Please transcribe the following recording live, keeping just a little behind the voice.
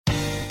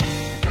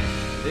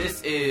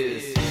This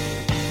is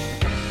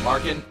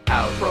Markin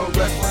Out. Pro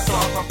Wrestling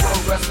Talk by Pro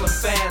Wrestling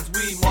fans.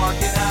 We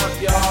marking out,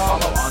 y'all.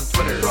 Follow on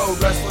Twitter. Pro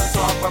Wrestling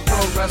Talk by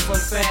Pro Wrestling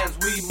fans.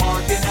 We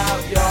marking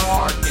out,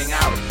 y'all. Marking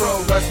Out.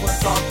 Pro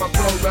Wrestling Talk by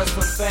Pro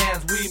Wrestling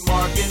fans. We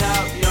marking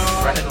out,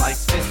 y'all. Brennan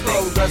likes fisting.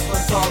 Pro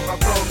Wrestling Talk by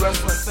Pro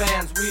Wrestling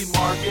fans. We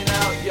marking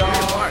out, y'all.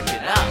 We're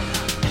marking out.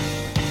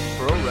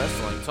 Pro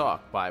Wrestling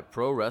Talk by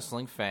Pro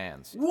Wrestling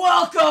fans.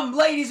 Welcome,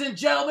 ladies and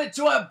gentlemen,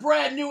 to a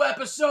brand new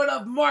episode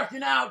of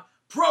Markin Out,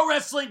 Pro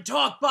Wrestling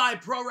Talk by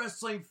Pro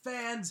Wrestling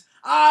fans.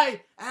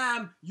 I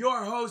am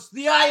your host,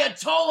 the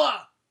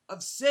Ayatollah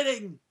of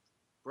Sitting,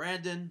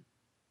 Brandon.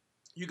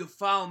 You can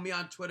follow me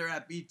on Twitter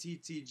at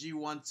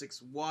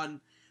BTTG161.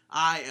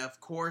 I, of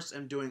course,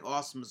 am doing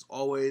awesome as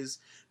always.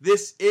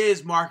 This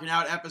is Markin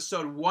Out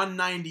episode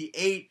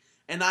 198,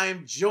 and I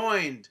am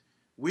joined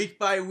week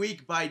by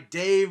week by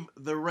Dave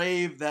the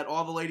Rave that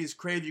all the ladies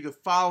crave. You can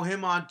follow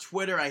him on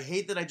Twitter. I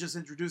hate that I just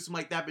introduced him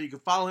like that, but you can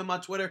follow him on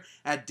Twitter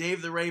at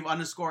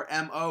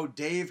DaveTheRave_MO.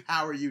 Dave,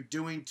 how are you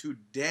doing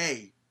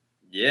today?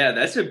 Yeah,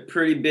 that's a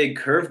pretty big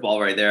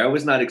curveball right there. I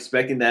was not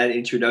expecting that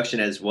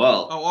introduction as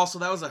well. Oh, also,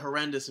 that was a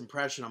horrendous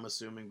impression, I'm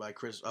assuming, by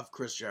Chris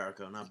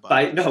Jericho, not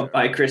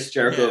by Chris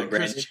Jericho.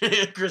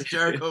 Yeah, Chris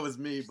Jericho was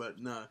me,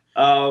 but no.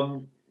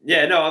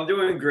 Yeah, no, I'm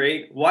doing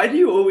great. Why do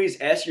you always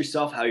ask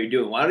yourself how you're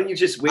doing? Why don't you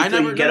just wait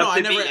till you get up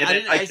to me and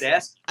then I can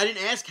ask? I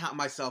didn't ask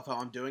myself how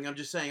I'm doing. I'm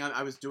just saying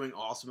I was doing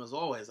awesome as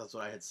always. That's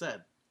what I had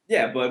said.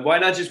 Yeah, but why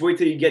not just wait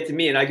till you get to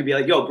me and I could be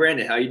like, yo,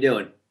 Brandon, how you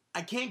doing?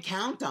 I can't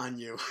count on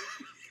you.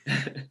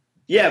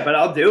 Yeah, but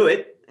I'll do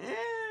it.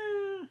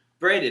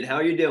 Brandon, how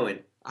are you doing?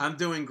 I'm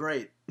doing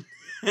great.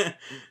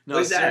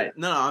 What's that?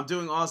 No, I'm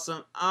doing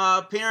awesome.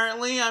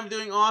 Apparently, I'm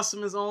doing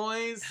awesome as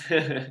always.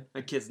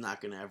 My kid's not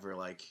going to ever,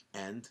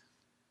 end.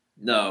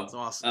 No. It's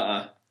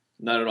awesome.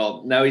 Not at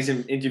all. Now he's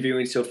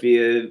interviewing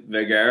Sofia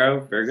Vergara.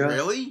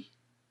 Really?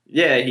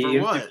 Yeah, he For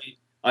what?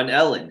 On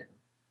Ellen.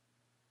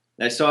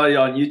 I saw it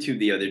on YouTube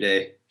the other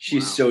day.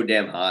 She's so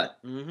damn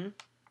hot. Mm-hmm.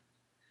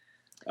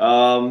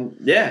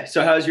 Yeah,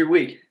 so how's your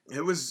week?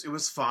 It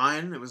was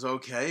fine. It was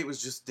okay. It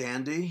was just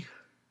dandy.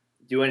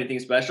 Do anything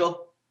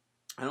special?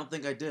 I don't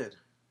think I did.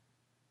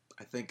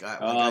 I think,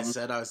 I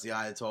said, I was the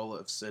Ayatollah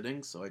of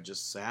Sitting, so I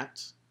just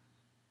sat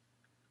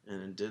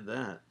and did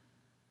that.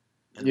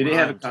 And you didn't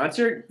have a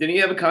concert? Didn't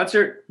you have a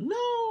concert?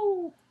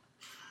 No.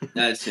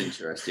 That's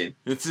interesting.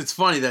 It's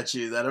funny that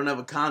I don't have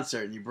a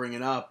concert and you bring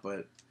it up,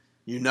 but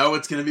you know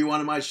it's going to be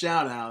one of my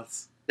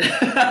shout-outs. No,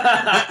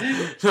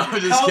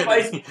 I'm just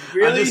kidding.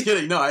 Really? I'm just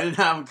kidding. No, I didn't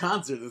have a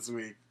concert this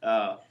week.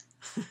 Oh.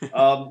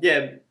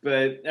 Yeah,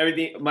 but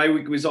everything. My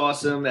week was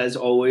awesome as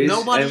always.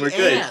 Nobody and we're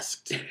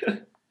asked.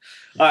 Good.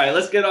 All right,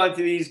 let's get on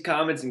to these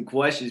comments and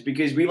questions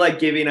because we like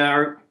giving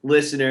our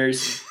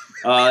listeners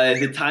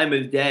the time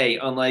of day,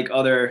 unlike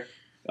other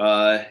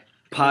other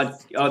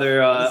podcasts.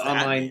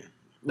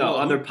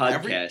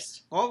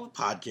 All the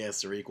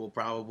podcasts are equal,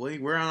 probably.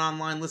 We're an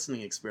online listening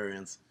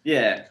experience.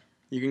 Yeah.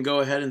 You can go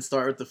ahead and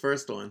start with the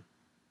first one.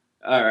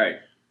 All right.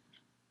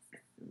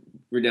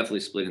 We're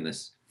definitely splitting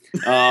this.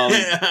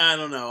 I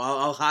don't know.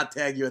 I'll hot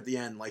tag you at the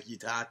end like you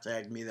hot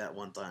tagged me that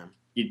one time.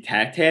 You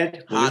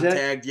tagged? Hot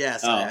tagged,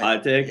 yes. Oh,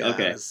 hot tag? Yeah,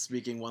 okay. I was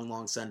speaking one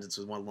long sentence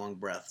with one long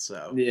breath,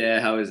 so. Yeah,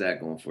 how is that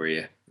going for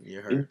you?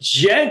 You heard.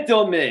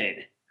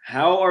 Gentlemen,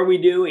 how are we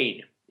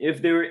doing?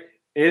 If there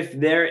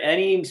are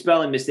any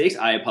spelling mistakes,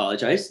 I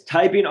apologize.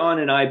 Typing on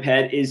an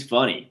iPad is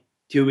funny.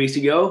 2 weeks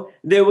ago,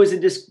 there was a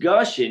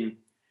discussion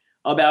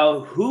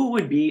about who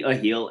would be a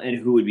heel and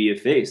who would be a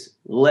face.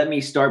 Let me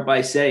start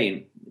by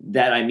saying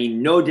that I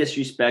mean no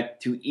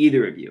disrespect to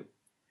either of you.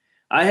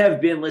 I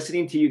have been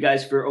listening to you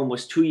guys for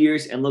almost 2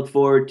 years and look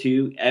forward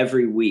to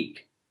every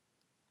week.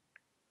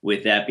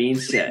 With that being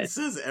said, this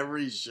is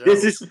every show.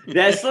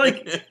 That's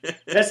like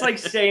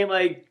saying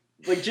like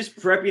just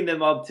prepping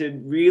them up to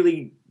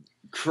really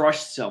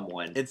crush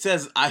someone. It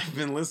says I've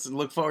been listening.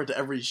 Look forward to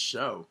every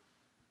show.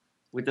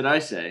 What did I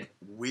say?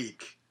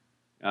 Week.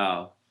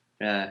 Oh,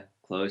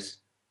 close.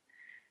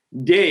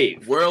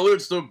 Dave. Well,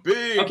 it's the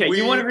big Okay, week.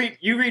 you want to read?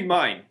 You read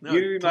mine. No,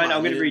 you read mine.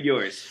 I'm going to read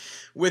yours.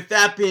 With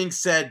that being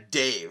said,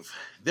 Dave,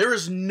 there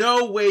is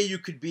no way you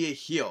could be a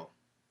heel.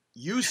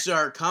 You,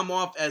 sir, come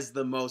off as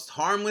the most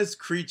harmless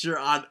creature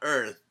on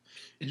earth.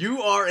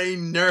 You are a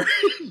nerd,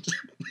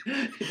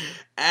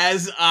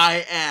 as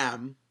I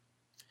am,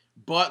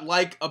 but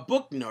like a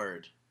book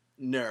nerd,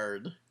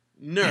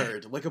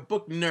 like a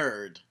book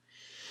nerd.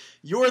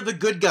 You're the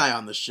good guy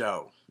on the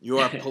show. You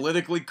are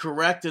politically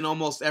correct in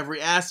almost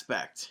every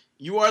aspect.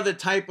 You are the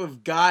type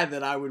of guy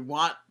that I would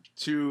want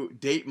to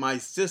date my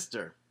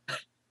sister.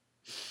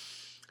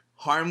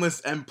 Harmless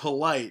and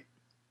polite.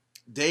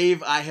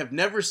 Dave, I have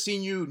never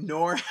seen you,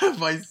 nor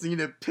have I seen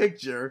a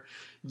picture,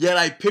 yet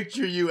I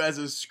picture you as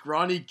a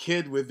scrawny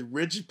kid with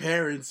rich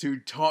parents who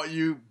taught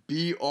you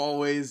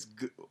always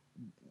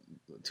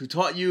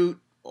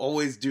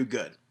do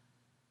good.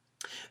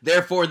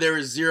 Therefore, there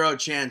is zero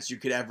chance you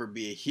could ever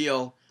be a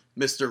heel.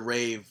 Mr.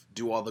 Rave,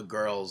 do all the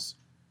girls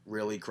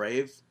really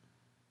crave?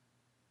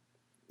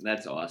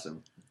 That's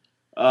awesome.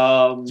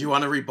 Do you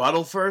want to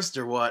rebuttal first,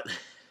 or what?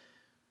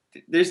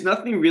 there's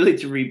nothing really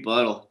to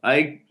rebuttal.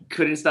 I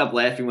couldn't stop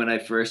laughing when I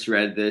first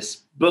read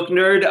this. Book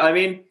nerd, I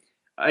mean,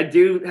 I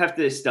do have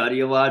to study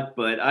a lot,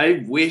 but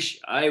I wish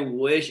I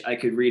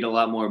could read a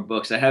lot more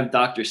books. I have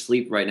Doctor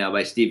Sleep right now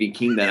by Stephen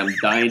King that I'm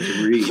dying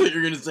to read.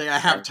 You're gonna say I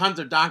have tons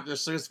of Dr.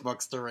 Seuss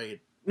books to read.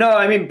 No,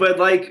 I mean, but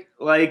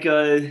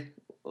Mr.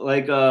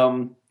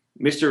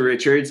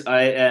 Richards,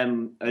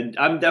 I'm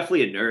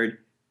definitely a nerd.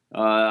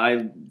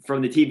 I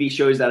from the TV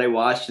shows that I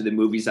watch to the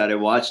movies that I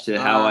watch to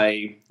how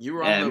you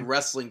were on the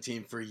wrestling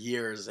team for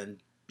years and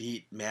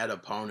beat mad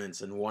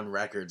opponents and won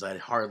records. I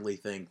hardly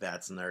think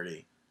that's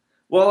nerdy.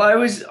 Well, I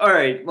was all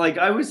right. Like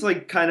I was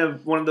like kind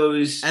of one of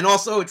those. And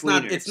also,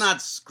 it's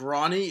not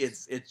scrawny.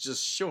 It's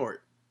just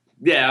short.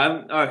 Yeah,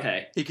 I'm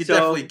okay. He could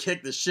definitely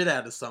kick the shit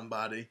out of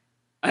somebody.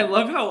 I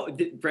love how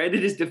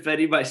Brandon is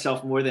defending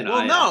myself more than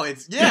I am. Well,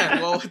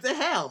 no, well, what the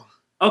hell?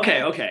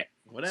 Okay.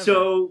 Whatever.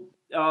 So,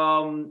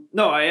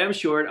 no, I am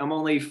short. I'm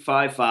only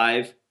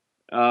 5'5".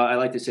 I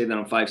like to say that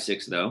I'm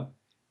 5'6", though.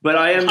 But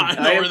I am. I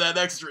know where that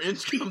extra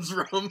inch comes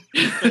from.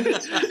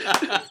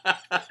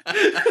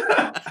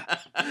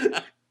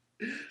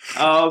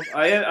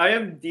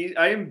 I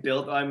am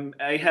built.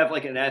 I have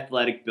like an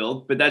athletic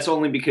build, but that's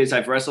only because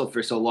I've wrestled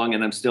for so long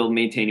and I'm still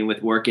maintaining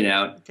with working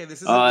out. Okay,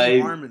 this isn't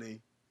eHarmony.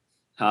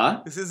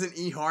 Huh? This isn't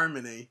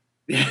eHarmony.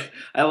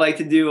 I like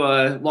to do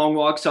long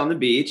walks on the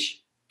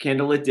beach,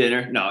 candlelit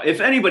dinner. No,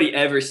 if anybody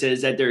ever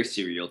says that, they're a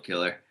serial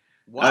killer.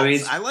 What? I mean,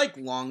 I like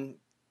long.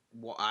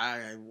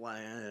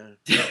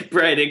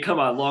 Brandon, come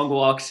on, long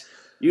walks.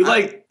 I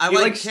like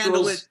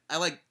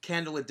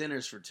candlelit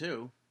dinners for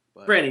two.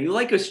 But. Brandon, you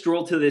like a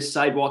stroll to this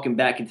sidewalk and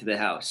back into the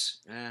house.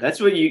 That's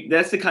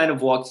the kind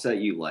of walks that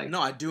you like.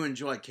 No, I do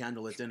enjoy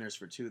candlelit dinners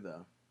for two,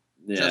 though.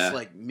 Yeah. Just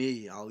like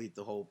me, I'll eat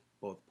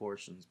both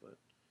portions, but.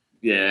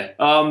 Yeah.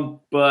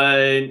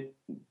 But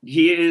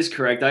he is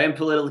correct. I am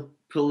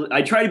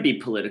I try to be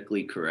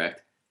politically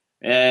correct.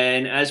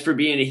 And as for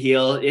being a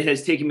heel, it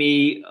has taken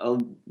me a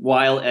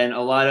while and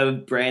a lot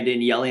of Brandon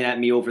yelling at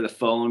me over the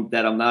phone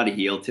that I'm not a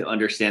heel to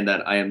understand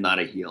that I am not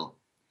a heel.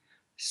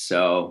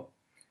 So,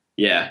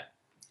 yeah.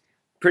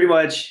 Pretty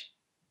much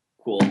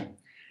cool.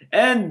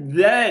 And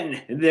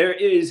then there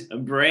is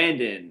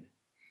Brandon.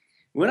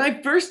 When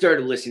I first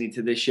started listening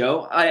to this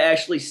show, I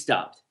actually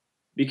stopped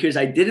because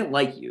I didn't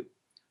like you.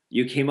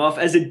 You came off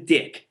as a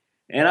dick,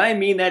 and I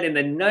mean that in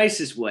the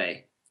nicest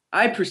way.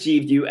 I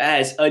perceived you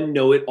as a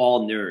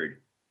know-it-all nerd.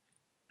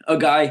 A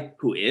guy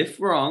who, if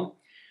wrong,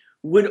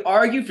 would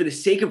argue for the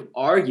sake of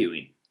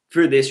arguing.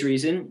 For this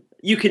reason,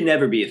 you can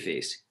never be a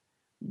face.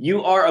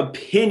 You are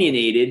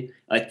opinionated,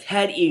 a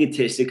tad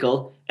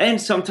egotistical, and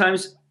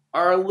sometimes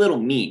are a little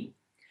mean.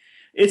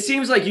 It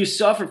seems like you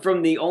suffer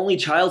from the only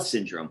child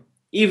syndrome,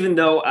 even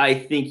though I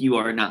think you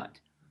are not.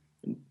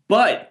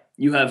 But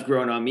you have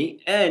grown on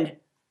me and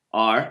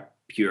are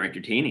pure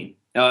entertainment.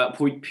 Should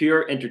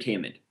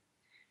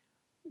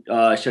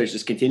I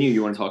just continue?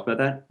 You want to talk about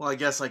that? Well, I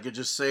guess I could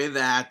just say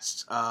that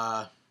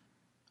I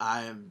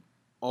am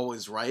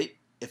always right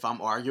if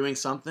I'm arguing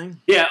something.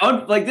 Yeah,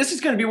 this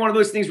is going to be one of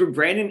those things where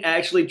Brandon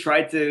actually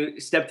tried to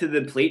step to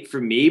the plate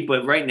for me,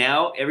 but right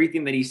now,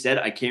 everything that he said,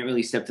 I can't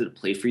really step to the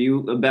plate for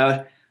you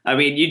about. I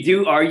mean, you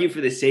do argue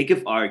for the sake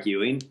of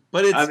arguing.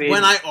 But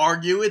when I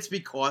argue, it's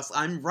because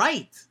I'm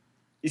right.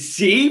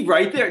 See,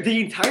 right there, the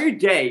entire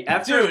day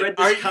after I read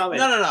this comment.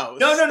 No,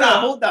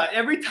 hold on.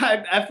 Every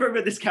time after I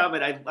read this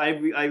comment,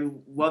 I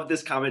love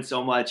this comment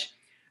so much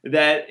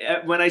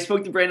that when I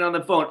spoke to Brandon on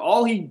the phone,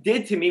 all he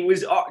did to me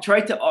was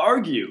try to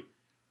argue.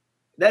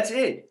 That's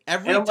it.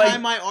 Every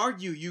time I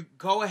argue, you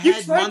go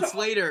ahead. Months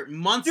later,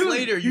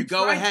 you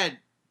go ahead,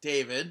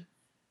 David.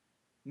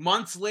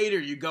 Months later,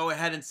 you go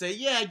ahead and say,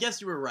 "Yeah, I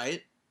guess you were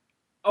right."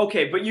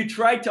 Okay, but you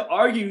tried to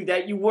argue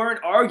that you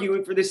weren't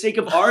arguing for the sake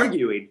of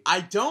arguing.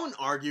 I don't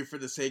argue for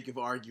the sake of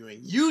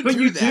arguing. You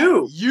do that.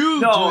 Do. You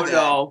do that.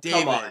 No, David,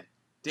 come on.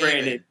 David.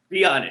 Brandon,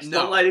 be honest. No.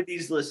 Don't lie to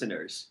these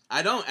listeners.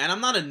 I don't, and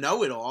I'm not a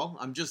know-it-all.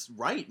 I'm just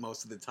right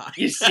most of the time.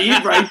 You see,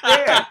 right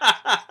there.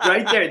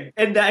 Right there.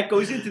 And that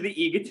goes into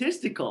the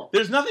egotistical.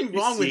 There's nothing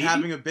wrong with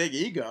having a big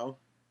ego.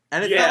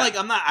 And it's not like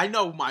I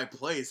know my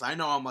place. I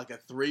know I'm like a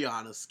 3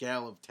 on a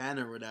scale of 10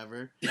 or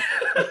whatever.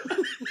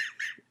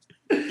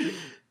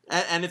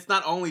 And it's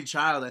not only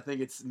child. I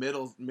think it's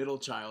middle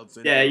child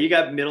syndrome. Yeah, you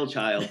got middle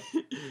child.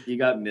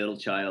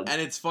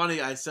 And it's funny.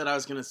 I said I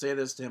was going to say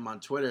this to him on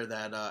Twitter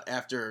that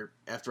after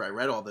I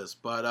read all this,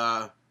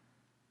 but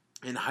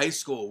in high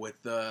school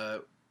with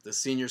the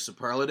senior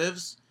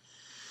superlatives,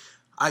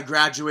 I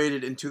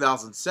graduated in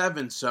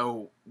 2007.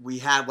 So we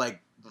had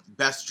like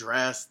best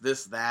dressed,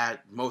 this,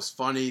 that, most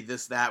funny,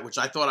 this, that, which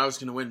I thought I was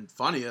going to win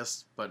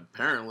funniest, but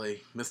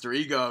apparently Mr.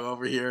 Ego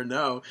over here,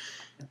 no.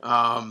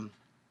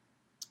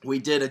 We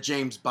did a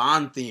James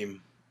Bond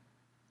theme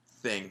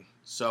thing.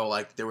 So,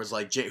 like, there was,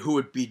 like, who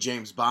would be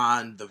James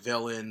Bond, the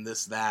villain,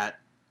 this, that.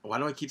 Why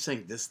do I keep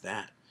saying this,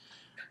 that?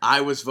 I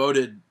was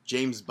voted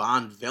James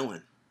Bond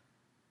villain.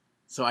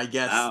 So I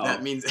guess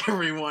that means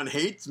everyone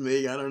hates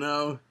me. I don't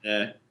know.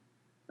 Yeah,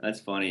 that's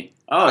funny.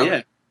 Oh,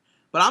 yeah.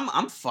 But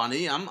I'm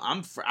funny.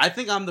 I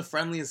think I'm the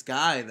friendliest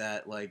guy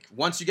that, like,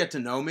 once you get to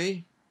know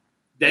me.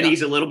 Then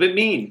he's a little bit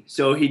mean.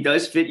 So he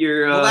does fit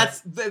your... Well,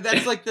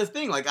 that's like the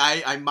thing. Like,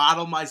 I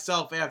model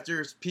myself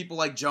after people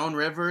like Joan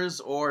Rivers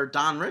or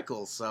Don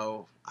Rickles.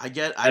 So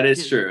That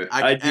is true.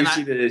 I do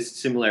see the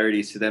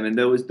similarities to them, and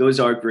those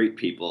are great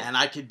people. And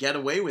I could get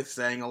away with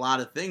saying a lot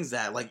of things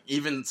that, like,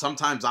 even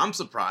sometimes I'm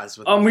surprised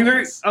with. We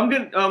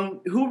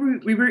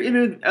were in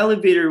an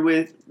elevator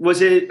with,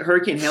 was it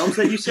Hurricane Helms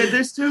that you said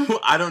this to?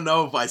 I don't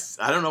know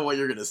what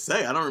you're gonna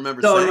say. I don't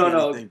remember saying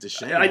anything to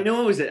Shane. I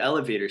know it was an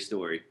elevator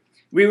story.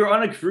 We were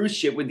on a cruise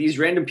ship with these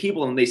random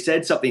people, and they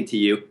said something to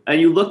you, and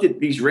you looked at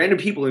these random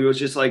people, and it was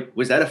just like,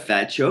 was that a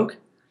fat joke?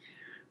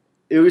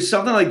 It was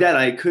something like that.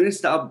 I couldn't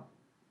stop.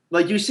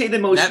 Like, you say the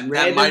most random...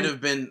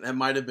 That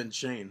might have been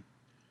Shane.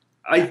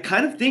 I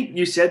kind of think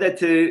you said that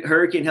to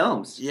Hurricane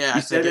Helms. Yeah,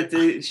 you said it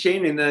to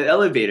Shane in the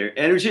elevator,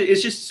 and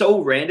it's just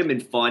so random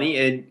and funny,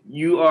 and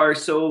you are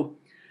so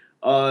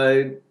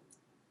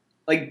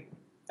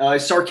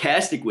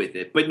sarcastic with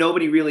it, but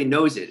nobody really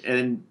knows it,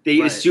 and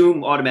they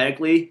assume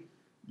automatically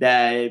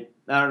that,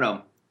 I don't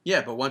know.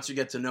 Yeah, but once you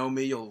get to know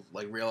me, you'll,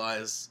 like,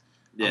 realize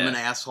I'm an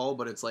asshole,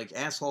 but it's like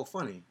asshole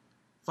funny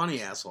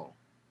asshole.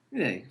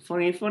 Yeah,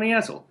 funny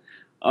asshole.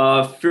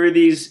 For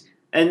these,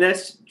 and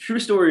that's true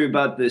story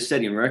about the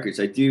setting records.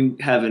 I do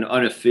have an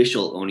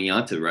unofficial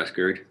Oneonta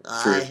record.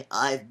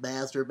 I've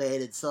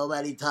masturbated so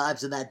many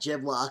times in that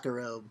gym locker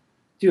room.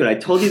 Dude, I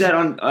told you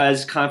that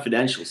as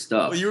confidential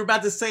stuff. Well, you were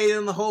about to say it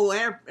in the whole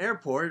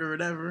airport or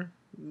whatever.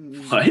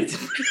 What?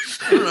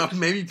 I don't know.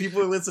 Maybe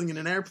people are listening in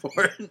an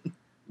airport.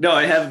 No,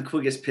 I have the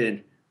quickest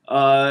pin.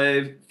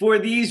 For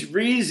these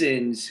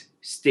reasons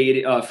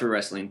stated for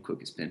wrestling,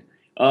 quickest pin.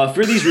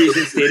 For these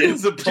reasons stated,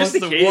 just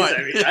in case. What?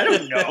 I mean, I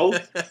don't know.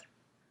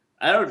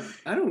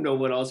 I don't know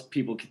what else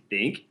people could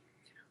think.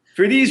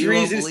 For these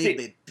reasons,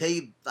 I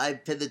pinned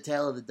the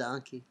tail of the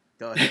donkey.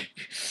 Go ahead.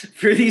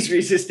 For these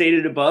reasons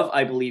stated above,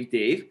 I believe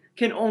Dave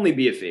can only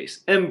be a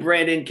face, and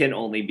Brandon can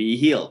only be a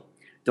heel.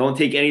 Don't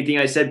take anything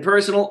I said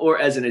personal or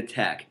as an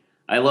attack.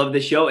 I love the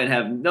show and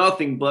have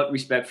nothing but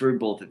respect for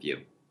both of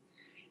you.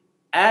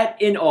 All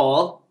in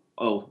all.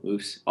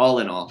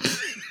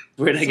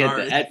 Where did I get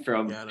the at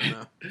from? Yeah, I don't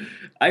know.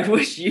 I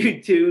wish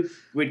you two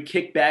would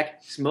kick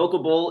back, smoke a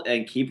bowl,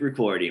 and keep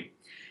recording.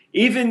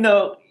 Even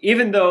though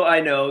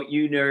I know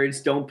you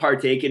nerds don't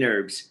partake in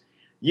herbs.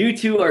 You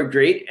two are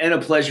great and a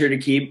pleasure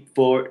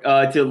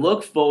to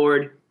look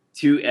forward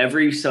to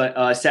every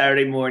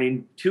Saturday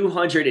morning.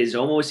 200 is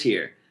almost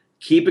here.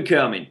 Keep it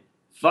coming.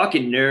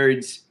 Fucking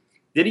nerds.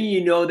 Didn't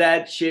you know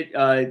that shit?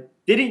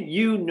 Didn't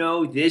you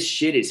know this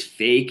shit is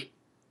fake?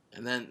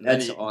 And then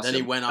awesome.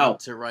 Then he went on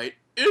to write,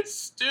 "It's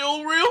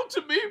still real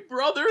to me,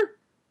 brother."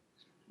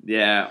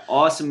 Yeah,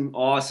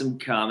 awesome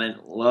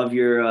comment. Love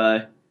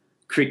your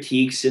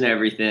critiques and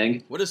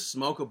everything. What does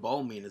smoke a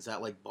bowl mean? Is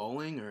that like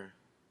bowling or?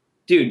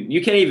 Dude,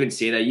 you can't even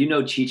say that. You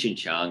know Cheech and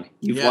Chong.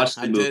 You've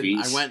watched the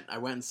movies. I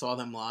went and saw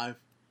them live.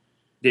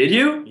 Did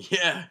you?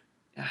 Yeah.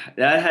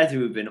 That had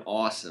to have been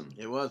awesome.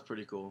 It was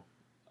pretty cool.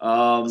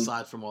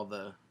 Aside from all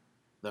the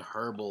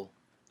herbal.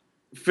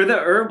 For the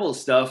herbal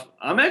stuff,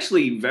 I'm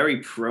actually very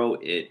pro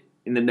it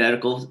in the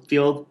medical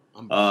field.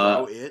 I'm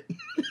pro it?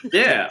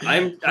 Yeah.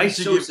 I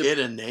should give it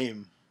a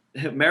name.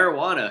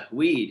 Marijuana,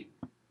 weed.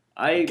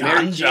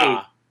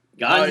 Ganja.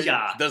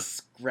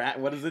 Ganja.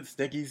 What is it?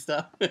 Sticky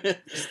stuff?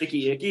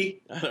 Sticky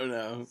icky? I don't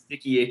know.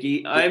 Sticky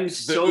icky.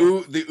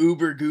 The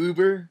uber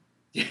goober.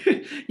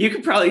 You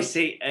could probably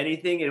say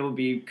anything and it would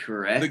be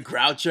correct. The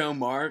Groucho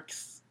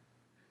Marx.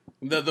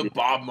 The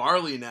Bob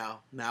Marley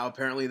now. Now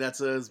apparently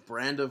that's a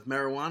brand of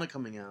marijuana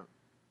coming out.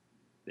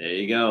 There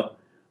you go.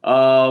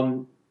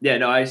 Yeah,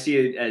 no, I see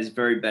it as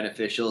very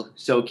beneficial.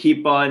 So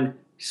keep on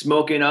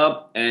smoking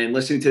up and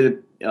listening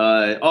to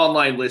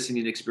online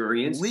listening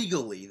experience.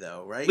 Legally,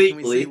 though, right?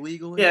 Legally. Can we say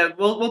legally? Yeah,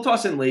 we'll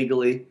toss in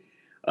legally.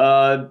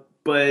 But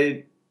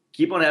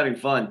keep on having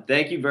fun.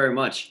 Thank you very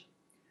much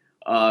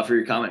for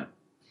your comment.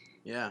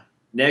 Yeah.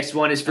 Next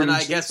one is from... And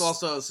I guess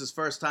also it's his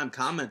first time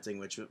commenting,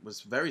 which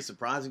was very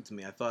surprising to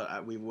me. I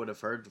thought we would have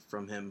heard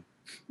from him.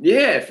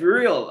 Yeah, for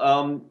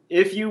real.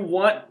 If you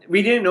want...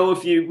 We didn't know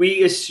if you...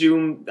 We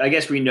assume... I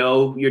guess we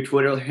know your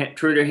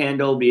Twitter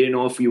handle. We didn't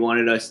know if you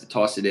wanted us to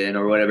toss it in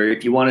or whatever.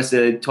 If you want us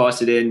to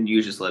toss it in,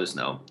 you just let us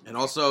know. And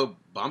also,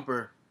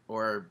 bumper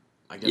or...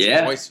 I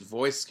guess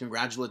voice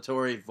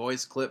congratulatory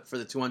voice clip for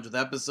the 200th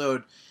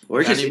episode.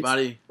 Or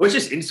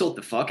just insult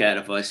the fuck out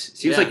of us.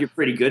 Seems like you're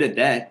pretty good at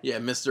that. Yeah,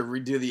 Mr.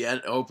 Redo the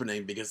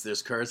opening because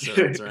there's curse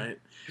words, right?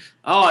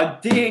 Oh,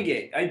 dang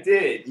it. I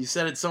did. You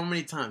said it so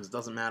many times. It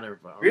doesn't matter.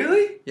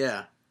 Really?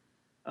 Yeah.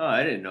 Oh,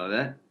 I didn't know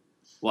that.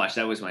 Watch,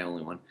 that was my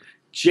only one.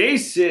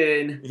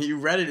 Jason. You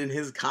read it in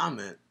his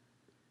comment.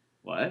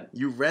 What?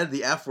 You read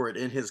the F word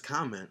in his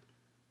comment.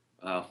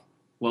 Oh,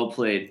 well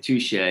played.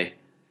 Touche.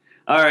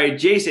 All right,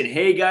 Jason.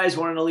 Hey, guys.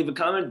 Wanted to leave a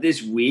comment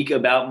this week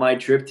about my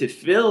trip to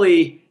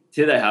Philly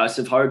to the House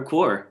of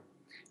Hardcore.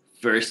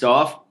 First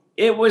off,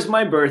 it was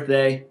my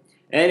birthday,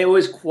 and it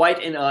was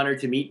quite an honor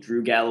to meet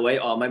Drew Galloway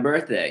on my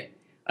birthday.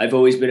 I've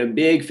always been a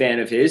big fan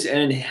of his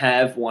and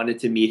have wanted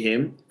to meet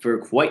him for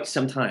quite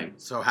some time.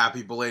 So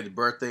happy belated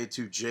birthday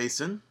to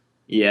Jason.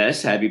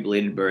 Yes, happy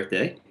belated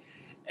birthday.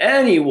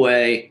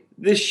 Anyway,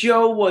 the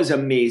show was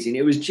amazing.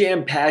 It was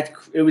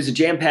jam-packed. It was a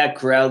jam-packed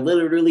crowd,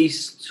 literally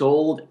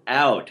sold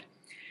out.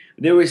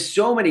 There were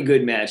so many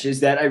good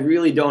matches that I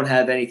really don't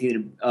have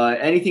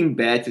anything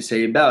bad to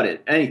say about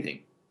it.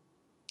 Anything.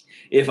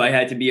 If I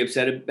had to be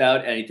upset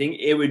about anything,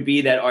 it would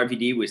be that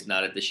RVD was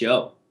not at the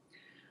show.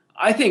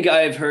 I think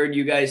I've heard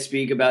you guys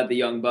speak about the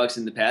Young Bucks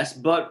in the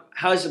past, but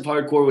House of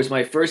Hardcore was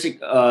my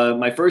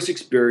first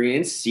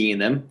experience seeing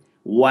them.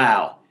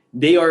 Wow,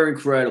 they are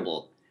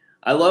incredible.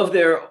 I love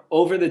their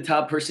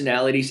over-the-top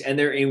personalities and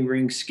their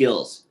in-ring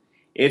skills.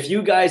 If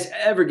you guys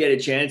ever get a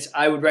chance,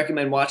 I would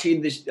recommend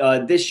watching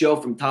this show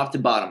from top to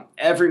bottom.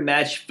 Every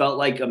match felt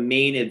like a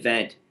main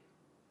event.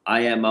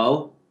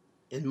 IMO?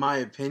 In my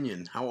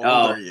opinion. How old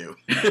are you?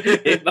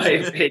 In my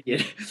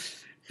opinion.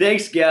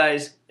 Thanks,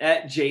 guys.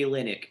 At Jay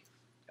Linick.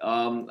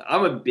 I'm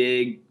a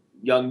big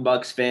Young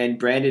Bucks fan.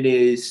 Brandon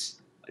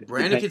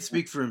can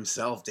speak for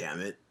himself, damn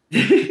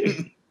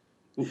it.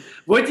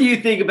 What do you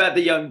think about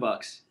the Young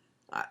Bucks?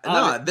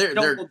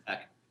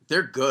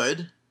 They're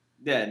good.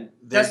 Yeah,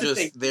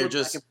 they're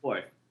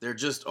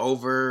just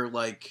over,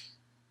 like,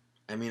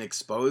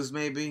 exposed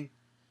maybe,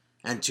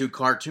 and too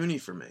cartoony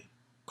for me.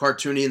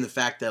 Cartoony in the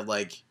fact that,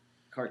 like,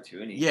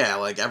 cartoony. Yeah,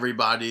 like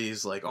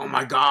everybody's like, oh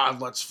my god,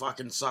 let's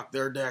fucking suck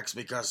their dicks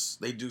because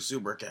they do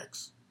super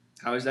kicks.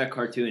 How is that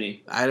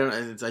cartoony? I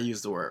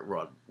used the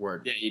wrong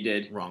word. Yeah, you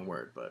did. Wrong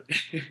word, but.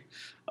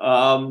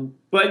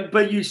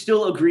 But you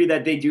still agree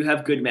that they do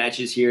have good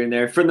matches here and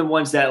there from the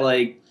ones that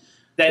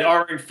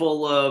aren't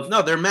full of.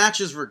 No, their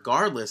matches,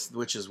 regardless,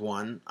 which is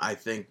one I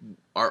think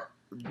are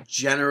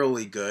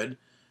generally good.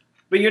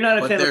 But you're not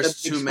a fan of the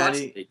too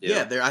many.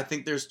 Yeah, I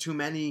think there's too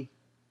many.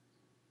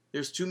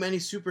 There's too many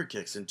super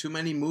kicks and too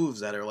many moves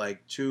that are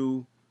like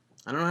too.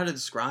 I don't know how to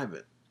describe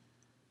it.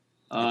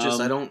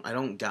 I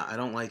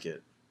don't like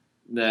it.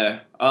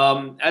 There.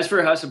 As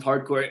for House of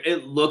Hardcore,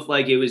 it looked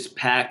like it was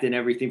packed and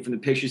everything from the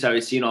pictures I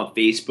was seeing on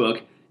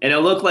Facebook. And it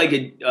looked like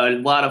a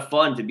lot of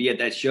fun to be at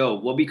that show.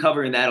 We'll be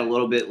covering that a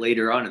little bit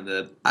later on in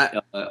the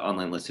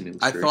online listening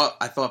experience.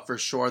 I thought for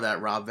sure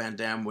that Rob Van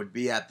Dam would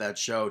be at that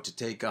show to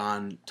take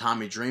on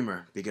Tommy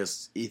Dreamer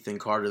because Ethan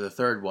Carter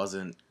III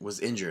was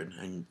injured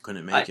and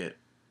couldn't make it.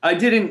 I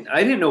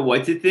didn't know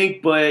what to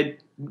think, but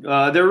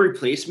their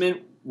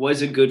replacement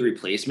was a good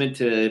replacement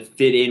to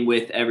fit in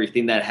with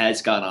everything that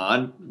has gone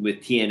on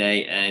with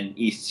TNA and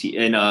EC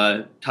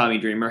and Tommy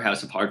Dreamer,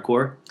 House of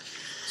Hardcore.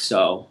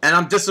 So, and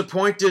I'm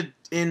disappointed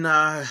in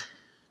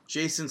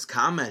Jason's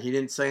comment. He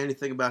didn't say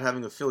anything about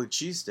having a Philly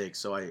cheesesteak,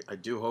 so I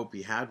do hope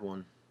he had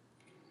one.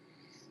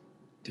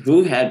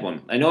 Who had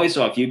one? I know I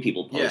saw a few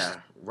people post. Yeah,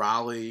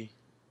 Raleigh,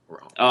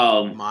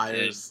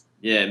 Myers.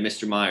 Yeah,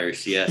 Mr.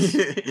 Myers, yes.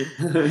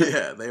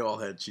 Yeah, they all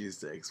had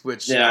cheesesteaks.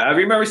 Which I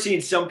remember seeing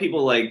some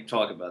people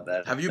talk about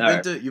that. Have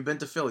you've been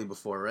to Philly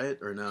before, right?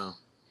 Or no?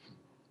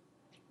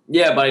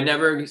 Yeah, but I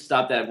never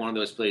stopped at one of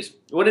those places.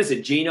 What is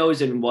it?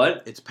 Geno's and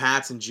what? It's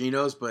Pat's and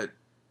Geno's, but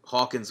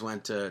Hawkins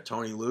went to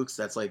Tony Luke's.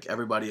 That's like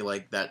everybody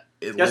like that.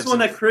 That's the one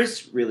that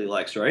Chris really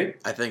likes, right?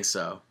 I think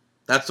so.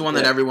 That's the one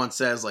that everyone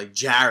says like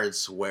Jared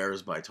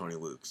swears by Tony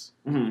Luke's.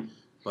 Mm-hmm.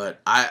 But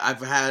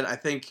I've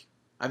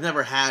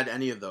never had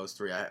any of those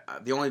three.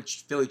 The only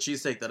Philly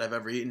cheesesteak that I've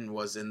ever eaten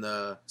was in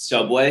the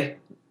Subway.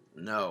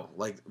 No,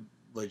 like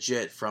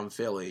legit from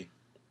Philly.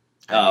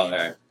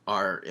 Right.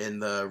 Are in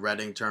the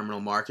Reading Terminal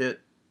Market.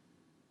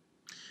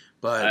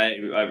 But I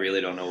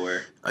really don't know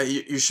where.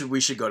 We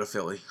should go to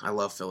Philly. I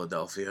love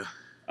Philadelphia.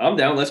 I'm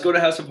down. Let's go to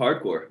House of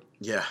Hardcore.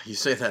 Yeah, you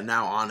say that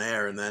now on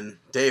air, and then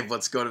Dave,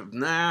 let's go to.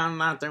 Nah, I'm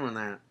not doing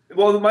that.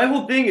 Well, my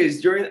whole thing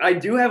is I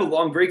do have a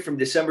long break from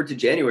December to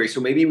January,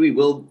 so maybe we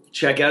will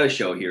check out a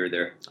show here or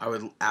there.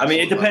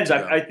 It depends.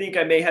 I think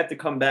I may have to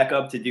come back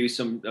up to do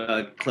some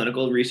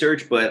clinical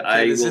research, but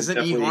this isn't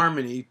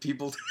eHarmony.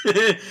 People. We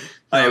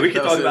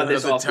can talk about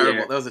this off the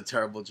air. That was a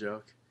terrible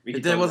joke.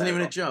 It wasn't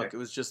even a joke. It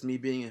was just me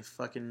being a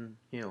fucking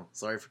heel.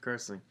 Sorry for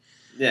cursing.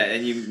 Yeah,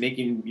 and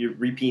you're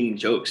repeating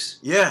jokes.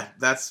 Yeah,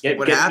 that's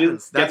what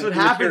happens. That's what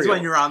happens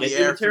when you're on the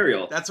air.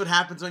 That's what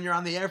happens when you're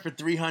on the air for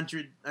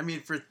 300.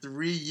 For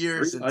 3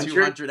 years and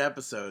 200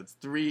 episodes.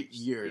 3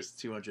 years,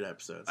 200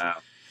 episodes. Wow.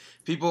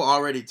 People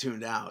already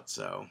tuned out.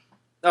 So.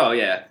 Oh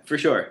yeah, for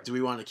sure. Do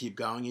we want to keep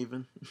going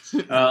even?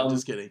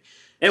 Just kidding.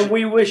 And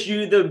we wish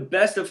you the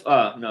best of.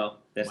 No,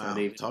 that's not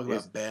even. Talk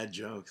about bad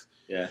jokes.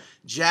 Yeah.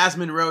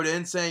 Jasmine wrote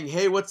in saying,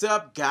 "Hey, what's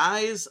up,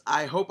 guys?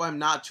 I hope I'm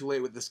not too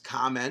late with this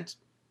comment.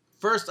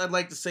 First, I'd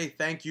like to say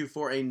thank you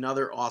for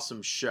another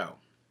awesome show.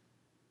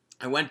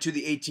 I went to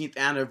the 18th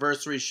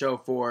anniversary show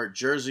for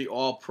Jersey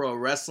All Pro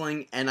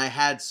Wrestling, and I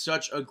had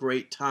such a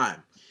great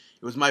time.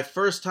 It was my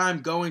first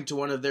time going to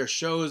one of their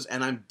shows,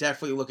 and I'm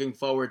definitely looking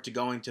forward to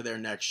going to their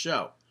next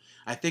show.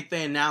 I think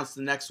they announced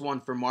the next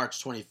one for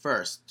March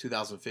 21st,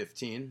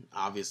 2015,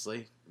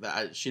 obviously.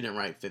 She didn't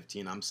write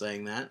 15, I'm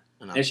saying that.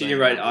 And she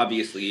didn't write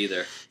obviously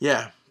either.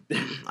 Yeah,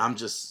 I'm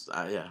just,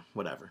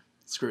 whatever.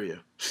 Screw you.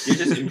 You're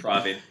just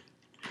improving.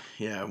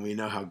 Yeah, we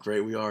know how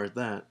great we are at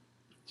that.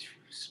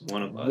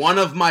 One of us. One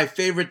of my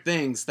favorite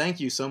things, thank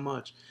you so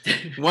much.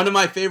 One of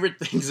my favorite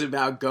things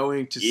about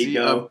going to see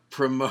a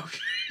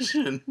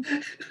promotion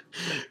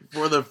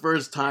for the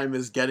first time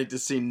is getting to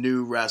see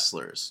new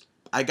wrestlers.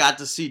 I got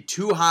to see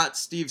Too Hot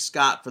Steve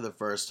Scott for the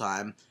first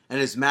time, and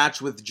his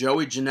match with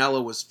Joey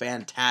Janela was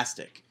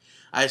fantastic.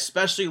 I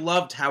especially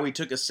loved how he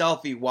took a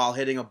selfie while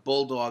hitting a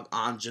bulldog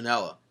on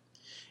Janela.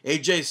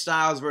 AJ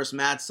Styles vs.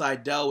 Matt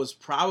Sydal was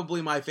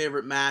probably my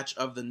favorite match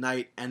of the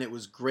night, and it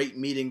was great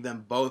meeting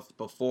them both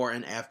before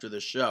and after the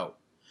show.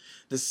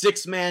 The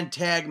 6-man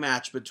tag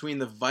match between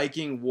the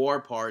Viking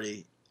War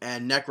Party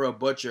and Necro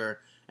Butcher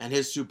and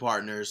his 2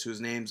 partners,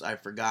 whose names I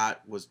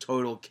forgot, was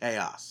total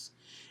chaos.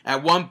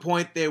 At one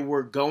point, they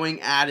were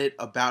going at it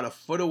about a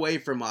foot away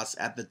from us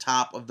at the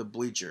top of the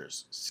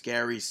bleachers.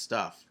 Scary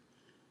stuff.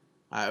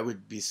 I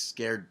would be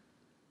scared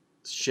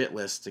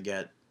shitless to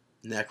get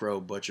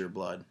Necro Butcher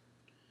blood.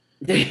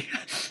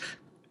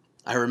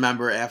 I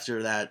remember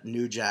after that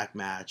New Jack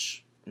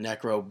match,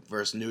 Necro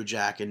versus New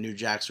Jack, and New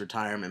Jack's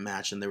retirement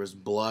match, and there was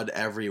blood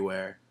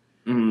everywhere.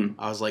 Mm-hmm.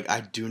 I was like,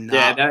 I do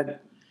not. Yeah,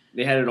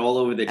 they had it all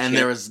over the. And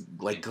there was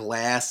like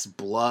glass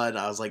blood.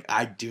 I was like,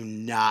 I do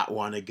not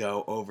want to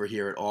go over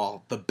here at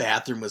all. The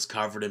bathroom was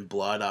covered in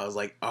blood. I was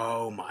like,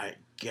 oh my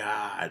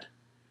god.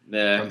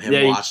 From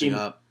him washing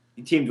up.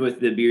 He teamed with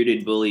the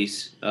bearded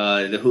bullies,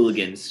 the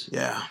hooligans.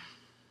 Yeah.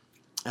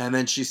 And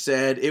then she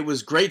said, it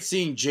was great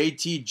seeing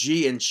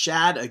JTG and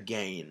Shad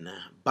again.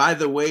 By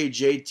the way,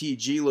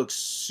 JTG looks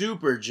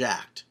super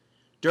jacked.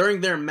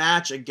 During their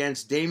match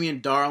against Damian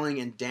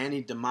Darling and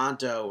Danny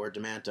DeManto,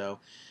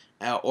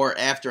 or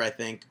after I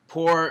think,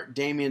 poor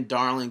Damian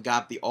Darling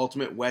got the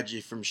ultimate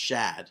wedgie from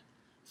Shad.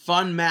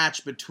 Fun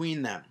match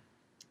between them.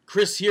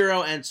 Chris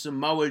Hero and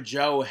Samoa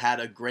Joe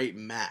had a great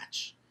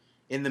match.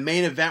 In the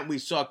main event, we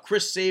saw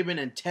Chris Sabin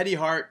and Teddy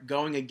Hart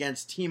going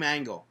against Team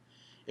Angle.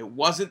 It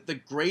wasn't the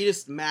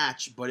greatest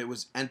match, but it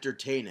was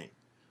entertaining.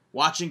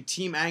 Watching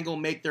Team Angle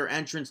make their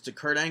entrance to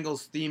Kurt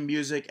Angle's theme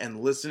music and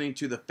listening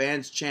to the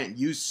fans chant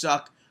 "You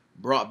suck"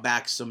 brought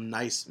back some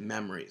nice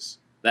memories.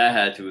 That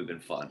had to have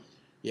been fun.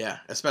 Yeah,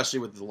 especially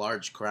with the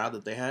large crowd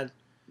that they had.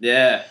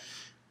 Yeah.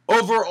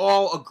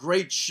 Overall, a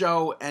great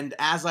show, and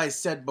as I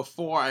said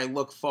before, I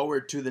look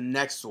forward to the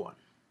next one.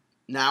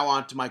 Now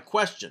on to my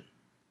question.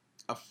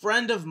 A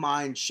friend of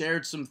mine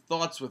shared some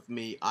thoughts with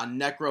me on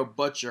Necro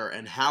Butcher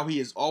and how he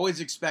is always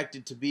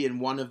expected to be in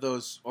one of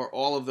those or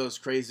all of those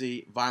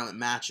crazy violent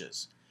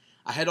matches.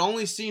 I had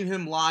only seen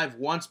him live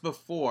once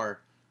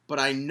before, but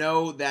I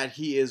know that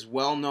he is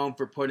well known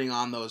for putting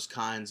on those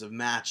kinds of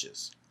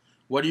matches.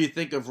 What do you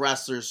think of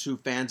wrestlers who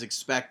fans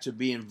expect to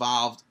be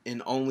involved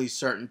in only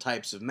certain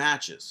types of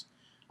matches?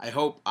 I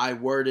hope I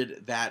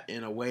worded that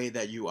in a way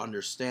that you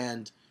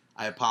understand.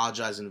 I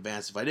apologize in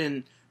advance if I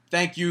didn't.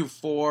 Thank you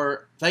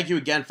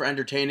again for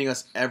entertaining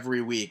us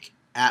every week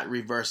at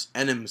Reverse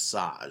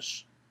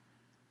Enimsage.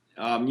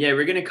 Yeah,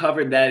 we're going to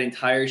cover that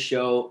entire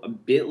show a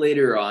bit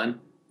later on.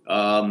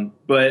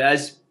 But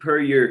as per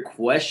your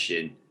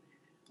question,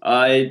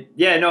 that's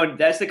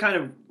the kind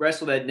of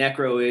wrestler that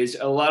Necro is.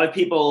 A lot of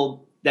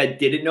people that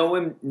didn't know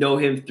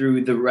him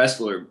through the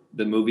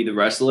movie The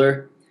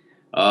Wrestler.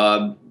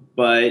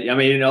 But, I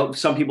mean,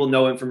 some people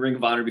know him from Ring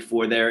of Honor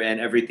before there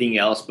and everything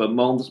else. But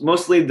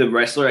mostly The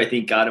Wrestler, I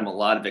think, got him a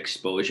lot of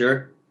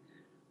exposure.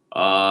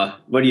 What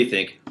do you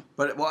think?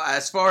 But, well,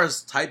 as far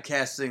as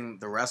typecasting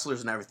the wrestlers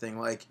and everything,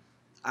 like,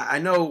 I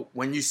know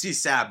when you see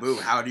Sabu,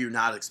 how do you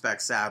not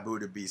expect Sabu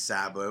to be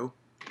Sabu?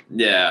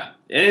 Yeah.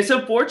 And it's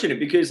unfortunate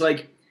because,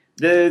 like,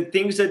 the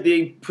things that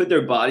they put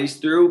their bodies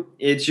through,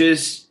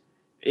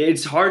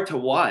 it's hard to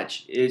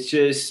watch.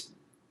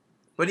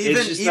 But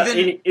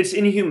it's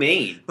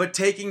inhumane. But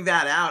taking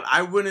that out,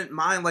 I wouldn't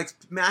mind like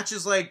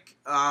matches like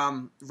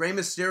Rey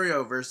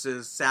Mysterio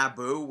versus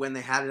Sabu when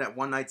they had it at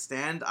One Night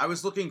Stand. I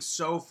was looking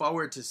so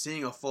forward to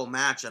seeing a full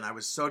match, and I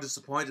was so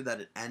disappointed that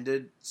it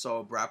ended so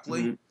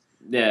abruptly.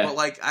 Mm-hmm. Yeah. But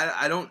like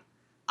I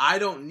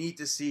don't need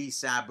to see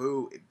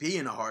Sabu be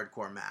in a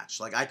hardcore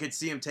match. Like I could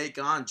see him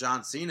take on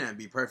John Cena and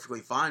be perfectly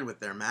fine with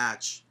their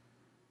match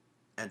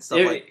and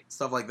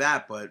stuff like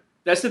that. But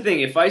that's the thing.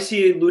 If I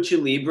see a Lucha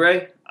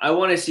Libre, I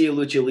want to see a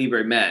Lucha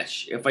Libre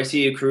match. If I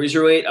see a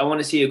Cruiserweight, I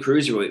want to see a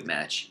Cruiserweight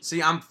match.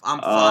 See, I'm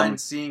fine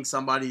seeing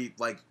somebody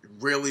like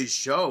really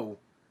show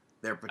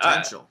their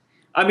potential.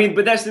 I mean,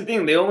 but that's the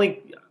thing.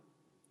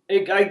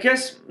 I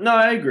guess, no,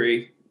 I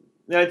agree.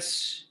 But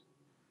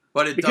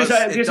it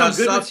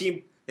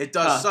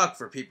does suck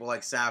for people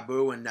like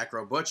Sabu and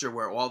Necro Butcher,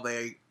 where all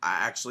they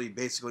actually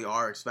basically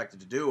are expected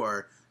to do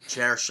are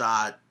chair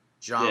shot,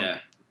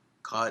 jump,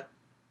 cut.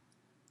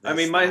 I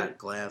mean, my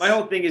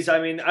whole thing is, I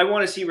mean, I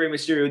want to see Rey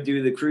Mysterio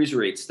do the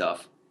cruiserweight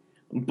stuff.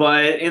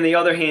 But in the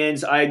other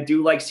hands, I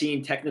do like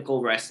seeing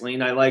technical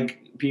wrestling. I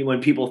like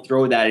when people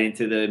throw that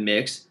into the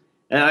mix.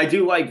 And I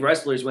do like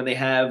wrestlers when they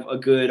have a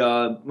good,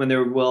 when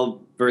they're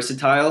well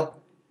versatile.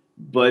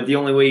 But the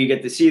only way you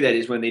get to see that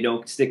is when they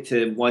don't stick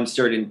to one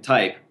certain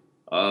type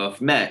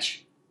of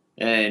match.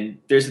 And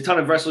there's a ton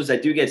of wrestlers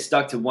that do get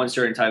stuck to one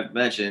certain type of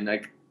match. And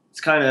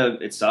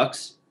it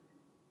sucks.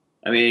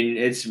 I mean,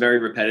 it's very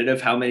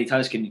repetitive. How many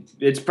times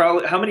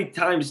how many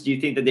times do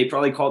you think that they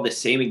probably called the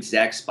same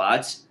exact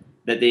spots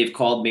that they've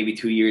called maybe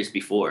 2 years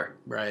before?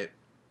 Right.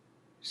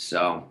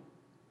 So,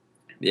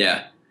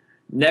 yeah.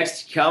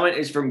 Next comment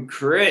is from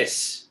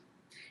Chris.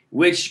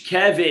 Which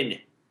Kevin,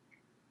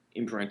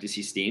 in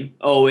parentheses, Steen,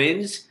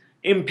 Owens,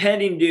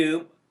 impending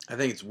doom. I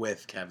think it's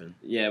with Kevin.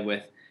 Yeah,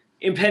 with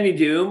impending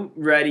doom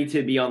ready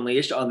to be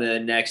unleashed on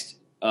the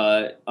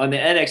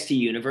NXT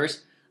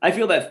universe. I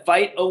feel that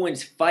Fight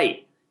Owens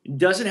Fight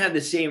doesn't have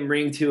the same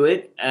ring to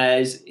it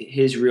as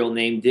his real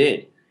name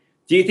did.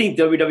 Do you think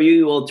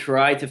WWE will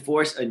try to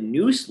force a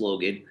new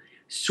slogan,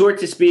 so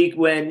to speak,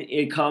 when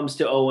it comes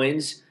to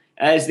Owens,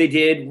 as they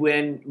did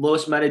when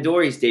Los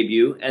Matadores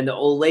debut and the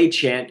Ole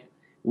chant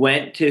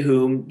went to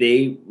whom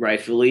they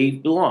rightfully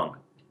belong?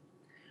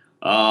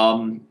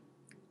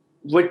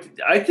 What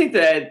I think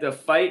that the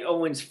Fight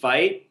Owens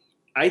Fight,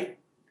 I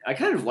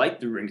kind of like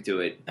the ring to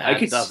it. That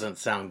doesn't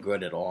sound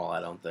good at all,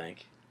 I don't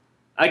think.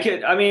 I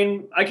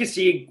could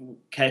see it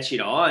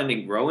catching on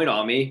and growing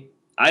on me.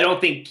 I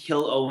don't think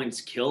Kill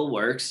Owens Kill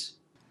works.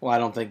 Well, I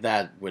don't think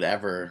that would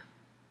ever.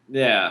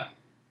 Yeah.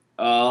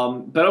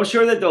 But I'm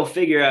sure that they'll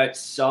figure out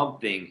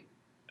something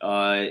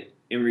in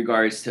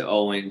regards to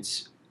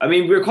Owens. I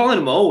mean, we're calling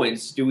him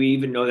Owens. Do we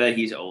even know that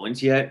he's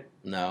Owens yet?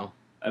 No.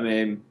 I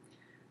mean,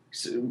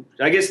 so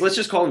I guess let's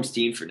just call him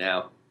Steen for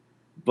now.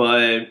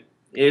 But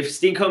if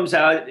Steen comes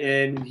out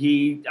and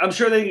I'm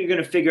sure that you're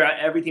going to figure out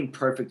everything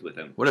perfect with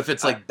him. What if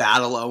it's like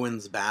Battle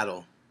Owens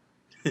Battle?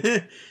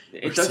 It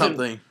doesn't.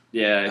 Something.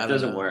 Yeah, it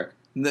doesn't know. work.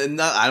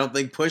 No, I don't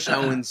think Push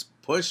Owens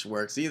Push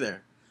works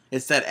either.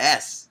 It's that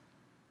S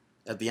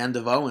at the end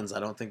of Owens.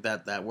 I don't think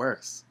that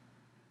works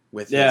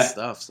with his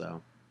stuff.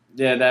 So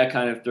yeah, that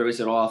kind of throws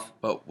it off.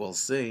 But we'll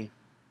see.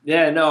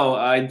 Yeah, no,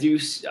 I do.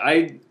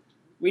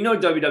 We know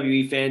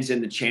WWE fans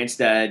and the chants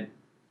that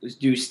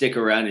do stick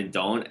around and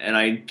don't, and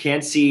I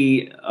can't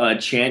see a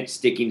chant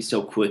sticking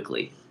so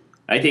quickly.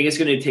 I think it's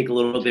going to take a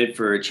little bit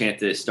for a chant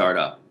to start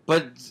up.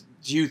 But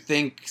do you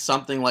think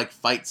something like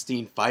Fight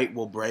Steen Fight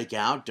will break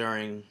out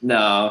during?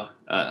 No,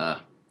 I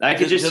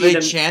could just do see they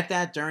them chant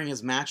that during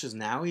his matches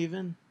now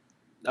even?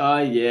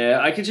 Yeah,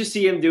 I could just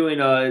see him doing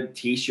a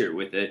T-shirt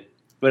with it,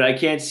 but I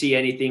can't see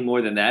anything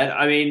more than that.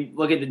 I mean,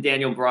 look at the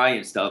Daniel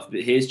Bryan stuff,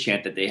 his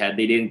chant that they had.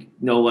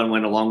 No one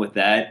went along with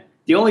that.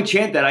 The only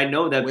chant that I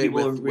know that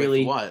people are really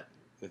with what?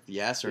 With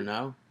yes or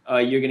no?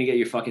 You're gonna get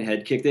your fucking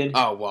head kicked in.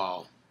 Oh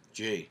wow,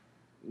 gee.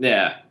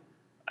 Yeah,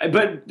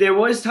 but there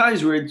was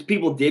times where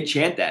people did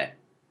chant that,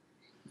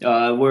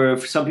 where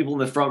some people in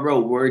the front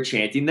row were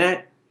chanting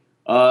that.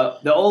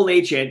 The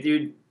Ole chant,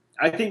 dude.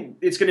 I think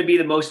it's going to be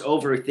the most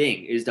over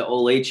thing is the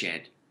Ole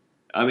chant.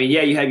 I mean,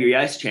 yeah, you have your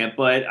yes chant,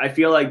 but I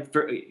feel like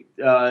for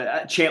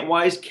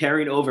chant-wise,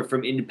 carrying over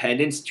from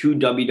Independence to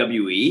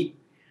WWE,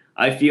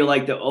 I feel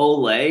like the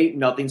Ole,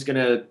 nothing's going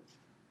to.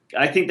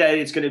 I think that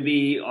it's going to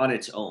be on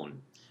its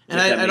own. And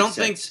I don't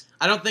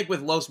think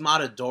with Los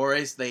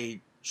Matadores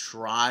they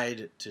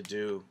tried to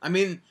do. I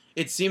mean,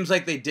 it seems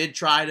like they did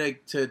try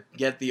to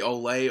get the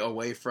Ole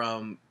away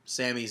from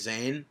Sami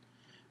Zayn.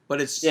 But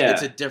it's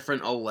a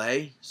different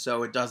Ole,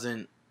 so it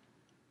doesn't.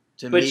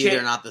 To me,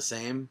 they're not the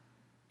same.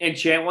 And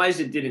chant-wise,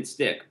 it didn't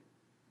stick.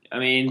 I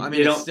mean,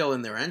 it's still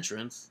in their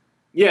entrance.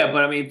 Yeah,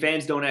 but I mean,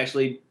 fans don't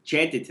actually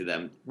chant it to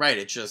them. Right.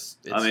 It's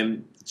just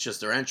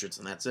their entrance,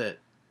 and that's it.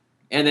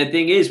 And the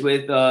thing is,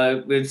 with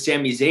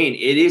Sami Zayn,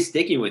 it is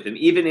sticking with him.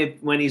 Even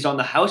when he's on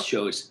the house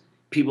shows,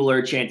 people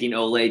are chanting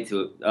Ole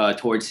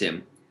towards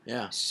him.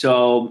 Yeah.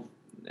 So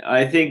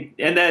I think,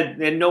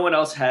 and no one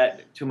else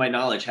to my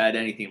knowledge, had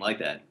anything like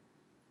that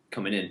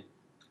coming in.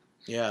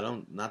 Yeah,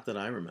 not that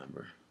I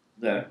remember.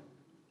 Yeah.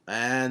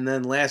 And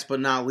then last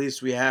but not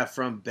least, we have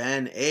from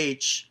Ben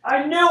H.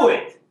 I knew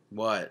it!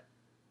 What?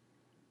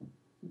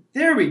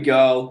 There we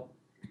go.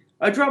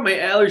 I dropped my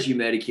allergy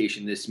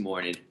medication this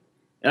morning.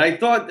 And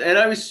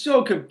I was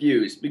so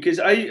confused because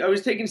I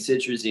was taking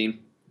Citrazine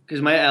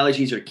because my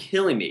allergies are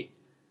killing me.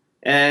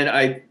 And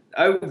I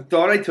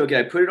thought I took it.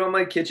 I put it on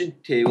my kitchen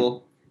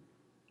table.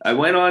 I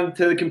went on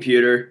to the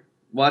computer,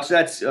 watched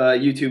that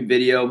YouTube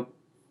video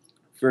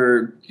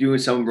for doing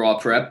some raw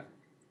prep.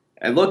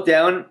 I looked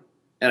down,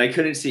 and I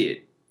couldn't see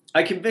it.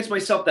 I convinced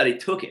myself that I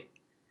took it.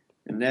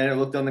 And then I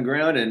looked on the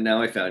ground, and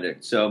now I found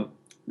it. So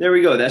there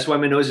we go. That's why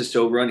my nose is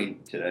so runny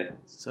today.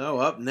 So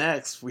up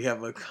next, we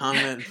have a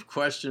comment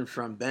question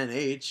from Ben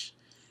H.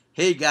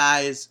 Hey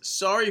guys,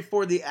 sorry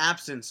for the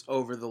absence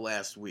over the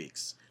last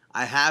weeks.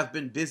 I have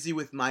been busy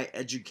with my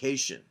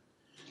education.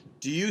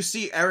 Do you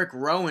see Eric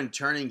Rowan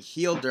turning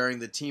heel during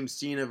the Team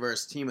Cena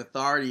vs. Team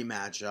Authority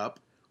matchup?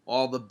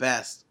 All the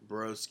best,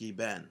 Broski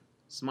Ben.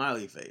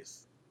 Smiley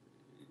face.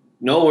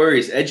 No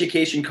worries.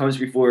 Education comes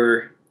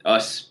before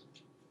us.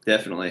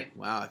 Definitely.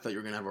 Wow, I thought you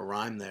were going to have a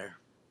rhyme there.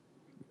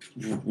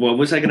 What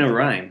was I going to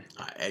rhyme?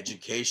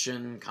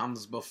 Education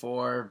comes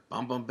before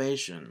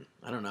bumpation.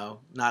 I don't know.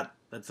 Not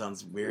That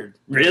sounds weird.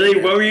 Really?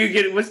 Yeah. What were you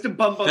getting? What's the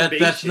bump on base?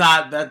 That's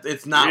not that.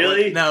 It's not.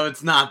 Really? No,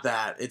 it's not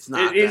that. It's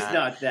not. It is that.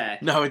 not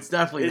that. No, it's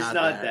definitely It's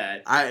not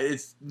that.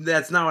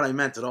 That's not what I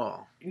meant at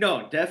all.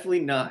 No,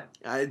 definitely not.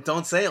 I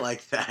don't say it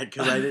like that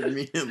because I didn't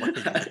mean it like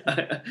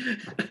that.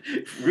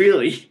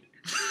 Really?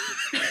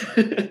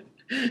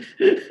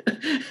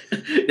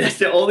 That's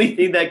the only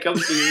thing that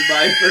comes to your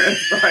mind for a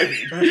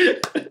Friday.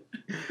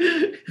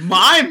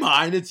 My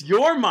mind. It's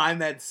your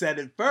mind that said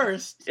it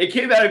first. It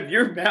came out of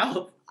your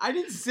mouth. I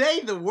didn't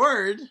say the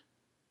word.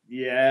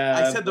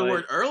 Yeah. I said the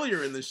word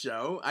earlier in the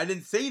show. I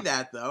didn't say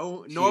that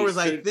though. Nor was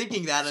I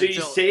thinking that so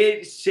until. So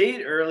you say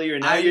it earlier.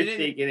 Now you're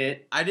thinking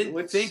it. I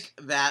didn't think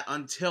that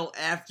until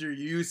after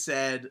you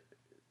said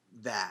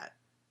that.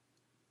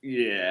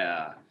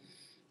 Yeah.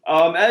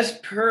 As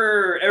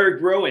per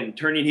Eric Rowan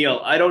turning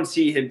heel, I don't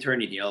see him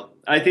turning heel.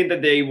 I think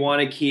that they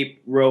want to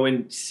keep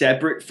Rowan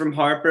separate from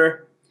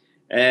Harper,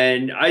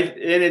 and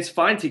it's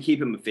fine to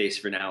keep him a face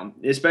for now.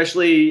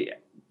 Especially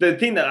the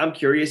thing that I'm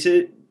curious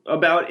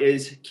about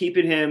is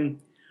keeping him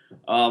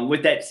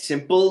with that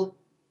simple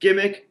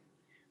gimmick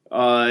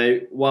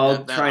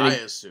while trying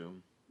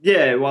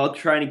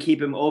to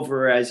keep him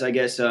over as, I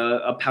guess,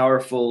 a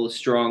powerful,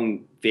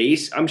 strong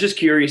face. I'm just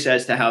curious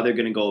as to how they're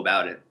going to go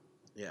about it.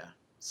 Yeah.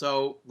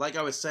 So, like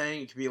I was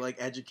saying, it could be like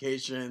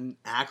education,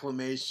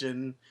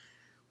 acclamation,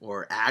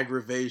 or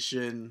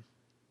aggravation,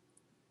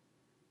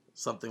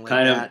 something like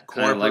that.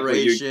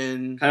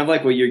 Corporation. Kind of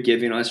like what you're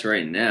giving us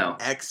right now.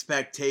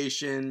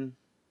 Expectation.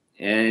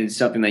 And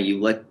something that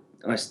you let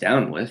us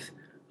down with.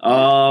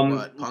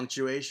 What,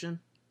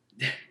 punctuation?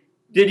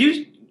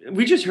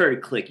 We just heard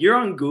a click. You're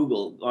on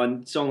Google,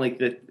 on some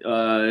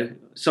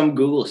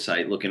Google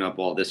site looking up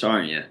all this,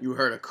 aren't you? You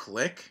heard a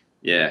click?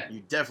 Yeah.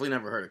 You definitely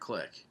never heard a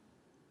click.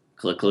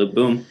 Click, click,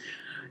 boom.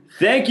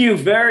 Thank you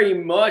very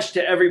much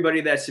to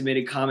everybody that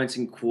submitted comments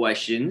and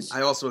questions.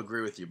 I also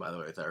agree with you, by the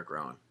way, with Eric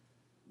Rowan.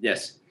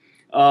 Yes.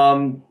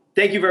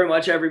 Thank you very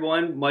much,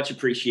 everyone. Much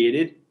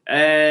appreciated.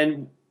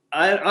 And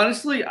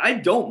honestly, I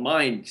don't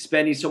mind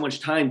spending so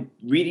much time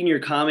reading your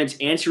comments,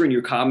 answering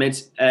your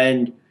comments,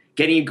 and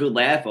getting a good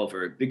laugh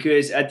over it.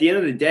 Because at the end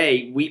of the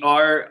day,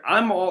 we're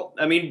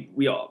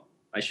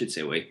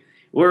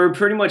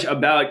pretty much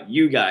about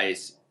you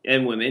guys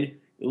and women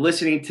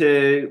listening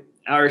to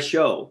our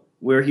show.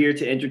 We're here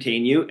to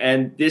entertain you,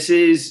 and this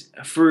is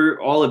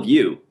for all of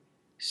you.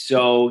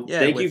 So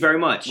thank you very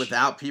much.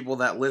 Without people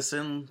that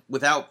listen,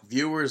 without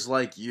viewers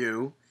like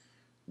you,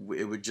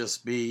 it would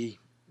just be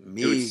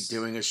me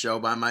doing a show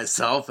by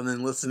myself and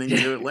then listening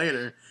to it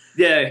later.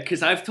 Yeah,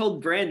 because I've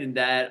told Brandon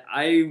that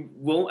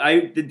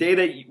the day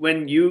that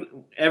when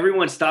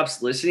everyone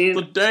stops listening,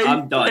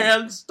 I'm done.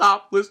 Fans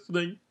stop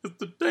listening is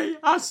the day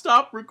I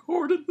stop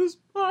recording this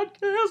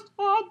podcast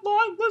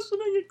online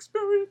listening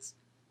experience.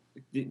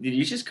 Did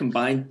you just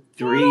combine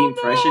three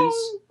impressions?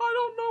 I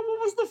don't know. What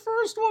was the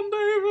first one,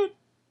 David?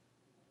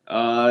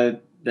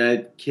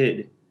 That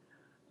kid.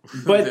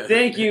 But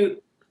thank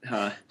you.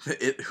 Huh?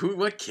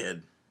 What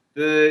kid?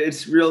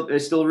 It's real.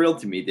 It's still real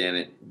to me. Damn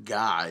it.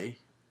 Guy.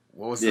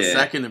 What was the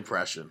second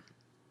impression?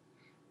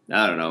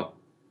 I don't know.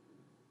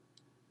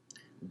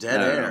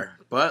 Dead air.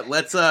 But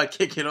let's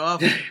kick it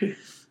off.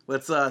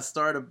 Let's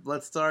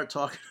start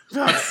talking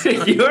about.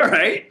 You all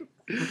right?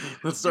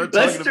 Let's start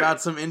talking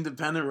about some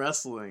independent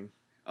wrestling.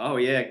 Oh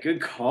yeah,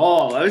 good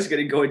call. I was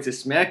gonna go into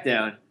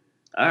SmackDown.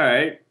 All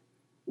right.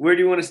 Where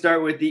do you want to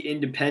start with the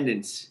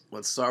independents?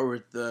 Let's start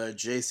with the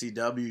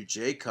JCW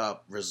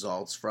J-Cup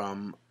results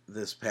from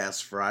this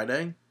past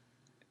Friday.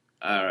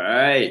 All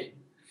right.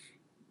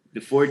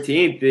 The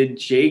 14th, the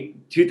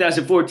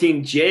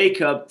 2014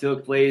 J-Cup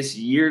took place,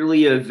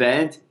 yearly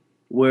event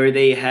where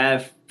they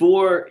have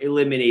 4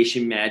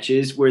 elimination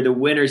matches where the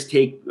winners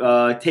take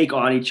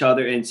on each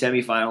other in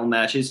semifinal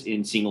matches,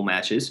 in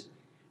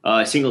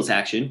singles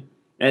action.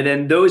 And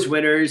then those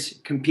winners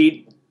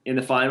compete in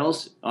the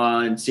finals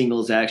on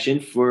singles action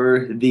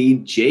for the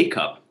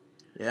J-Cup.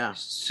 Yeah.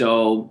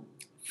 So,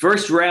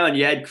 first round,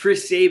 you had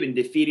Chris Sabin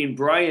defeating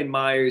Brian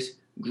Myers,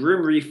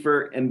 Grim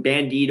Reaper, and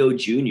Bandito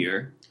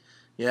Jr.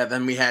 Yeah,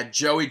 then we had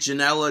Joey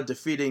Janela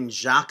defeating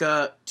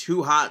Xhaka,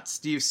 Too Hot,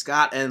 Steve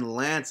Scott, and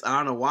Lance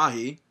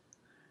Anawahi.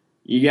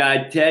 You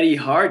got Teddy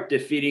Hart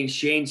defeating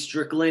Shane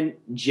Strickland,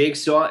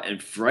 Jigsaw, and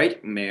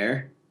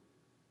Frightmare.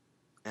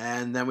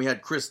 And then we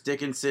had Chris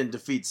Dickinson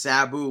defeat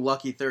Sabu,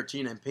 Lucky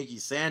 13, and Pinky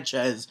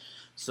Sanchez.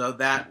 So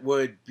that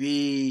would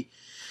be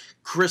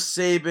Chris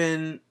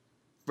Sabin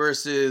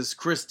versus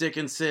Chris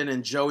Dickinson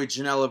and Joey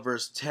Janela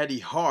versus Teddy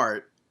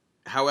Hart.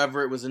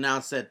 However, it was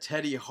announced that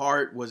Teddy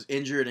Hart was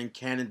injured and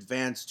can't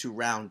advance to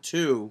round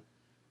 2.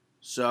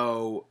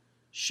 So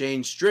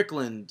Shane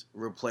Strickland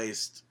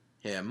replaced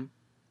him.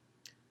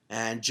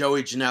 And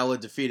Joey Janela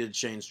defeated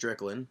Shane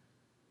Strickland.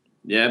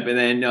 Yep, and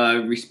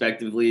then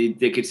respectively,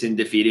 Dickinson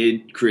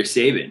defeated Chris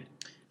Sabin.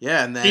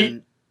 Yeah, and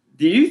then...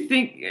 Do you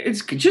think...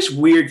 It's just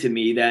weird to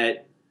me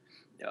that...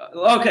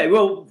 okay,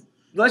 well,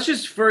 let's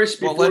just first,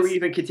 before we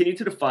even continue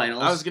to the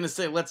finals... I was going to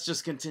say, let's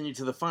just continue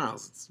to the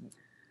finals.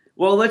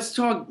 Well, let's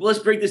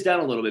break this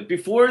down a little bit.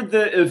 Before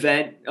the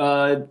event,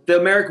 the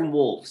American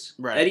Wolves,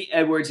 Right. Eddie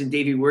Edwards and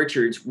Davey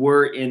Richards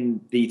were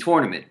in the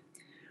tournament.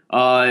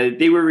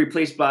 They were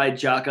replaced by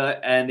Jaka,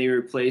 and they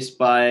were replaced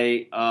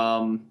by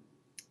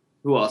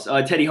who else?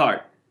 Teddy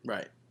Hart.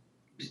 Right.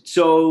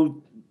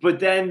 So,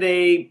 but then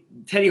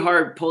Teddy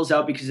Hart pulls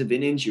out because of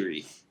an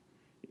injury.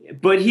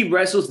 But he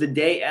wrestles the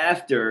day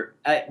after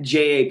at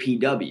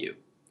JAPW.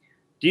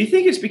 Do you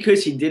think it's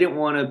because he didn't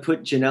want to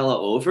put Janela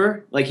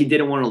over? Like he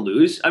didn't want to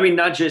lose? I mean,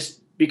 not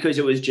just because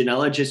it was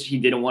Janela, just he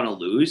didn't want to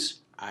lose?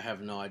 I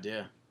have no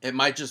idea. It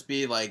might just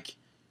be like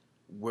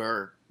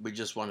we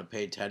just want to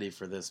pay Teddy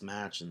for this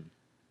match, and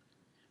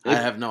I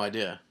have no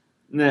idea.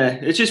 Nah,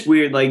 it's just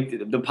weird,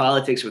 like the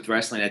politics with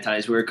wrestling at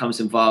times where it comes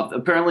involved.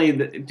 Apparently,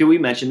 do we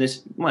mention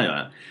this? Why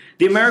not?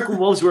 The American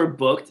Wolves were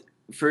booked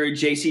for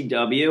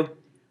JCW.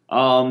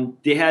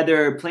 They had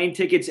their plane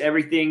tickets,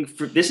 everything.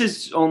 This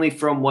is only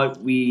from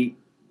what we.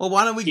 Well,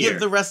 why don't we hear.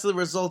 give the rest of the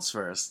results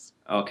first?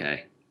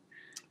 Okay.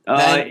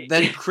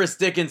 Then Chris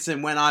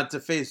Dickinson went on to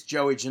face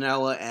Joey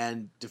Janela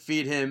and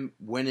defeat him,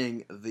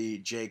 winning the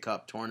J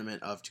Cup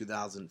tournament of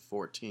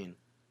 2014.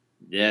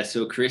 Yeah,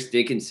 so Chris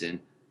Dickinson.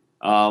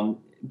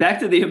 Back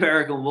to the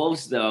American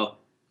Wolves, though.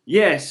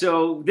 Yeah,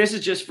 so this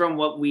is just from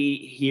what we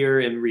hear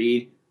and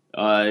read.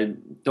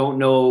 Don't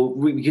know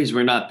because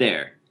we're not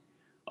there.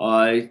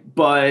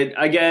 But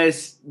I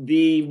guess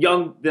the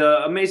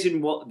amazing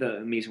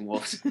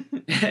Wolves,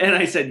 and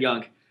I said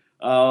young.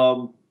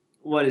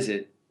 What is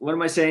it? What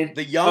am I saying?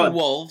 The Young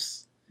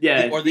Wolves.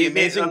 Yeah, or the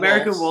Amazing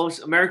American Wolves.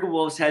 American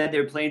Wolves had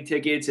their plane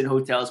tickets and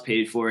hotels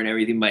paid for and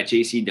everything by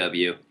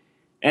JCW.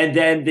 And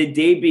then the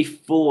day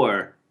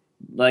before,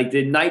 like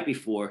the night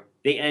before,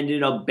 they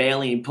ended up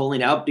bailing and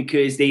pulling out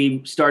because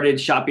they started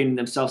shopping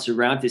themselves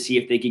around to see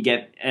if they could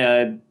get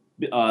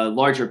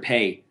larger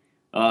pay,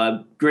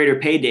 greater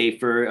payday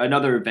for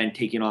another event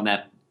taken on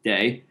that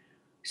day.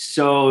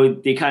 So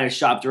they kind of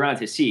shopped around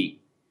to see.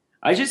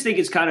 I just think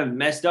it's kind of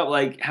messed up,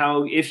 like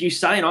how if you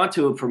sign on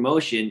to a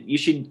promotion, you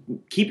should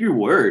keep your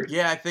word.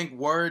 Yeah, I think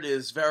word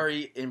is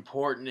very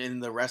important in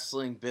the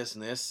wrestling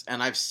business,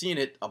 and I've seen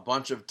it a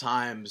bunch of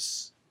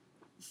times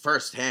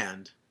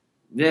firsthand.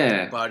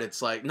 Yeah. But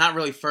it's like not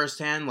really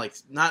firsthand,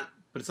 but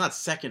it's not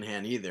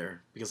secondhand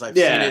either, because I've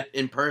seen it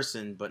in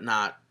person, but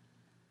not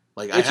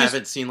like I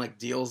haven't seen like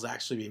deals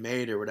actually be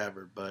made or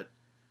whatever. But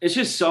it's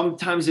just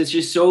sometimes it's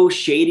just so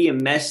shady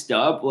and messed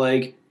up.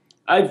 Like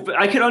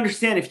I could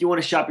understand if you want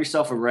to shop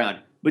yourself around,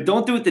 but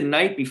don't do it the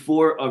night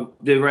before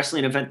the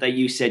wrestling event that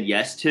you said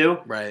yes to.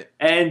 Right.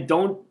 And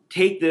don't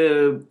take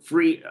the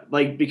free,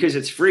 like, because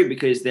it's free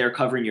because they're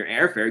covering your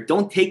airfare.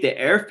 Don't take the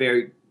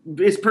airfare.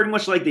 It's pretty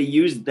much like they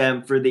used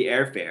them for the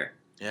airfare.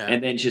 Yeah.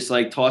 And then just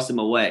like toss them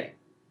away.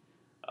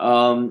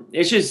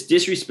 It's just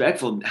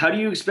disrespectful. How do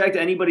you expect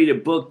anybody to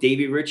book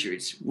Davey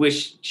Richards,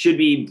 which should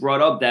be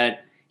brought up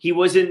that he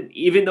wasn't,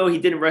 even though he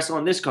didn't wrestle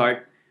on this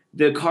card,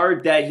 the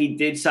card that he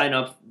did sign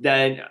up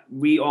that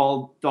we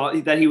all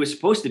thought that he was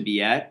supposed to be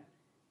at,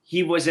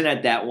 he wasn't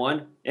at that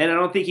one. And I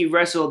don't think he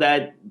wrestled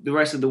at the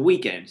rest of the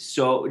weekend.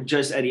 So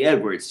just Eddie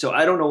Edwards. So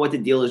I don't know what the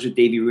deal is with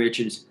Davey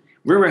Richards.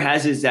 Rumor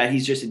has is that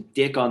he's just a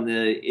dick on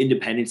the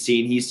independent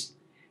scene. He's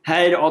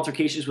had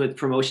altercations with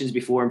promotions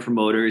before and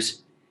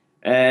promoters.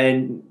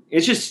 And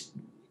it's just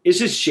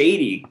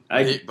shady.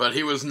 But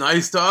he was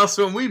nice to us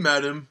when we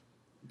met him.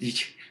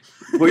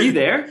 Were you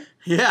there?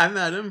 Yeah, I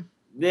met him.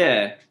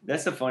 Yeah,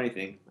 that's the funny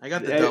thing. I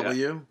got the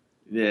W.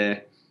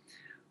 Yeah.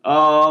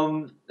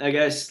 I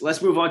guess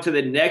let's move on to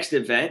the next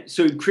event.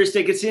 So Chris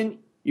Dickinson,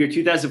 your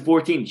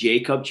 2014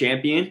 J Cup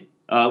champion,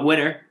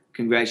 winner.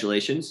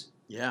 Congratulations.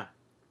 Yeah.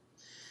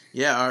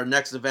 Yeah, our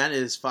next event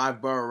is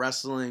 5-Borough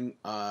Wrestling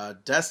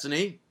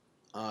Destiny.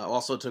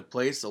 Also took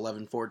place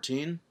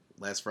 11/14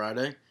 last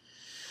Friday.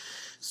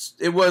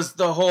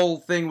 The whole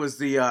thing was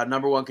the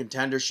number one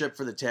contendership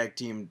for the tag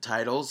team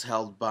titles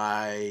held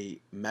by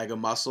Mega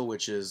Muscle,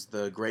 which is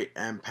the great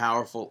and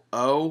powerful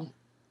O,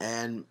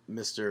 and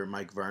Mr.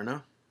 Mike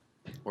Verna.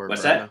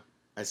 What's that?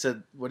 I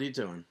said, what are you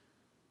doing?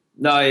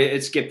 No,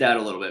 it skipped out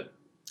a little bit.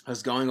 I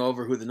was going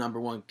over who the number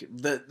one...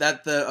 the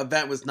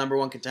event was number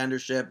one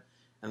contendership,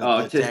 and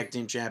the tag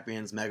team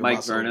champions, Mega Muscle.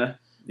 Mike Verna?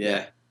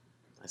 Yeah.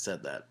 I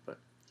said that, but...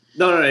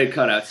 No, it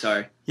cut out,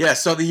 sorry. Yeah,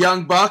 so the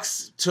Young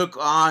Bucks took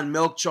on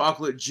Milk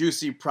Chocolate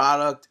Juicy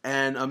Product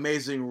and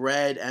Amazing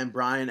Red and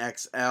Brian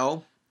XL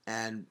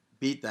and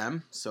beat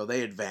them, so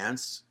they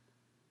advanced.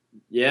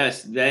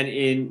 Yes,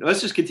 then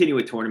let's just continue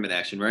with tournament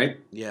action, right?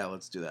 Yeah,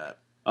 let's do that.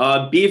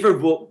 Beaver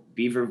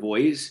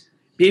Boys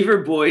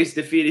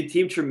defeated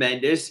Team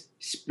Tremendous,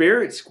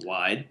 Spirit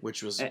Squad.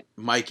 Which was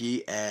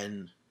Mikey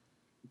and...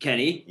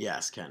 Kenny.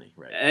 Yes, Kenny,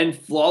 right. And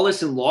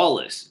Flawless and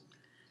Lawless.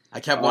 I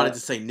kept wanting to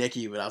say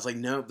Nikki, but I was like,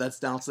 nope, that's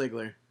Dolph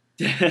Ziggler.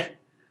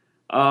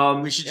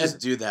 We should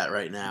just do that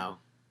right now.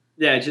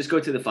 Yeah, just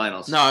go to the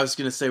finals. No, I was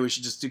going to say we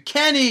should just do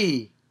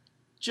Kenny,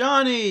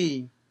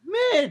 Johnny,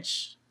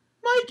 Mitch,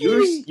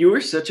 Mikey. You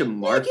were such a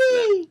mark.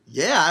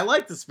 Yeah, I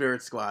like the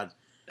Spirit Squad.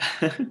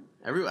 I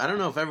don't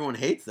know if everyone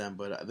hates them,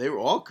 but they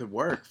all could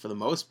work for the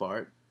most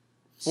part.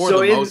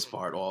 Most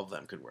part, all of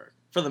them could work.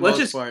 For the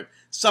most part,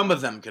 some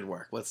of them could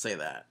work. Let's say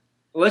that.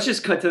 Let's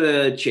just cut to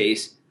the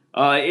chase.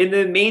 In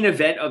the main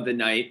event of the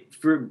night,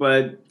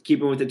 but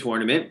keeping with the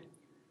tournament,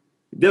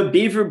 the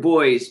Beaver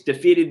Boys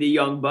defeated the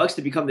Young Bucks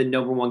to become the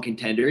 #1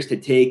 contenders to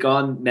take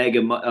on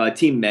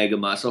Team Mega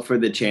Muscle for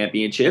the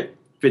championship,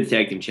 for the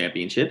tag team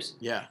championships.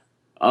 Yeah.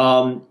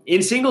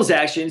 In singles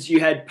actions, you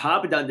had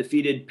Papadon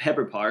defeated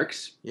Pepper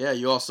Parks. Yeah,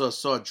 you also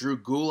saw Drew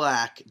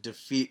Gulak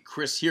defeat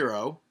Chris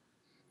Hero.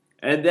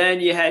 And then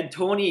you had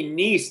Tony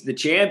Nese, the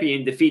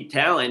champion, defeat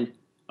Talon.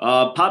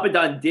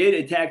 Papadon did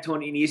attack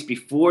Tony Nese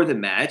before the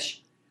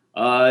match.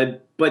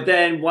 But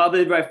then while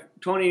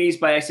Tony Nese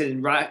by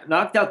accident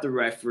knocked out the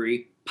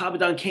referee,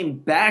 Papadon came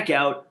back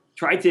out,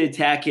 tried to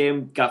attack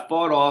him, got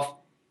fought off.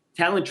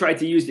 Talon tried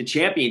to use the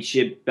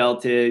championship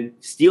belt to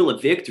steal a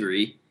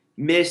victory.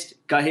 Missed,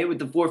 got hit with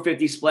the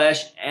 450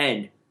 splash,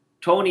 and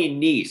Tony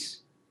Nese,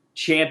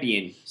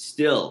 champion,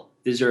 still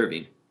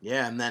deserving.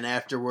 Yeah, and then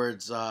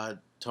afterwards,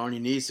 Tony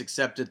Nese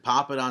accepted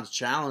Papadon's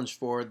challenge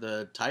for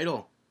the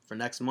title for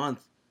next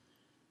month.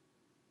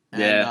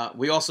 And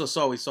we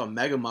saw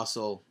Mega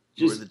Muscle,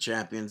 who were the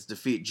champions,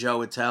 defeat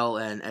Joe Attell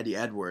and Eddie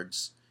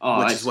Edwards,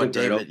 which is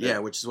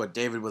what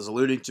David was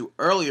alluding to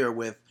earlier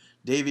with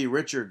Davey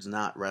Richards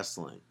not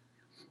wrestling.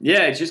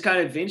 Yeah, it's just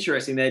kind of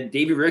interesting that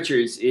Davey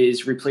Richards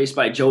is replaced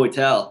by Joe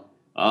Attell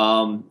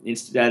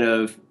instead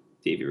of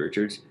Davey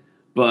Richards.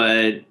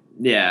 But,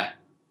 yeah.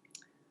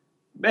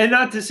 And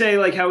not to say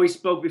like how we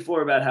spoke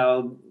before about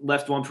how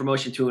left one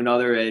promotion to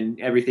another and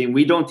everything.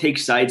 We don't take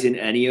sides in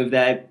any of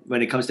that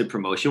when it comes to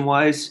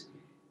promotion-wise.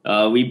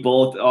 We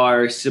both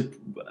are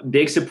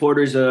big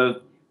supporters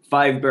of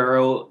Five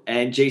Borough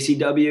and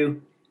JCW.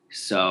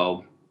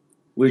 So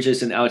we're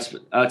just an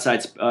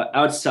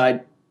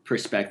outside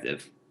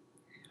perspective.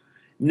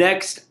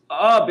 Next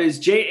up is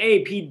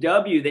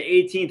JAPW, the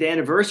 18th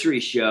anniversary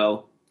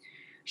show.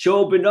 Show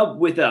opened up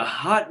with a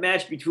hot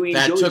match between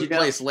that took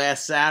place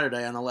last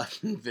Saturday on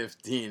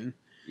 11/15.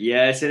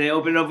 Yes, and it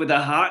opened up with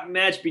a hot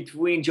match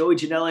between Joey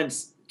Janela and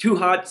Too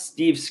Hot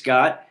Steve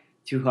Scott.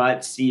 Too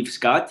Hot Steve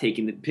Scott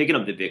picking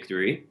up the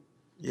victory.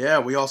 Yeah,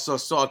 we also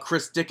saw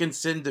Chris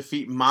Dickinson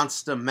defeat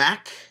Monster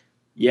Mac.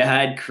 You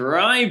had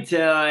Crime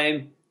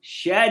Time,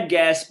 Shad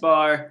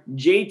Gaspar,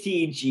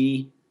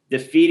 JTG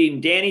defeating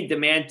Danny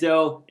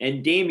Demanto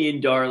and Damian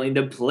Darling,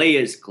 the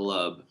Players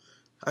Club.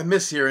 I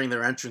miss hearing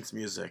their entrance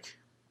music.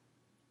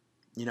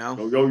 You know?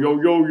 Yo, yo,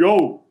 yo, yo,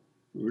 yo.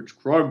 It's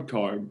Crime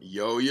Time.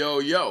 Yo, yo,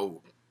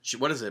 yo.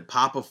 What is it?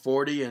 Papa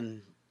 40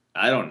 and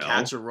I don't know.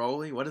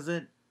 Cacciaroli? What is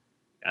it?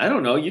 I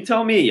don't know. You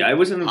tell me. I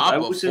wasn't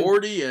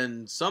 40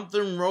 and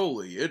something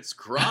Roly. It's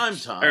Crime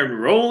Time.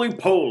 And Roly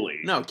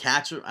Poly. No,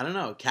 I don't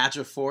know.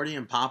 Catcher 40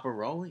 and Papa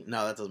Roly?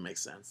 No, that doesn't make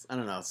sense. I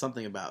don't know.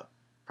 Something about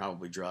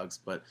probably drugs,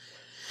 but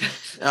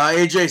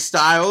AJ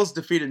Styles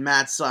defeated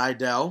Matt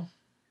Sydal.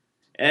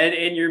 And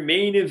in your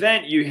main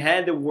event, you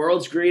had the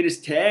world's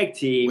greatest tag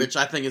team. Which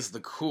I think is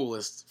the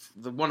coolest,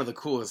 one of the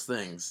coolest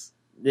things.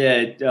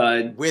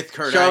 Yeah. With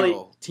Kurt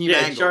Angle. Team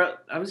Angle.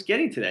 I was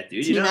getting to that,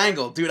 dude. Team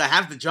Angle. Dude, I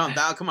have to jump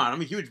out. Come on,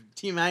 I'm a huge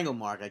Team Angle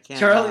mark. I can't.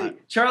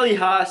 Charlie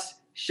Haas,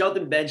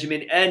 Shelton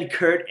Benjamin, and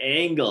Kurt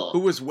Angle. Who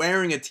was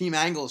wearing a Team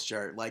Angle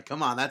shirt. Like,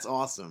 come on, that's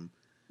awesome.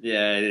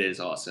 Yeah, it is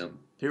awesome.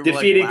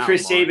 Defeating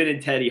Chris Sabin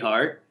and Teddy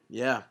Hart.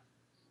 Yeah.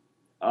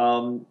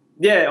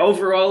 Yeah,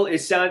 overall,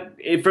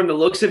 from the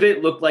looks of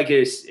it, looked like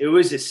it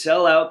was a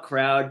sellout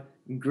crowd.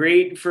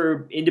 Great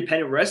for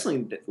independent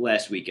wrestling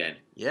last weekend.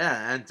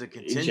 Yeah, and to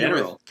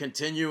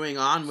continuing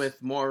on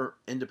with more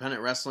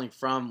independent wrestling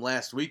from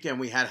last weekend,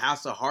 we had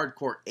House of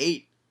Hardcore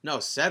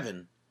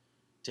 7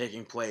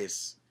 taking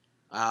place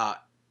on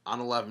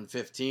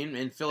 11/15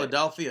 in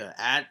Philadelphia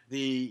at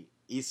the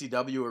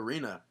ECW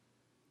Arena.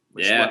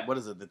 What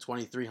is it, the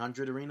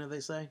 2300 Arena, they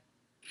say?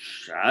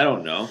 I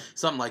don't know.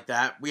 Something like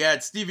that. We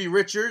had Stevie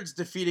Richards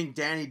defeating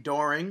Danny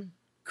Doring.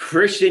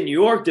 Christian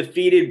York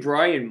defeated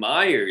Brian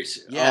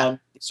Myers. Yeah.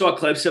 Saw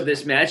clips of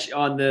this match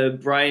on the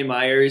Brian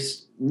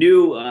Myers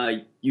new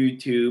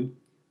YouTube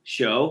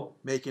show.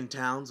 Making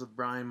Towns with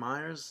Brian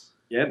Myers.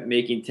 Yep,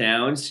 Making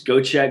Towns. Go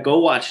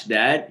watch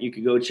that. You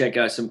can go check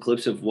out some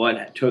clips of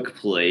what took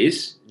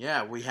place.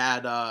 Yeah, we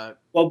had...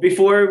 well,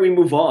 before we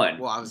move on...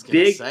 Well, I was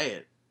going to say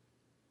it.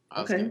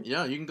 Okay. You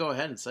can go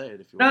ahead and say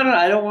it if you want. No,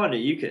 I don't want it.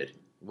 You could.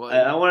 Well,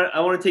 I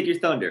want to take your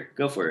thunder.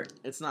 Go for it.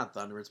 It's not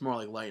thunder. It's more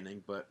like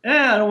lightning, but...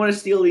 I don't want to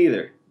steal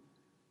either.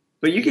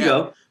 But you can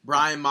go.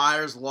 Brian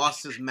Myers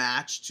lost his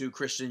match to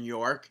Christian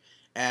York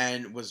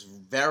and was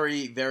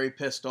very, very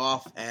pissed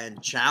off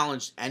and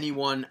challenged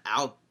anyone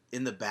out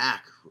in the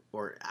back,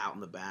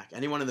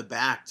 anyone in the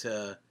back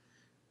to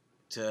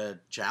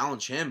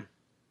challenge him.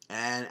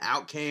 And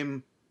out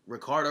came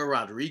Ricardo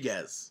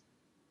Rodriguez,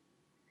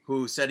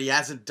 who said he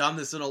hasn't done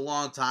this in a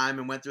long time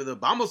and went through the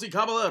Vamos y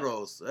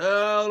Caballeros,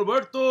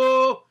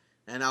 Alberto,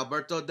 and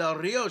Alberto Del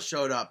Rio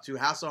showed up to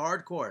House of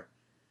Hardcore.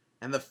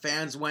 And the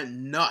fans went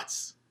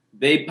nuts.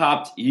 They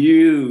popped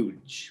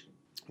huge.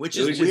 Which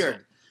is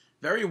weird.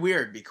 Very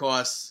weird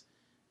because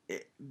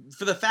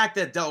for the fact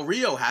that Del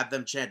Rio had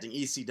them chanting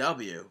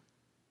ECW.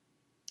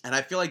 And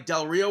I feel like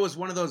Del Rio is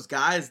one of those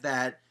guys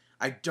that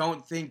I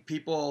don't think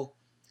people,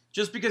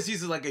 just because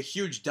he's like a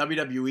huge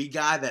WWE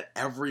guy that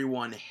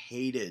everyone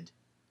hated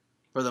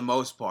for the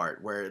most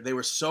part, where they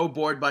were so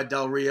bored by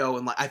Del Rio,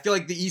 and like I feel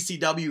like the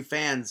ECW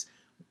fans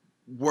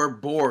were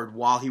bored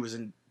while he was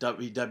in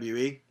WWE.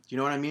 Do you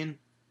know what I mean?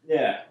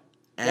 Yeah.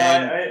 And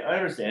I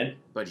understand.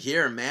 but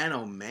here, man,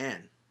 oh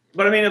man.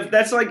 But I mean, if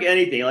that's like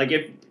anything, like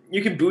if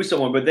you can boo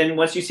someone, but then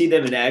once you see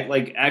them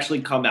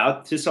actually come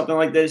out to something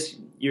like this,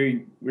 your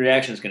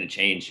reaction is going to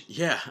change.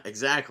 Yeah,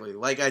 exactly.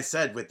 Like I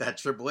said with that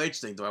Triple H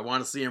thing, do I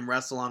want to see him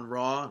wrestle on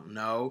Raw?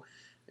 No.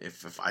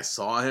 If I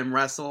saw him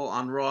wrestle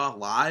on Raw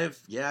live,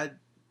 yeah, I'd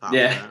pop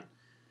Yeah.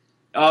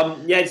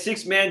 that. You had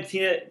 6-man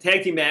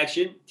tag team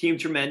action. Team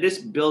Tremendous,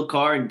 Bill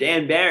Carr and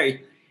Dan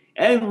Barry,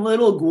 and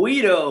Little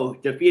Guido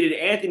defeated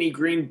Anthony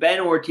Green, Ben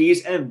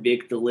Ortiz, and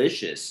Vic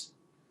Delicious.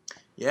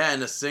 Yeah,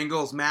 in a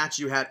singles match,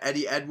 you had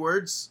Eddie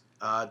Edwards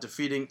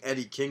defeating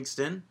Eddie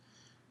Kingston.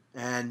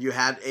 And you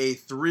had a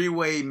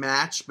 3-way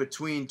match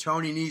between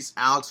Tony Nese,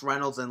 Alex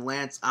Reynolds, and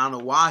Lance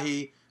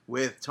Anoa'i,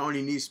 with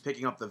Tony Nese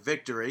picking up the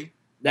victory.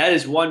 That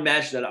is one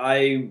match that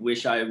I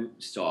wish I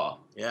saw.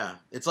 Yeah,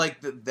 it's like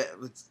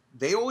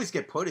they always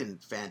get put in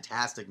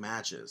fantastic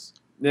matches.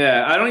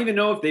 Yeah, I don't even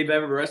know if they've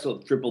ever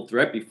wrestled Triple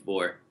Threat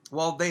before.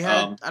 Well, they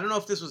had, I don't know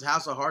if this was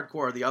House of Hardcore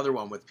or the other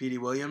one with Petey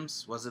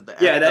Williams. Was it the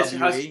Yeah, FWE? that's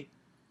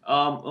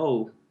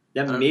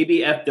that may be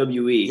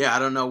FWE. Yeah, I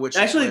don't know which.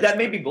 Actually, that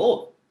may be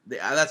both.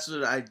 That's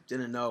what I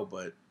didn't know,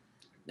 but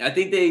I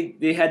think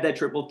they had that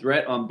triple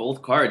threat on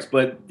both cards,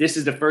 but this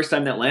is the first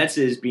time that Lance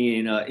is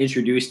being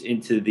introduced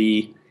into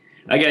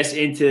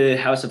into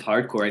House of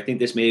Hardcore. I think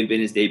this may have been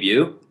his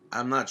debut.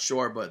 I'm not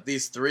sure, but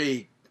these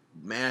three,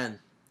 man,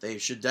 they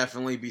should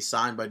definitely be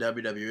signed by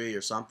WWE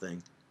or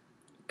something.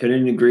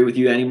 Couldn't agree with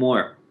you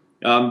anymore.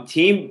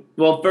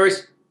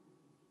 First,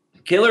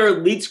 Killer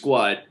Elite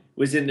Squad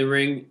was in the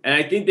ring, and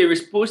I think they were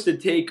supposed to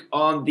take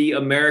on the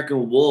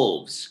American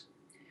Wolves,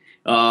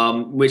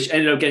 which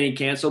ended up getting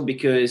canceled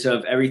because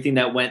of everything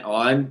that went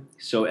on.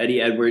 So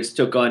Eddie Edwards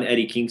took on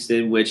Eddie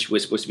Kingston, which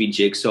was supposed to be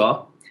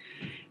Jigsaw.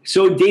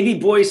 So Davey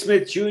Boy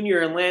Smith Jr.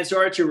 and Lance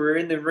Archer were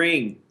in the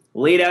ring,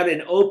 laid out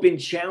an open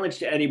challenge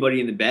to anybody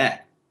in the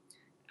back.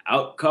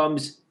 Out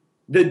comes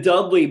the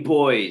Dudley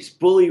Boys,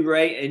 Bully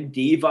Ray and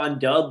Devon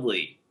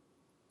Dudley.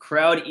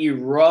 Crowd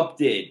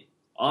erupted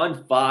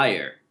on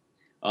fire.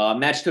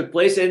 Match took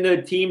place, and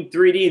the Team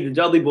 3D, the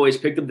Dudley Boys,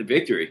 picked up the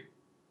victory.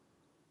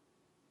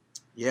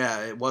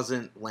 Yeah, it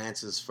wasn't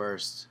Lance's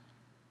first.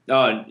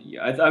 I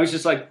was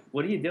just like,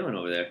 what are you doing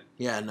over there?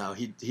 Yeah, no,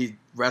 he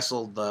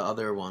wrestled the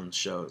other one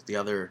shows. The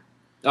other.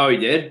 Oh, he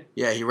did?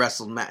 Yeah, he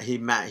wrestled.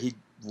 He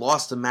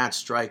lost to Matt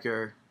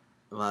Striker.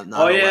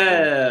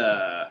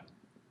 Yeah.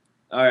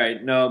 All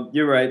right, no,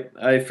 you're right.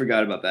 I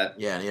forgot about that.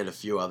 Yeah, and he had a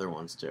few other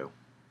ones too.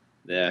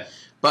 Yeah.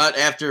 But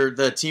after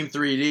the Team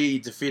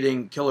 3D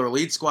defeating Killer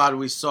Elite Squad,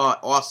 we saw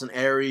Austin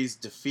Aries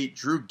defeat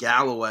Drew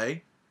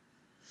Galloway.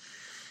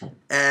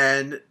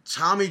 And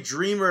Tommy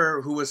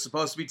Dreamer, who was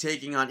supposed to be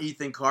taking on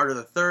Ethan Carter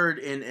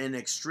III in an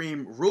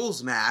Extreme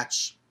Rules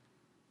match,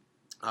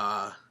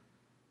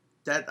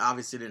 that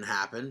obviously didn't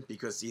happen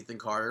because Ethan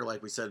Carter,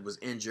 like we said, was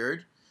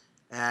injured.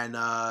 And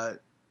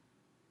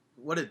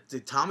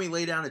did Tommy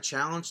lay down a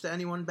challenge to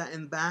anyone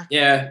in the back?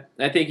 Yeah,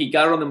 I think he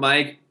got on the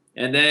mic,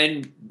 and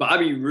then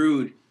Bobby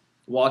Roode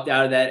walked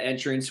out of that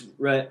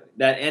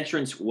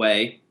entrance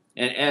way,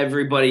 and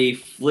everybody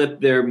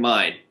flipped their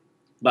mind.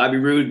 Bobby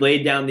Roode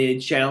laid down the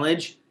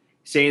challenge,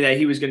 saying that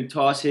he was going to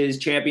toss his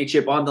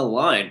championship on the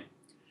line.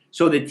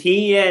 So the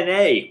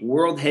TNA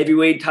World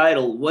Heavyweight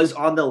title was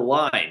on the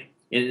line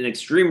in an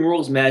Extreme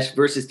Rules match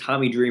versus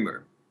Tommy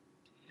Dreamer.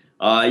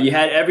 You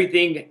had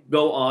everything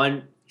go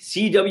on.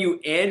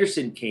 C.W.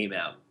 Anderson came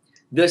out.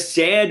 The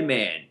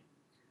Sandman.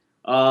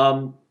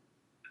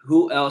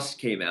 Who else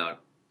came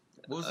out?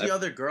 What was the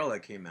other girl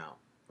that came out?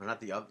 Or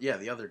not the other? Yeah,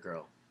 the other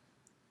girl.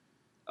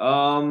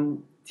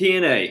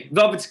 TNA.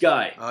 Velvet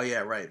Sky. Oh,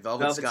 yeah, right.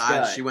 Velvet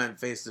Sky. She went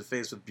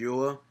face-to-face with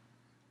Beulah.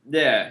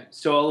 Yeah,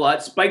 so a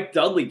lot. Spike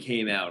Dudley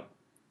came out.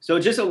 So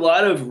just a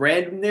lot of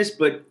randomness,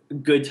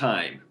 but good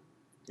time.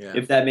 Yeah.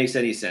 If that makes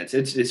any sense.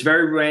 It's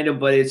very random,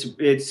 but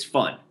it's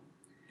fun.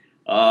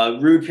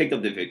 Rude picked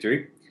up the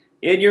victory.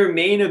 In your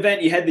main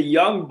event, you had the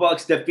Young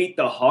Bucks defeat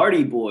the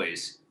Hardy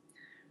Boys.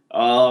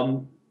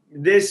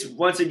 This,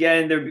 once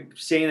again, they're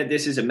saying that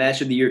this is a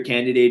match of the year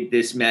candidate.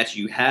 This match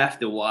you have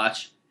to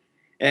watch.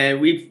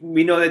 And we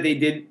know that they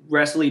did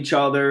wrestle each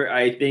other.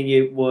 I think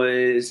it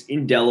was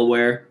in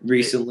Delaware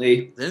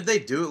recently. Didn't they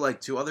do it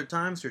like 2 other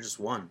times or just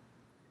one?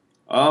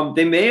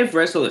 They may have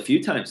wrestled a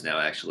few times now,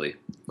 actually.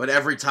 But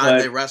every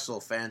time they wrestle,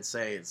 fans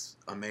say it's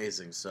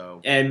amazing.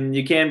 So, and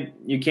you can't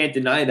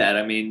deny that.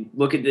 I mean,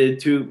 look at the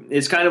two.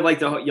 It's kind of like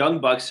the Young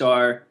Bucks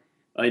are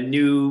a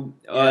new,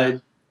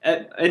 an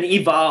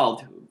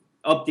evolved,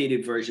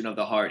 updated version of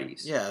the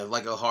Hardys. Yeah,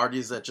 like the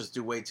Hardys that just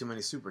do way too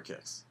many super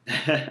kicks.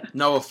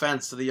 No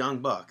offense to the Young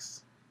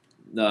Bucks.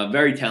 No,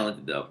 very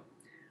talented though.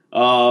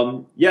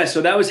 Yeah,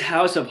 so that was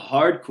House of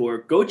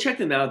Hardcore. Go check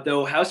them out,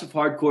 though.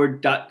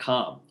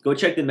 houseofhardcore.com. Go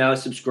check them out.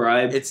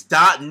 Subscribe. It's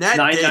 .net,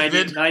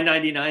 David.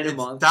 $9.99 a It's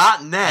month.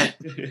 .net.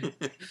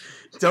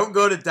 Don't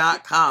go to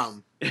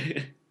 .com.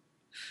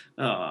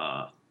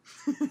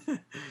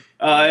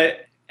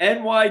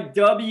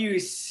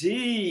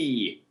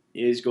 NYWC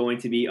is going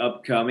to be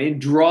upcoming.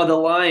 Draw the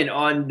Line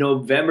on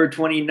November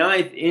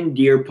 29th in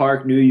Deer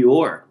Park, New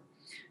York.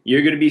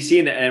 You're going to be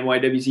seeing the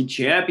NYWC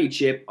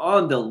Championship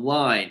on the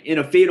line in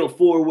a fatal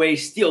four-way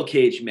steel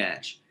cage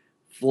match.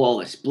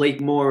 Flawless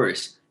Blake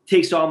Morris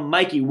takes on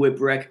Mikey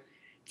Whipwreck,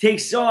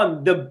 takes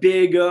on the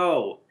Big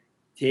O,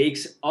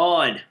 takes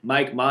on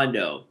Mike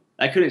Mondo.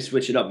 I couldn't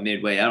switch it up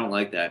midway. I don't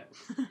like that.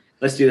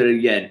 Let's do that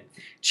again.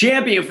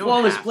 Champion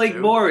Flawless Blake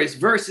Morris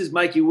versus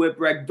Mikey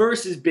Whipwreck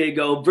versus Big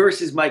O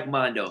versus Mike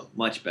Mondo.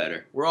 Much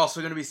better. We're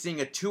also going to be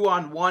seeing a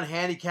 2-on-1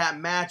 handicap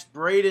match.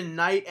 Braden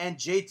Knight and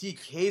JT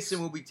Kaysen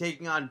will be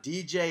taking on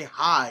DJ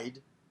Hyde.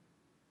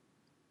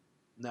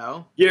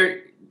 No? No.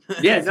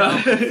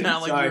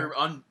 Sound like you're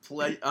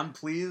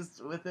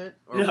unpleased with it?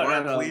 Or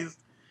No. pleased?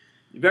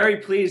 Very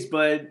pleased,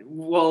 but,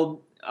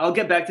 well, I'll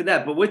get back to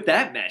that. But with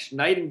that match,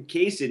 Knight and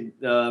Kaysen,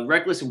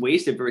 Reckless and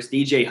Wasted versus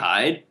DJ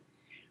Hyde,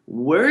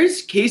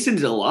 where's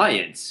Kaysen's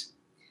alliance?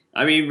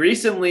 I mean,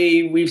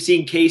 recently we've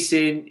seen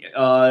Kaysen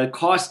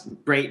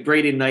cost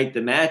Braden Knight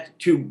the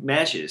two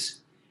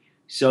matches.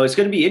 So it's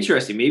going to be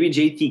interesting. Maybe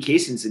JT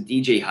Kaysen's a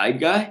DJ Hyde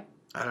guy?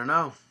 I don't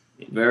know.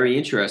 Very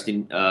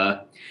interesting.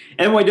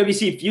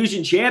 NYWC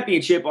Fusion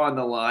Championship on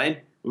the line.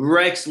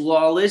 Rex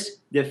Lawless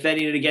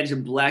defending it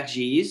against Black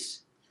G's.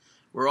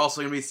 We're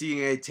also going to be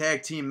seeing a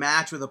tag team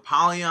match with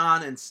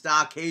Apollyon and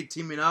Stockade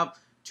teaming up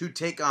to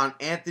take on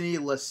Anthony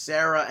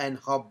Lacerra and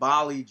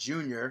Habali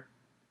Jr.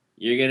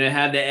 You're going to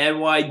have the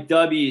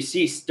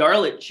NYWC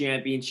Starlet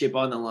Championship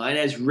on the line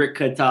as Rick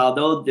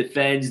Cataldo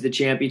defends the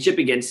championship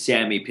against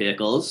Sammy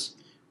Pickles.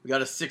 We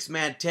got a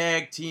 6-man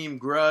tag team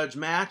grudge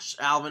match.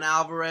 Alvin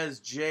Alvarez,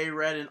 Jay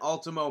Red, and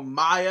Ultimo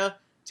Maya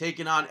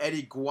taking on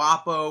Eddie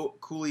Guapo,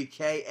 Cooley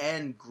K,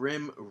 and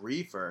Grim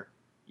Reefer.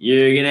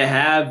 You're going to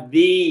have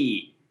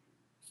the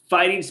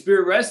Fighting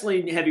Spirit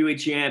Wrestling Heavyweight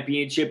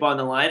Championship on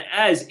the line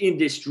as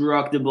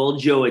Indestructible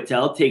Joe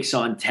Attell takes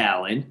on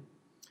Talon.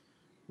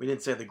 We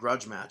didn't say the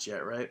grudge match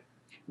yet, right?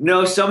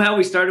 No, somehow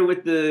we started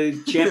with the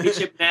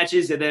championship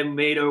matches and then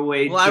made our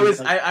way. Well,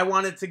 I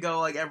wanted to go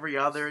like every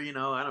other,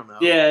 I don't know.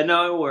 Yeah,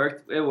 no, it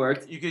worked. It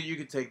worked. You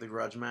could take the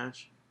grudge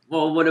match.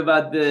 Well, what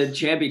about the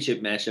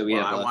championship match that we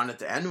have? I wanted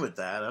to end with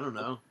that. I don't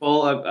know.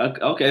 Well,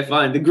 okay,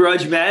 fine. The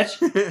grudge match.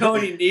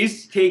 Tony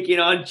Nese taking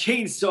on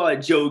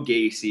Chainsaw Joe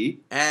Gacy.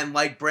 And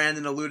like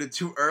Brandon alluded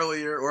to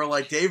earlier, or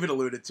like David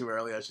alluded to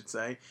earlier, I should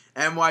say,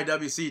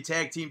 NYWC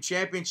Tag Team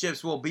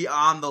Championships will be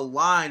on the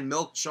line.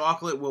 Milk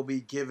Chocolate will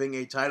be giving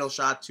a title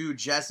shot to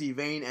Jesse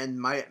Vane and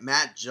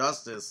Matt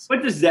Justice.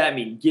 What does that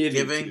mean?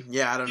 Giving?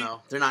 Yeah, I don't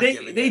know. They're not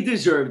giving. They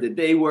deserved it.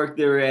 They worked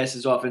their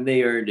asses off and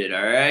they earned it,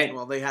 all right?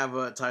 Well, they have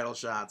a title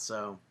shot,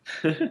 so.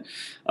 Yeah,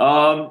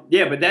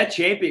 but that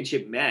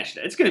championship match,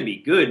 that's going to be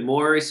good.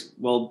 Morris,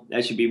 well,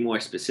 that should be more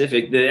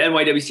specific. The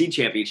NYWC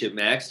championship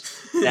match.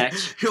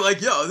 You're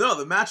like, no,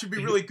 the match would be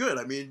really good.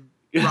 I mean,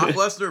 Brock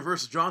Lesnar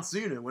versus John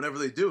Cena, whenever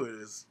they do it,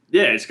 is.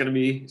 Yeah, it's gonna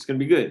be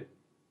good.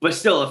 But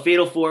still, a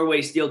fatal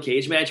four-way steel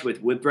cage match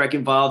with Whipwreck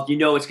involved. You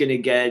know it's gonna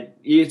get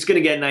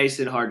nice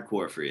and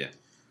hardcore for you.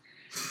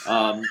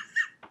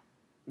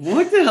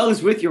 What the hell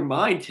is with your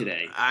mind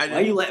today?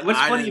 What's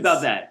funny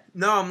about that?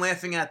 No, I'm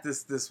laughing at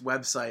this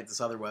website, this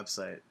other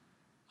website.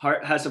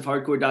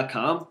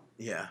 Houseofhardcore.com?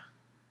 Yeah.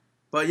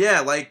 But yeah,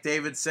 like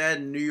David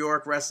said, New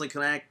York Wrestling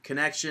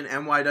Connection,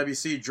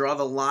 NYWC, draw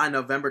the line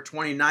November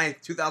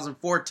 29th,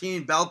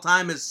 2014. Bell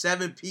time is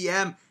 7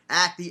 p.m.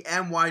 at the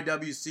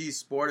NYWC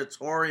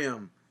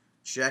Sportatorium.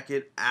 Check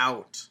it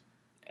out.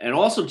 And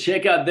also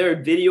check out their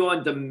video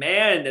on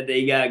demand that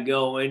they got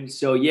going.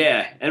 So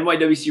yeah,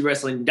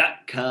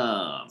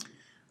 NYWCWrestling.com.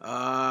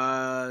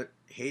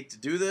 Hate to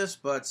do this,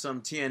 but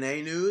some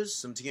TNA news,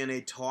 some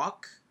TNA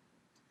talk.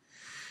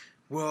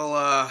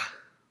 We'll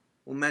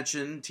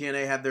mention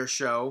TNA had their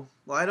show.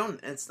 Well, I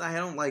don't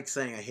like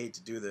saying I hate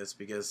to do this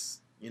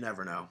because you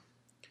never know.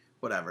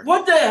 Whatever.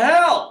 What the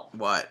hell?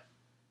 What?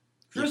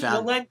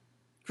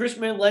 Chris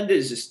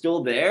Melendez is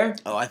still there?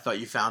 Oh, I thought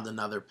you found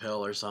another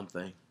pill or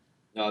something.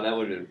 No, that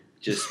would have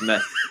just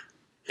messed.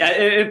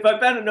 If I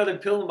found another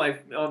pill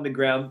on the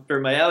ground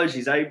for my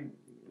allergies, I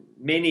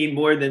may need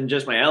more than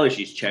just my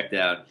allergies checked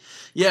out.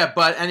 Yeah,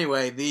 but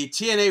anyway, the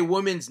TNA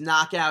Women's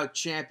Knockout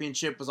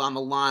Championship was on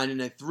the line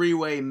in a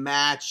 3-way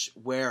match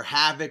where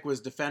Havoc was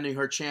defending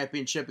her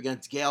championship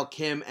against Gail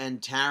Kim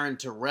and Taryn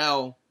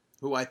Terrell,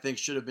 who I think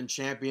should have been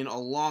champion a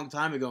long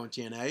time ago in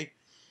TNA.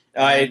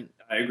 I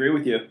agree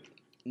with you.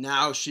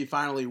 Now she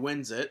finally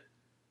wins it.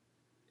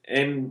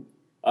 And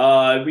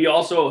we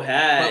also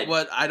had...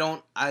 But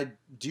I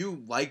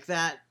do like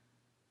that.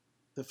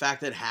 The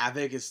fact that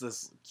Havoc is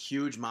this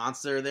huge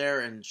monster there,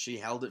 and she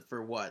held it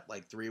for what,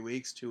 like 3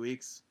 weeks, 2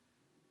 weeks?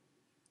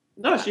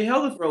 No, she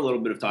held it for a little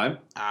bit of time.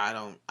 I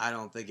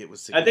don't think it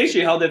was I think she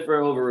held it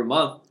for over a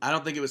month. I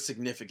don't think it was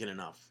significant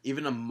enough.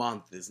 Even a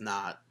month is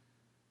not.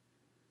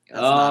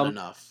 That's not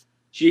enough.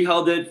 She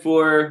held it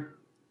for.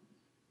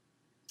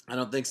 I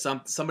don't think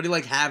somebody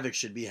like Havoc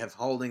should be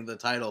holding the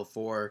title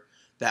for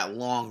that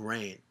long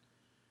reign.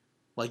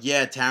 Like,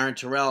 yeah, Taryn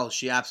Terrell,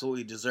 she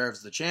absolutely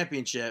deserves the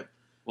championship.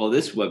 Well,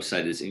 this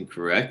website is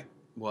incorrect.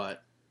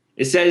 What?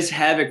 It says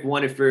Havoc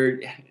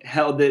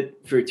held it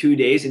for 2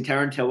 days, and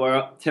Taryn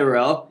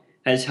Terrell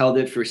has held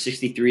it for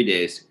 63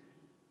 days.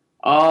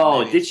 Oh,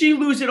 Maybe. Did she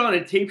lose it on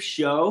a taped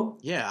show?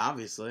 Yeah,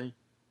 obviously.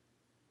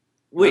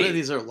 Wait, none of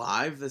these are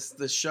live.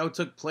 The show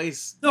took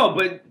place. No,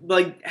 but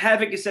like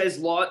Havoc, it says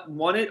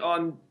won it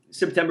on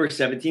September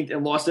 17th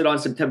and lost it on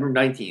September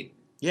 19th.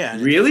 Yeah,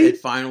 and really? It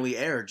finally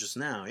aired just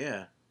now.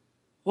 Yeah.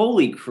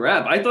 Holy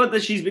crap! I thought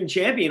that she's been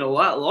champion a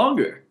lot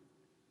longer.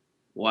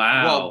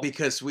 Wow. Well,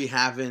 because we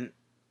haven't.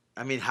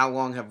 I mean, how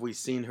long have we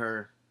seen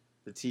her,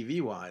 the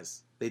TV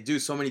wise? They do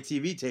so many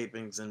TV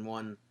tapings in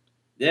one.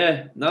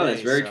 Yeah, no, day,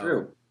 that's very so.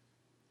 true.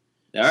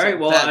 All right,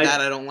 well, that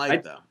I don't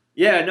like though.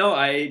 Yeah, no,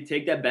 I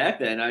take that back.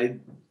 Then I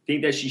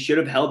think that she should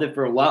have held it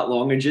for a lot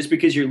longer, just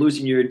because you're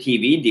losing your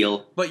TV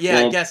deal. But yeah,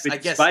 well, I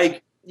guess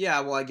Spike.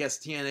 Yeah, well, I guess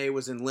TNA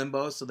was in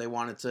limbo, so they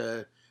wanted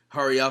to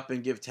hurry up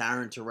and give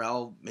Taryn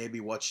Terrell maybe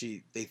what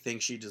they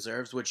think she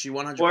deserves, which she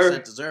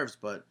 100% deserves.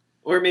 But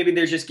or maybe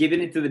they're just giving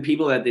it to the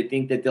people that they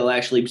think that they'll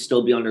actually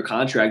still be under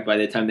contract by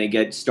the time they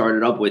get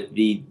started up with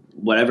the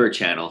whatever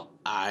channel.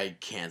 I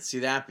can't see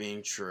that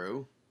being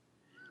true.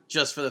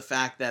 Just for the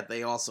fact that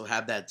they also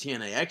had that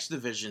TNA X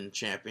Division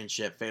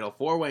Championship Fatal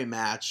 4-Way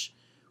match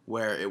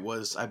where it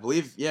was, I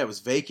believe, it was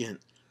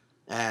vacant.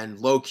 And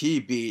Low Key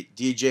beat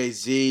DJ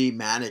Z,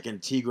 Manic,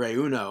 and Tigre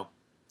Uno.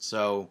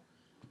 So,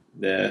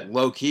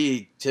 Low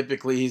Key,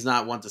 typically he's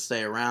not one to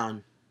stay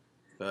around.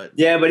 But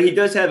yeah, but he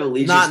does have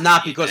allegiance.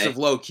 Not because of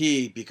Low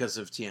Key, because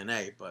of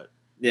TNA, but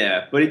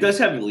yeah, but he does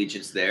have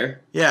allegiance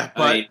there. Yeah,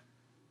 but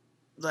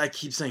I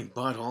keep saying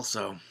but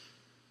also.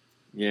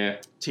 Yeah.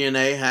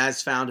 TNA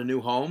has found a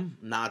new home,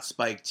 not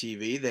Spike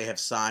TV. They have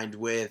signed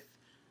with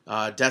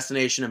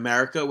Destination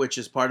America, which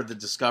is part of the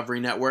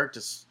Discovery Network,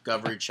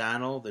 Discovery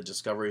Channel, the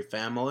Discovery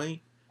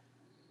family.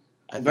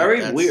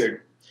 Very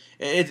weird.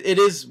 It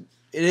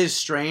is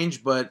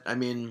strange, but I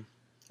mean,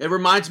 it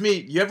reminds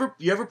me. You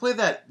ever play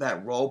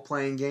that role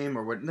playing game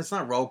or what? It's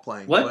not role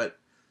playing. What? But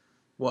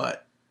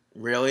what?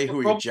 Really?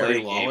 Who are you,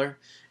 Jerry Lawler? Game?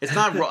 It's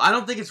not. I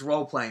don't think it's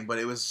role playing, but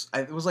it was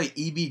like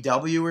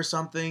EBW or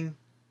something.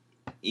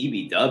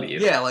 EBW.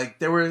 Yeah, like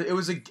it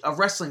was a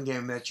wrestling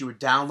game that you would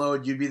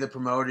download. You'd be the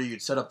promoter.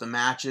 You'd set up the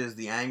matches,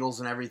 the angles,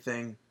 and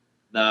everything.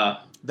 No.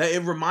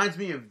 It reminds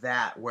me of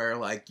that, where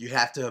like you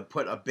have to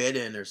put a bid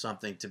in or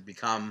something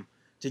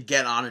to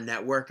get on a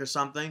network or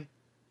something.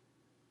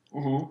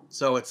 Mm-hmm.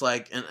 So it's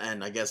like,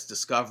 and I guess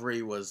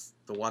Discovery was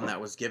the one that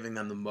was giving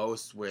them the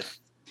most with,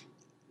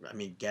 I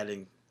mean,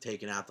 getting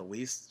taken out the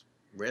least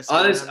risk.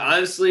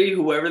 Honestly,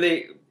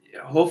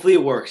 hopefully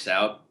it works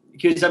out.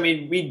 Because, I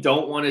mean, we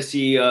don't want to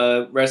see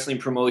a wrestling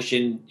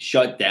promotion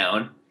shut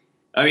down.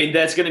 I mean,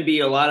 that's going to be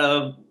a lot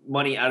of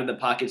money out of the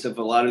pockets of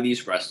a lot of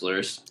these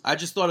wrestlers. I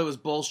just thought it was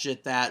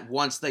bullshit that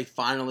once they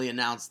finally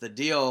announced the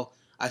deal,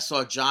 I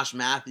saw Josh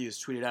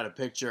Matthews tweeted out a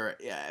picture.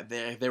 Yeah,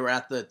 they were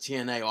at the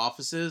TNA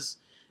offices,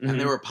 and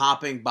they were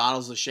popping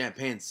bottles of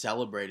champagne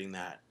celebrating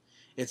that.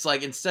 It's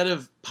like, instead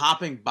of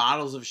popping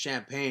bottles of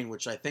champagne,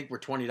 which I think were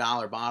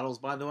 $20 bottles,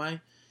 by the way,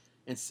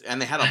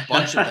 and they had a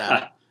bunch of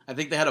them. I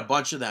think they had a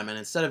bunch of them, and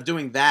instead of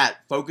doing that,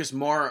 focus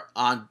more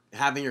on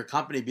having your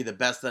company be the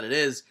best that it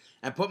is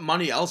and put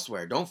money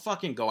elsewhere. Don't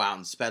fucking go out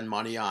and spend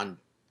money on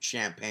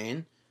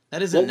champagne.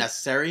 That isn't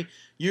necessary.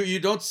 You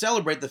don't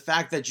celebrate the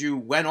fact that you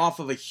went off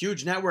of a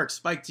huge network,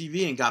 Spike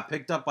TV, and got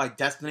picked up by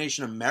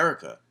Destination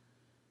America.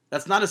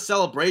 That's not a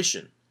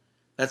celebration.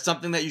 That's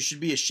something that you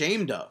should be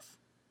ashamed of.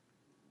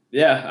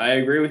 Yeah, I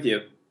agree with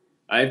you.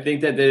 I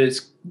think that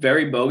is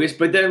very bogus,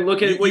 but then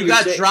look at what you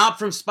got dropped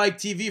from Spike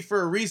TV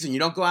for a reason. You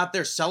don't go out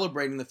there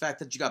celebrating the fact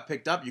that you got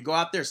picked up. You go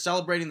out there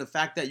celebrating the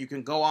fact that you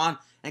can go on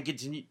and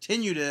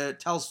continue to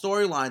tell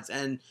storylines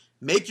and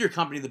make your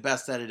company the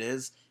best that it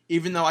is,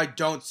 even though I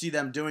don't see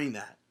them doing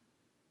that.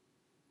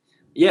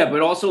 Yeah,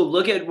 but also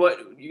look at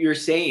what you're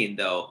saying,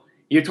 though.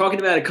 You're talking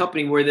about a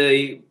company where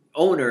the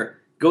owner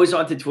goes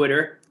onto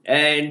Twitter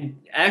and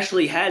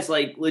actually has,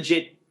 like,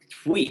 legit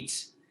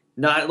tweets.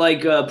 Not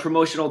like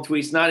promotional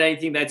tweets, not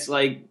anything that's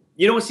like,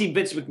 you don't see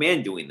Vince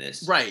McMahon doing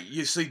this. Right.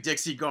 You see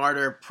Dixie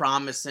Carter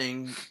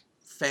promising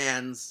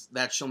fans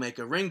that she'll make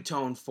a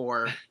ringtone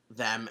for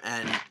them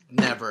and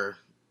never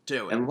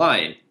do it. And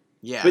lying.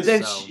 Yeah. But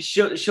then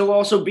she'll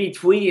also be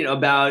tweeting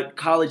about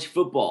college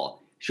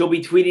football. She'll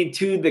be tweeting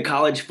to the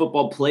college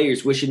football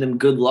players, wishing them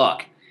good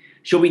luck.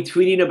 She'll be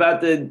tweeting about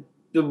the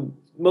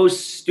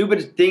most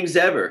stupid things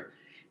ever.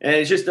 And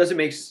it just doesn't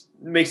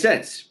make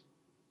sense.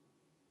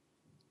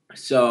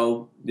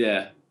 So,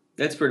 yeah,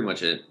 that's pretty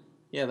much it.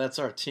 Yeah, that's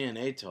our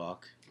TNA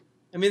talk.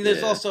 I mean,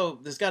 there's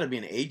got to be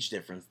an age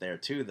difference there,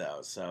 too, though,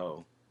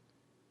 so...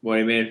 What do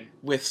you mean?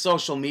 With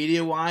social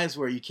media wise,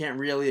 where you can't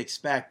really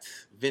expect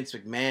Vince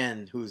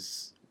McMahon,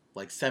 who's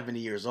like 70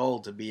 years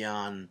old, to be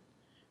on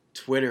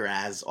Twitter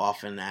as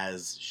often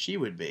as she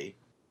would be.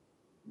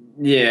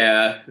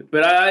 Yeah,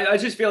 but I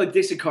just feel like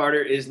Dixie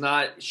Carter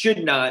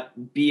should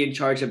not be in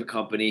charge of a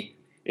company.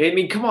 I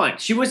mean, come on.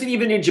 She wasn't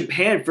even in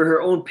Japan for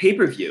her own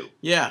pay-per-view.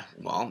 Yeah,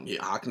 well,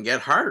 I can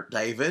get hurt,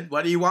 David.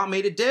 What do you want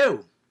me to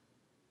do?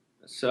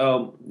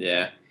 So,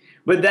 yeah.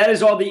 But that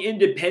is all the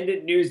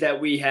independent news that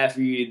we have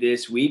for you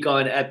this week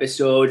on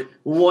episode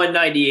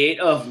 198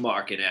 of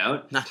Markin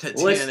Out. Not that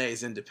TNA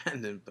is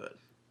independent, but...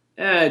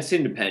 It's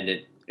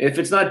independent. If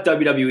it's not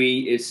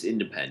WWE, it's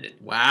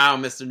independent. Wow,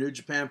 Mr. New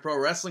Japan Pro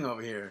Wrestling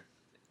over here.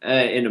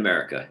 In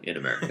America.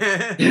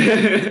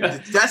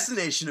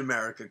 Destination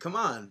America, come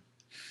on.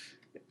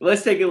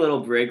 Let's take a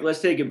little break.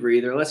 Let's take a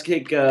breather. Let's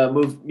take a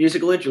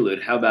musical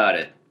interlude. How about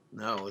it?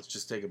 No, let's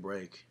just take a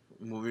break.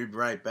 We'll be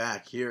right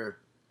back here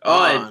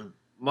on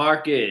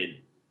Markin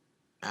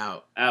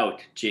Out.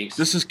 Jinx.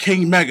 This is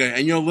King Mega,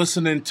 and you're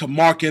listening to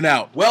Markin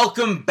Out.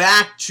 Welcome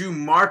back to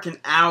Markin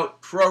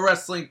Out, Pro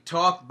Wrestling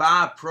Talk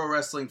by Pro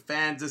Wrestling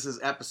Fans. This is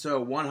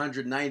episode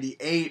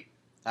 198.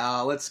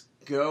 Let's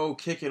go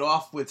kick it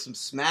off with some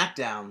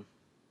SmackDown.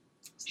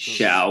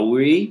 Shall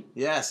we?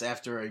 Yes,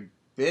 after a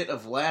bit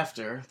of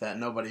laughter that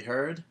nobody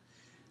heard.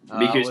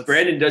 Because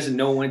Brandon doesn't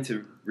know when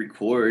to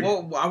record.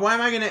 Well, why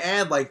am I going to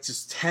add like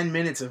just 10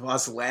 minutes of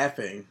us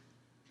laughing?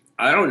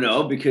 I don't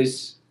know,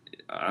 because...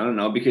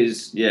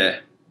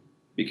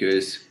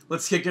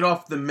 Let's kick it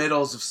off the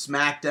middles of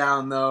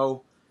SmackDown,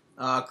 though.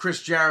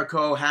 Chris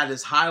Jericho had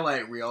his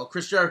highlight reel.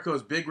 Chris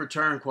Jericho's big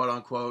return,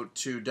 quote-unquote,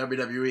 to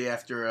WWE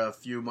after a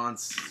few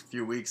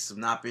weeks of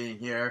not being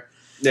here.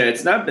 Yeah,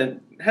 it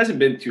hasn't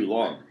been too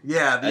long.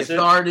 Yeah, the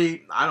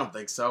Authority, I don't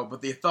think so,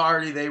 but the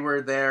Authority, they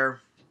were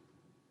there,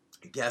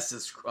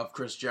 guests of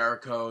Chris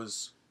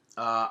Jericho's.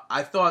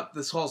 I thought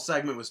this whole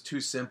segment was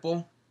too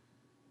simple.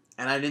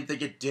 And I didn't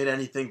think it did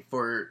anything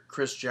for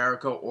Chris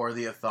Jericho or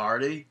the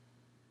Authority.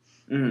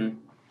 Mm-hmm.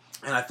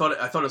 And I thought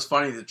it was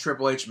funny that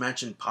Triple H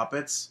mentioned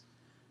puppets,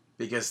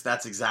 because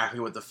that's exactly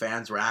what the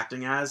fans were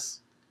acting as.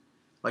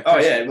 Like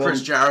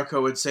Chris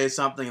Jericho would say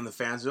something, and the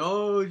fans would,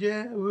 oh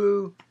yeah,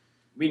 woo.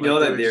 We know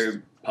that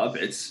they're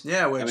puppets.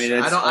 Yeah, which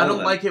I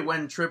don't like it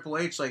when Triple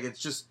H it's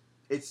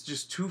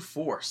just too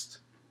forced.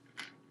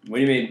 What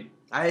do you mean?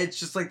 It's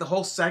just like the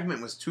whole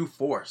segment was too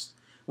forced.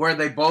 Where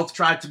they both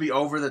tried to be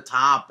over the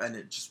top, and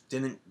it just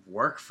didn't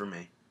work for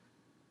me.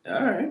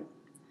 All right.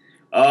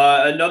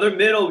 Another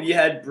middle, you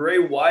had Bray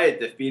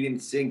Wyatt defeating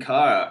Sin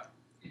Cara.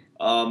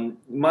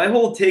 My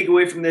whole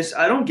takeaway from this,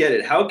 I don't get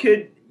it. How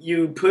could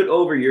you put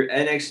over your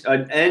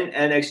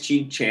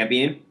NXT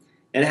champion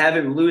and have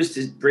him lose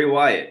to Bray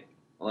Wyatt?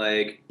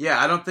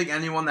 Yeah, I don't think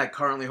anyone that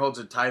currently holds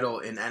a title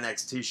in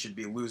NXT should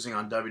be losing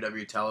on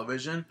WWE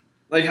television.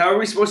 How are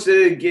we supposed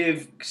to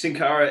give Sin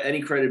Cara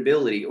any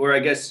credibility? Or I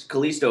guess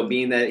Kalisto,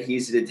 being that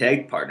he's the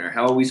tag partner,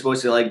 how are we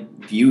supposed to,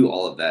 view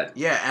all of that?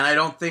 Yeah, and I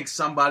don't think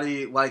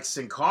somebody like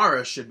Sin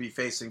Cara should be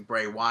facing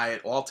Bray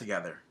Wyatt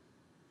altogether.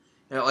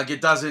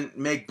 It doesn't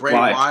make Bray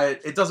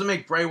Wyatt... It doesn't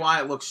make Bray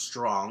Wyatt look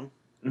strong.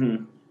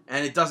 Mm-hmm.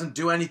 And it doesn't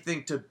do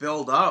anything to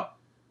build up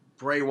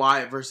Bray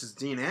Wyatt versus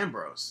Dean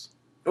Ambrose.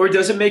 Or it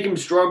doesn't make him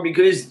strong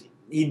because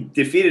he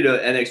defeated an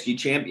NXT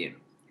champion.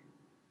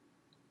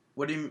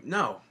 What do you mean?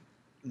 No.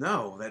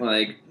 No,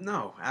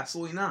 no,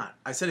 absolutely not.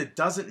 I said it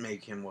doesn't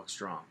make him look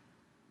strong.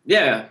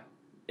 Yeah,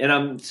 and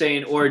I'm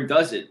saying, or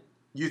does it?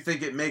 You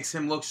think it makes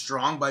him look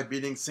strong by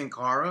beating Sin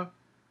Cara?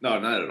 No,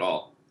 not at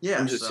all. Yeah,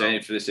 I'm just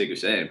saying for the sake of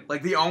saying.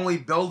 The only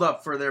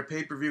build-up for their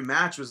pay-per-view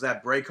match was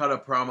that Bray cut a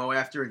promo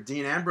after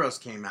Dean Ambrose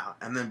came out,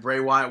 and then Bray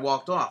Wyatt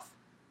walked off.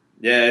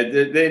 Yeah,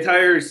 the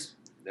entire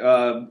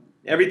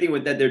everything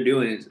with that they're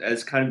doing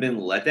has kind of been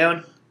let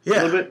down a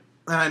little bit.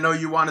 And I know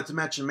you wanted to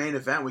mention main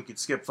event. We could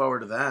skip forward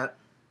to that.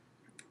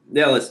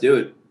 Yeah, let's do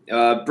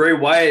it. Bray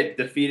Wyatt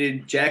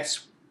defeated Jack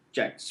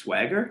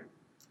Swagger.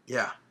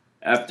 Yeah.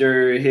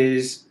 After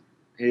his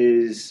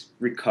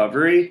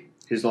recovery,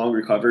 his long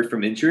recovery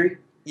from injury.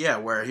 Yeah,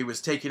 where he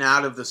was taken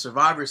out of the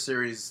Survivor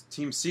Series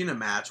Team Cena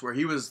match, where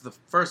he was the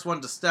first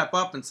one to step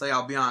up and say,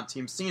 "I'll be on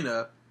Team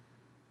Cena."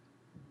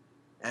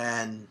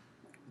 And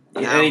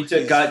he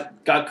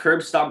got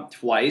curb stomped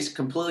twice,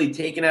 completely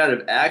taken out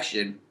of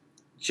action,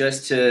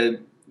 just to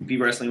be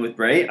wrestling with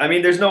Bray. I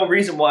mean, there's no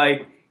reason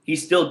why he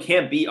still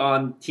can't be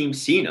on Team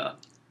Cena.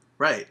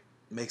 Right.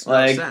 Makes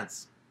no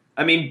sense.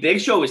 I mean,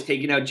 Big Show was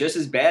taken out just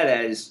as bad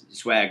as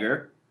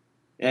Swagger,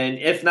 and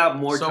if not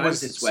more times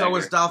than Swagger. So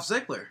was Dolph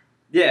Ziggler.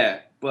 Yeah,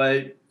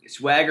 but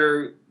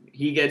Swagger,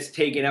 he gets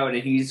taken out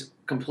and he's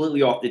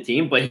completely off the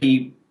team, but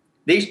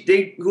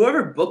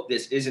whoever booked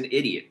this is an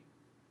idiot.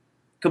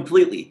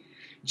 Completely.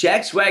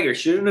 Jack Swagger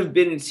shouldn't have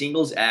been in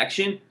singles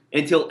action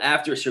until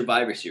after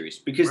Survivor Series,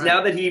 because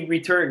now that he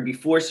returned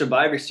before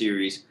Survivor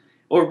Series,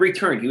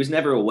 he was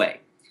never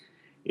away.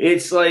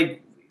 It's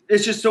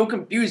just so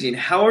confusing.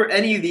 How are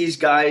any of these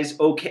guys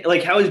okay?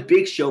 How is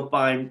Big Show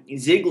fine,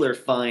 Ziggler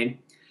fine,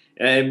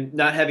 and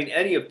not having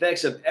any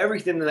effects of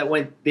everything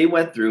that they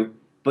went through,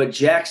 but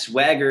Jack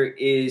Swagger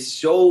is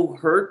so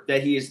hurt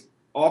that he is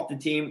off the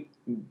team,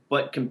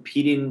 but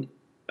competing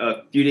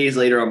a few days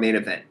later on main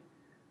event.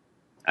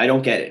 I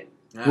don't get it.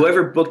 Yeah.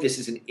 Whoever booked this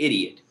is an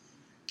idiot.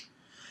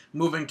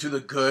 Moving to the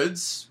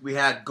goods, we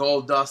had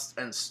Goldust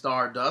and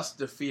Stardust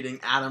defeating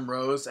Adam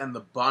Rose and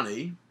the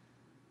Bunny.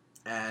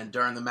 And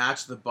during the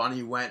match, the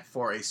Bunny went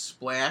for a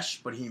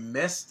splash, but he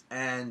missed,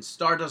 and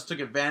Stardust took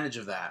advantage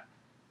of that.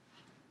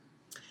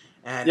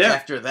 And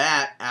after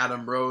that,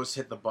 Adam Rose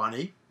hit the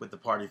Bunny with the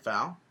party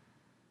foul.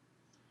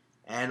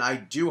 And I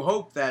do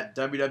hope that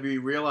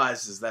WWE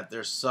realizes that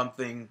there's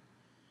something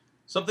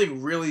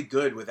really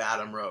good with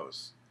Adam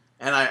Rose.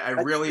 And I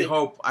really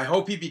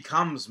hope he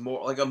becomes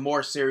a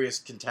more serious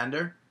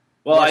contender.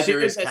 Well, more I think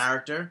serious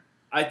character.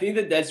 I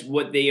think that's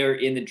what they are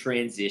in the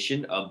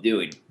transition of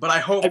doing. But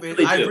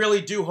I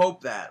really do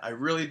hope that. I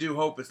really do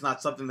hope it's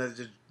not something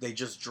that they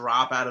just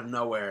drop out of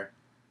nowhere.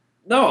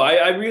 No,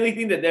 I really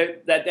think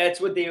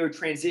that's what they are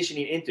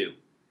transitioning into.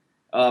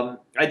 I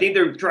think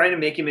they're trying to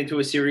make him into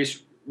a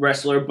serious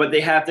wrestler, but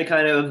they have to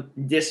kind of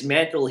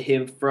dismantle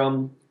him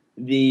from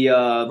the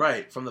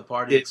from the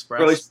Party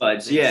Express,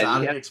 Rosebuds.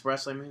 Exotic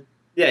Express. I mean,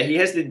 yeah, he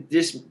has to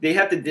they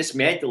have to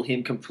dismantle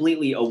him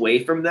completely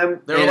away from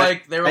them. They were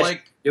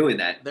like doing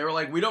that. They were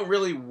like, we don't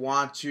really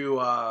want to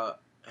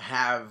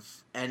have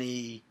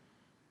any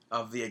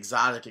of the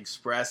Exotic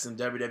Express in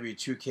WWE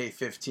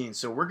 2K15,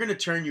 so we're going to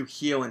turn you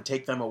heel and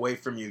take them away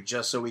from you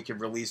just so we can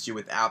release you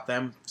without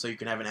them, so you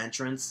can have an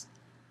entrance.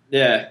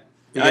 Yeah,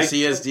 because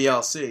he is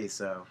DLC.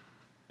 So,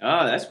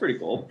 that's pretty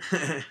cool.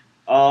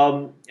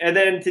 And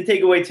then to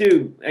take away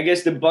too, I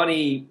guess the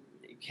Bunny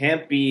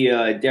can't be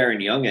Darren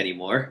Young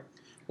anymore.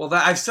 Well,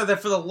 I've said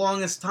that for the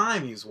longest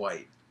time. He's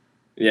white.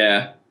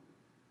 Yeah,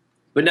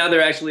 but now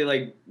they're actually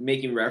like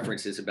making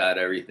references about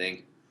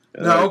everything.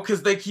 No,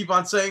 because they keep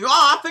on saying,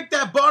 "Oh, I think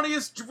that Bunny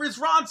is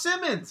Ron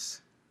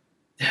Simmons."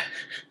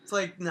 It's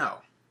like, no.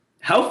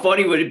 How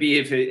funny would it be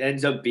if it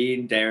ends up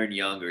being Darren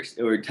Young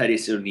or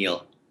Titus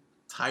O'Neil?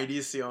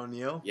 Titus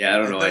O'Neil? Yeah, I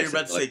don't know. I thought you were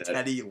about to say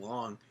Teddy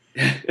Long.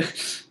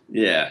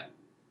 Yeah.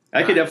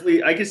 I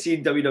could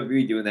see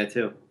WWE doing that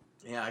too.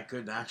 Yeah, I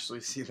could actually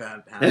see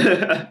that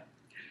happening.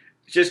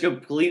 Just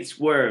complete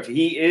swerve.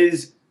 He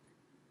is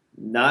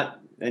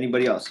not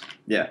anybody else.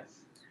 Yeah.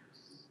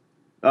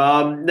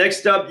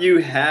 Next up, you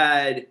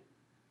had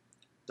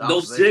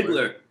Dolph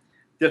Ziggler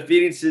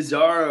defeating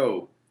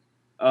Cesaro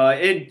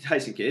and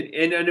Tyson Kidd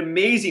in an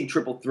amazing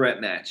triple threat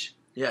match.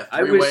 Yeah,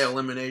 three-way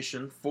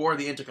elimination for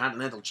the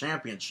Intercontinental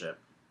Championship.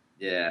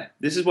 Yeah,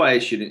 this is why I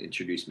shouldn't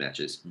introduce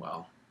matches.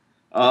 Well,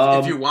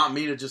 if you want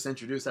me to just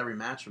introduce every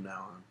match from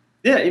now on.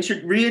 Yeah,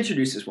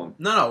 reintroduce this one.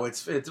 No,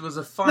 it was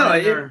a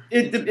fun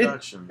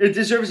introduction. It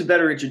deserves a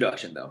better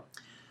introduction, though.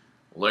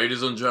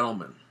 Ladies and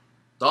gentlemen,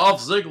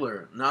 Dolph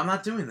Ziggler. No, I'm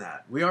not doing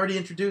that. We already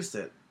introduced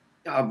it.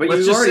 Oh, but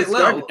you already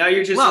started. Now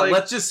you're just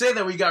let's just say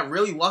that we got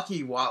really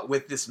lucky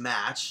with this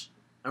match,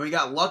 and we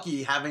got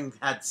lucky having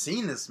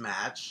seen this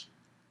match,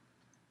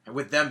 and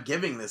with them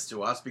giving this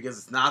to us, because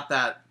it's not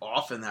that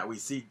often that we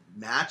see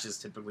matches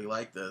typically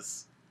like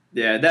this.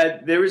 Yeah,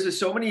 there was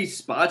so many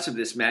spots of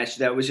this match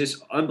that was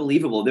just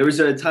unbelievable. There was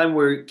a time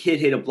where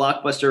Kid hit a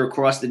blockbuster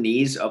across the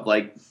knees of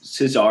like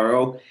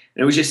Cesaro, and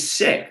it was just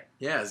sick.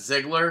 Yeah,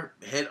 Ziggler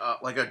hit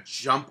like a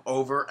jump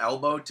over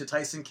elbow to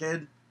Tyson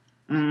Kidd.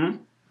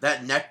 Mm-hmm.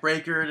 That neck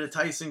breaker to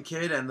Tyson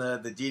Kidd and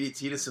the DDT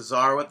to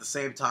Cesaro at the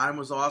same time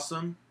was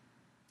awesome.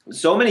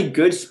 So many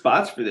good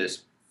spots for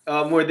this,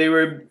 where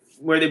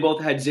they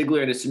both had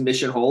Ziggler in a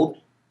submission hold.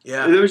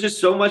 Yeah, there was just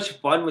so much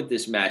fun with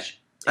this match.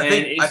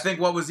 I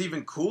think what was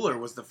even cooler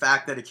was the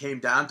fact that it came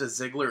down to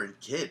Ziggler and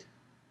Kidd,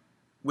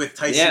 with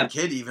Tyson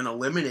Kidd even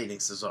eliminating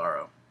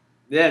Cesaro.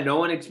 Yeah, no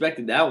one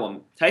expected that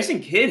one.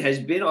 Tyson Kidd has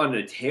been on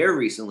a tear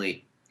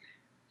recently.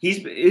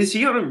 Is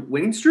he on a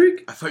winning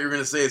streak? I thought you were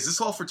going to say, is this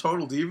all for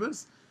Total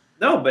Divas?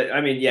 No, but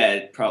I mean, yeah,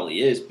 it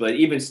probably is. But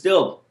even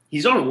still,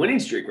 he's on a winning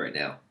streak right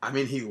now. I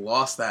mean, he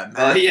lost that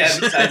match. Yeah,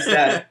 besides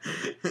that.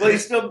 But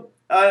he's still,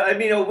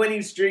 a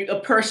winning streak, a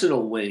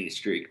personal winning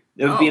streak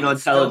of being on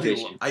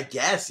television. I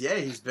guess, yeah,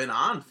 he's been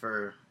on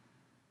for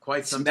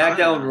quite some time.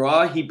 SmackDown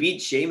Raw, he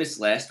beat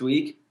Sheamus last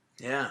week.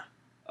 Yeah.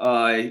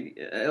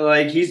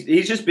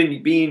 He's just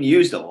been being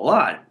used a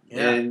lot.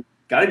 Yeah. And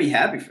got to be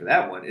happy for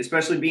that one,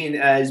 especially being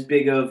as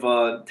big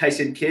of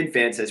Tyson Kidd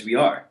fans as we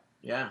are.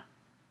 Yeah.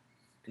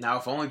 Now,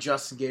 if only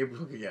Justin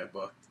Gabriel could get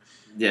booked.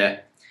 Yeah.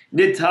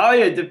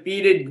 Natalya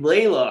defeated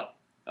Layla.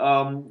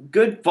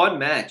 Good, fun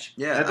match.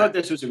 Yeah. I thought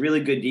this was a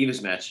really good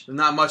Divas match. There's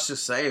not much to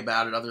say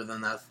about it other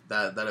than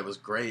that it was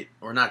great.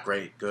 Or not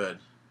great, good.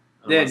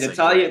 Yeah,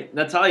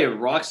 Natalya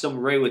rocked some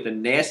Ray with a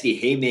nasty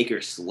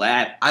haymaker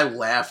slap. I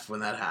laughed when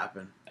that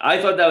happened. I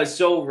thought that was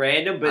so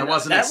random, but I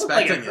wasn't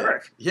expecting it.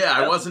 Hurt. Yeah,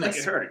 I wasn't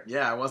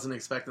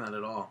expecting that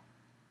at all.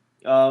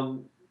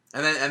 And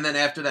then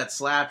after that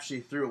slap,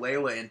 she threw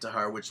Layla into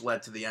her, which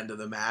led to the end of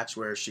the match,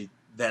 where she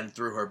then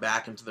threw her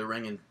back into the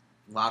ring and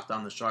locked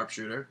on the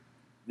sharpshooter.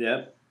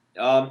 Yep.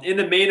 In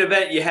the main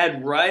event, you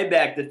had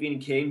Ryback defeating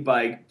Kane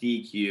by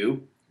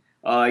DQ.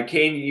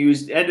 Kane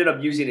ended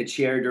up using a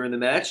chair during the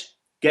match,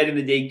 getting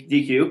the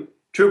DQ.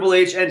 Triple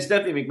H and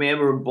Stephanie McMahon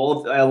were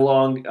both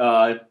along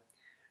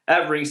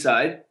at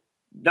ringside.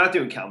 Not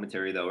doing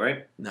commentary, though,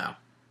 right? No.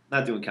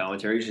 Not doing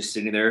commentary. Just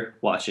sitting there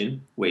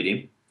watching,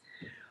 waiting.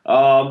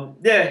 Yeah,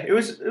 it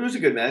was a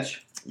good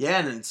match. Yeah,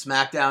 and then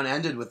SmackDown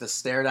ended with a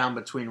stare down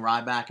between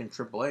Ryback and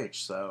Triple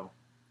H. So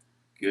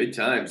Good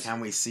times. can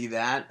we see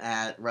that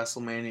at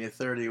WrestleMania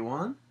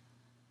 31?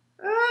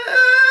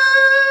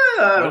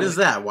 What is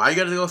that? Why you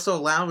got to go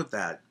so loud with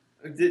that?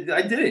 I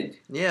didn't.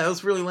 Yeah, that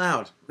was really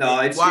loud. No,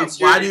 it's why, it's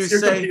your, why do you it's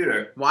your say?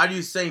 computer. Why do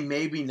you say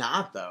maybe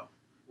not though?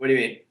 What do you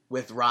mean?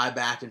 With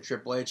Ryback and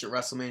Triple H at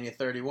WrestleMania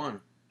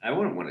 31. I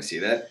wouldn't want to see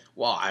that.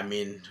 Well, I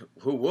mean,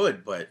 who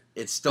would? But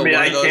it's still I mean,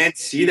 one I of those. can't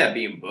see that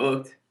being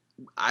booked.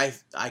 I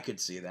could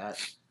see that.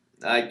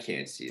 I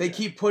can't see They that.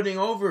 keep putting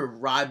over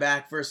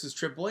Ryback versus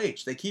Triple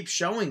H. They keep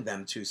showing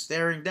them two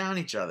staring down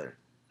each other.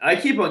 I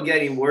keep on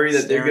getting worried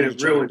that they're Staring going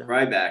each to ruin other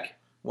down. Ryback.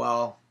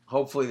 Well,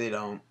 hopefully they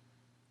don't.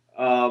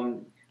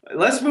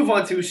 Let's move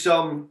on to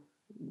some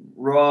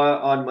Raw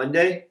on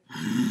Monday.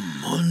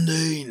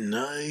 Monday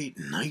Night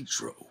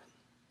Nitro.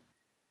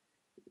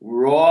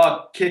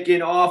 Raw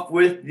kicking off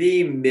with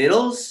the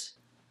Middles.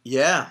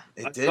 Yeah,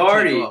 it did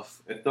Authority. kick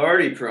off.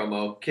 Authority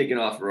promo kicking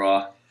off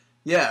Raw.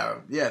 Yeah,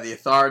 the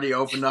Authority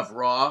opened up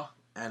Raw,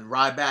 and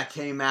Ryback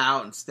came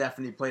out, and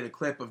Stephanie played a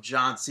clip of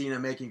John Cena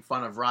making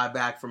fun of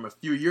Ryback from a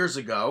few years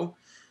ago.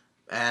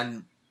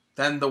 And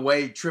then the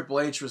way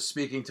Triple H was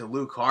speaking to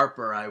Luke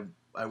Harper,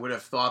 I would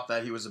have thought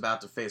that he was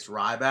about to face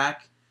Ryback,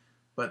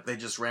 but they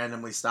just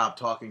randomly stopped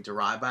talking to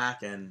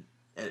Ryback, and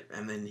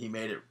then he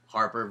made it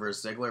Harper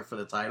versus Ziggler for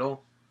the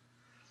title.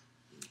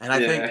 And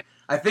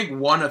I think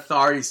one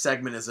Authority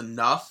segment is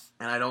enough,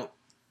 and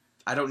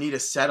I don't need a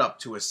setup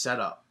to a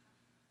setup.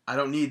 I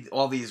don't need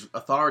all these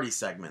Authority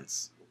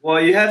segments.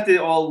 Well, you have to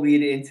all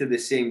lead into the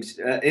same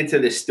into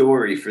the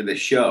story for the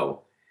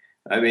show.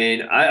 I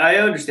mean, I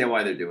understand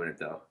why they're doing it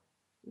though.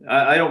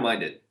 I don't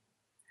mind it.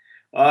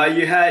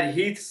 You had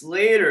Heath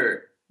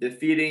Slater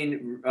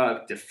defeating.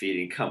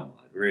 Come on,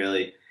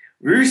 really?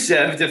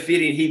 Rusev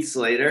defeating Heath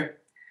Slater.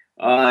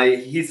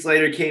 Heath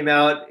Slater came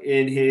out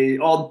in his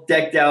all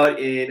decked out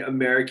in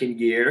American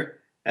gear,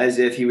 as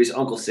if he was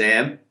Uncle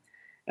Sam,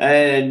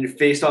 and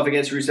faced off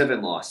against Rusev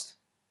and lost.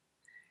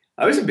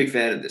 I was a big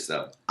fan of this,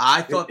 though.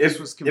 I thought this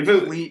was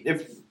complete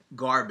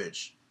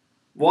garbage.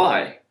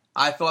 Why?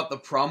 I thought the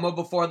promo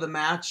before the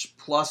match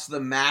plus the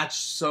match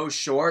so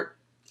short,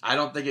 I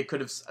don't think it could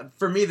have.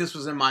 For me, this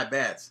was in my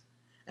bets,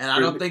 and I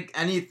don't think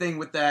anything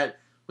with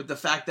the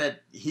fact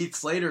that Heath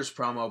Slater's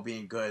promo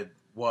being good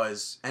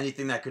was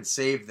anything that could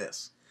save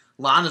this.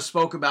 Lana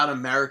spoke about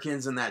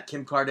Americans in that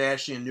Kim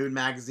Kardashian nude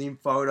magazine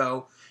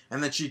photo,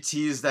 and then she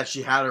teased that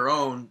she had her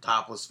own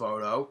topless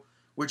photo,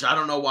 which I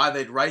don't know why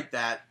they'd write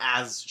that,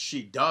 as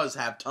she does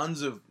have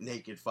tons of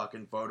naked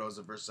fucking photos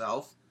of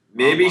herself.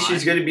 Maybe online.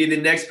 she's going to be the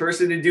next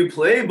person to do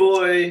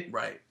Playboy.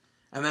 Right.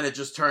 And then it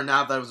just turned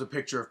out that it was a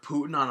picture of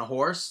Putin on a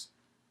horse.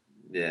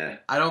 Yeah.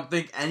 I don't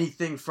think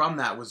anything from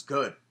that was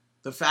good.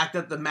 The fact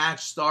that the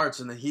match starts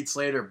and then Heath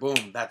Slater,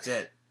 boom, that's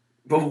it.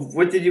 But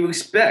what did you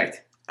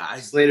expect?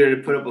 Slater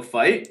to put up a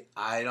fight?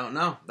 I don't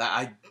know.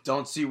 I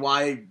don't see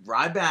why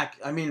why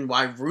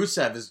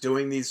Rusev is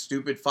doing these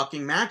stupid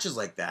fucking matches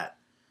like that.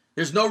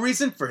 There's no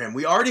reason for him.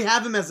 We already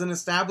have him as an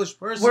established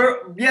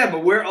person.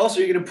 But where else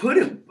are you going to put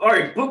him? All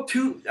right, book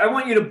two. I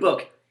want you to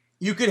book.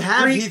 You could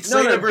have Heath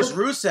Slater versus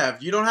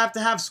Rusev. You don't have to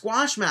have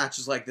squash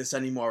matches like this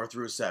anymore with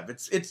Rusev.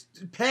 It's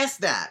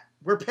past that.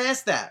 We're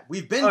past that.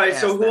 We've been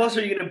past that. All right, so who else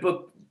are you going to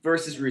book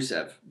versus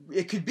Rusev?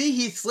 It could be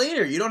Heath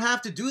Slater. You don't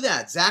have to do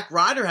that. Zack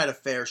Ryder had a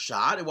fair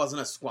shot. It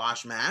wasn't a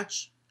squash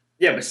match.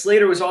 Yeah, but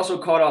Slater was also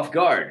caught off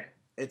guard.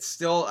 It's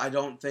still, I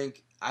don't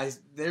think,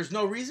 there's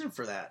no reason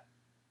for that.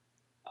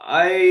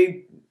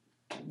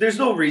 There's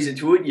no reason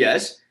to it,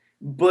 yes,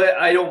 but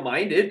I don't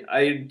mind it.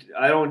 I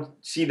don't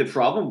see the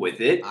problem with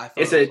it.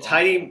 It's a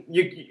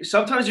tiny.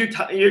 Sometimes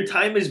your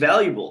time is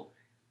valuable.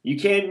 You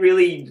can't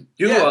really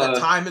do. Yeah, the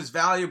time is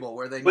valuable.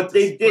 Where they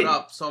put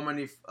up so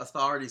many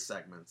Authority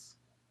segments.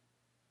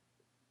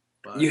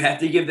 But you have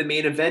to give the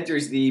main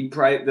eventers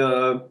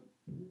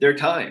their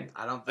time.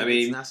 I don't think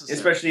it's necessary.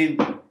 Especially,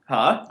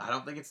 huh? I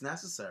don't think it's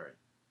necessary.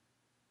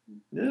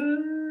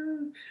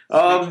 Speaking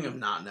of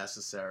not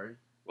necessary.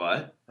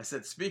 What? I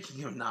said,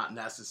 speaking of not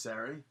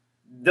necessary.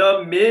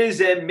 The Miz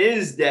and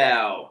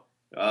Mizdow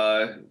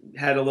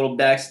had a little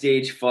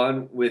backstage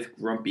fun with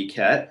Grumpy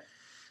Cat.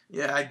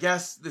 Yeah, I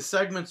guess the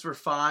segments were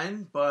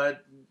fine,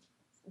 but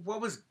what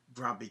was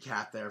Grumpy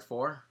Cat there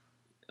for?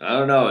 I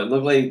don't know. It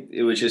looked like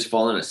it was just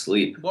falling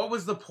asleep. What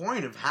was the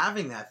point of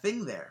having that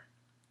thing there?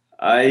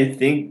 I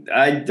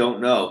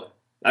don't know.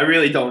 I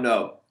really don't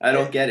know. I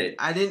don't get it.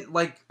 I didn't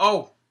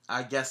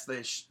I guess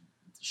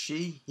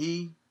she,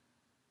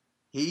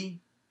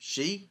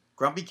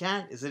 Grumpy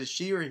Cat? Is it a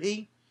she or a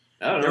he?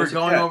 I don't know. They were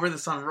going over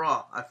this on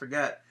Raw. I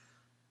forget.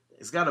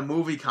 It's got a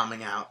movie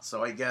coming out,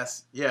 so I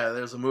guess,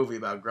 there's a movie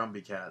about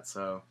Grumpy Cat,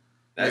 so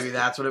maybe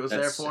that's what it was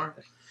there for.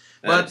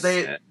 But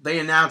they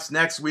announced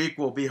next week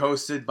will be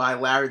hosted by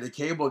Larry the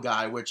Cable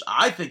Guy, which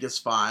I think is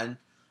fine.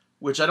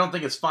 which I don't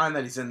think it's fine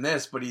that he's in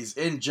this, but he's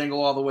in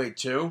Jingle All the Way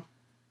 2,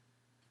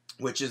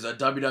 which is a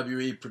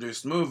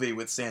WWE-produced movie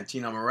with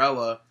Santino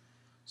Marella.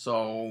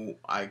 So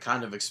I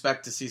kind of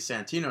expect to see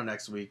Santino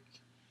next week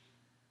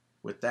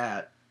with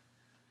that.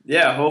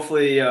 Yeah,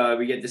 hopefully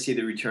we get to see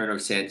the return of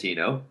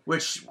Santino.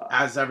 Which,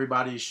 as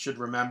everybody should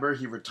remember,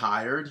 he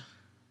retired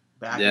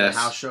back in the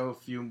house show a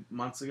few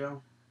months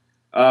ago.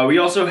 We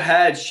also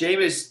had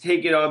Sheamus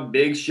taking on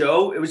Big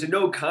Show. It was a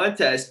no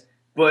contest,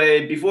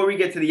 but before we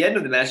get to the end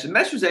of the match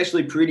was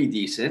actually pretty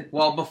decent.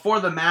 Well, before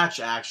the match,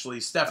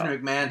 actually, Stephanie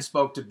McMahon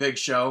spoke to Big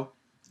Show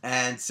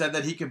and said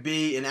that he could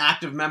be an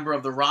active member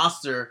of the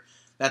roster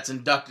that's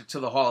inducted to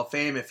the Hall of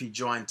Fame if he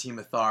joined Team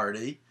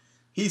Authority.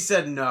 He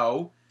said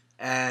no,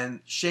 and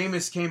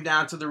Sheamus came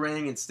down to the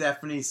ring, and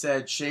Stephanie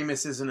said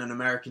Sheamus isn't an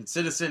American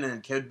citizen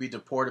and could be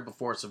deported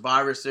before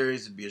Survivor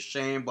Series. It'd be a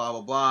shame, blah,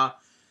 blah, blah.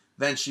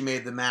 Then she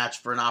made the match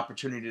for an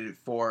opportunity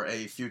for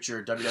a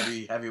future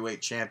WWE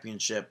Heavyweight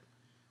Championship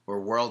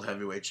or World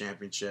Heavyweight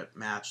Championship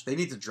match. They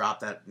need to drop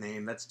that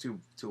name. That's too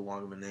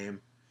long of a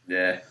name.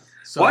 Yeah.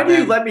 So why do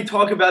you let me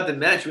talk about the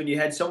match when you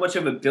had so much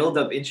of a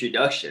build-up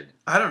introduction?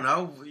 I don't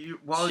know.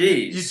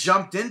 You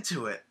jumped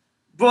into it.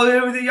 Well,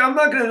 I'm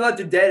not going to let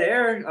the dead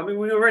air. I mean,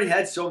 we already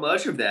had so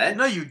much of that.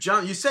 No, you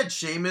jumped. You said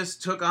Sheamus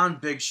took on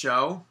Big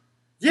Show.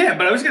 Yeah,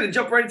 but I was going to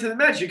jump right into the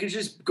match. You could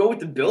just go with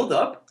the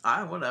build-up.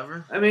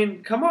 Whatever. I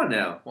mean, come on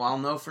now. Well, I'll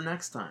know for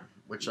next time,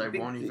 which I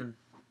won't even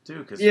do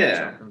because you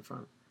jump in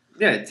front.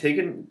 Yeah,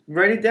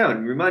 write it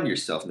down. Remind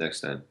yourself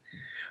next time.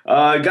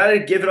 Got to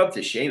give it up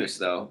to Sheamus,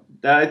 though.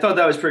 I thought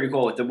that was pretty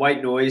cool with the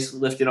white noise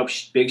lifting up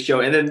Big Show,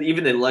 and then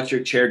even the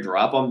electric chair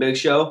drop on Big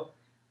Show.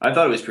 I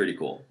thought it was pretty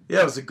cool.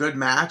 Yeah, it was a good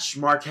match.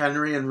 Mark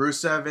Henry and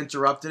Rusev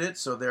interrupted it,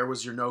 so there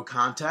was your no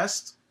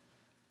contest.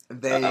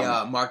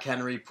 Mark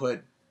Henry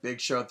put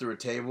Big Show through a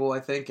table, I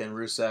think, and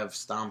Rusev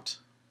stomped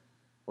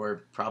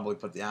or probably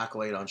put the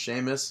accolade on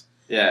Sheamus.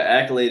 Yeah,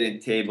 accolade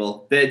and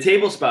table. The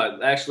table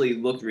spot actually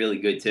looked really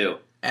good, too.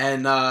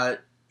 And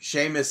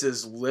Sheamus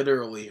is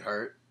literally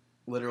hurt,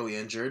 literally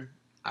injured.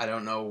 I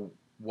don't know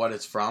what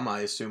it's from.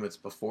 I assume it's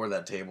before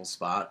that table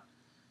spot.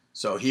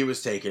 So he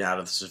was taken out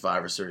of the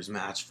Survivor Series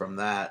match from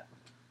that,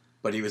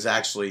 but he was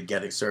actually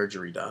getting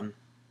surgery done.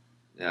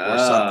 Or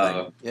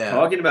something. Yeah.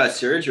 Talking about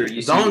surgery,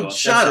 you don't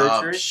shut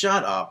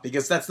up,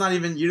 because that's not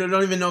even, you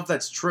don't even know if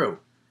that's true.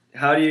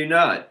 How do you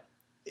not?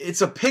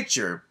 It's a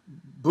picture.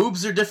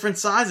 Boobs are different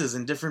sizes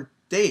and different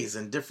days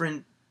and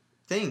different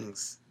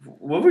things.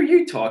 What were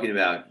you talking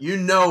about? You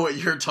know what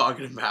you're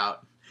talking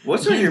about.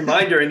 What's on your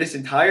mind during this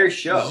entire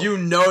show? You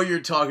know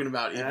you're talking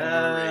about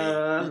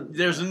Eva Marie.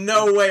 There's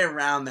no way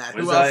around that.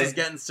 Who else is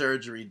getting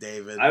surgery,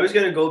 David? I was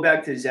going to go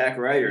back to Zack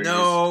Ryder.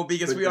 No,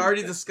 because we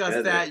already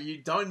discussed that.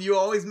 You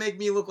always make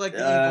me look like the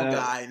evil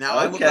guy. Now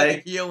I look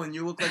like a heel and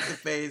you look like the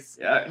face.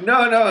 Yeah.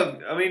 No.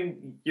 I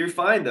mean, you're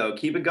fine, though.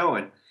 Keep it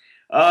going.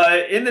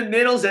 In the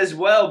middles as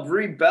well,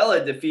 Brie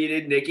Bella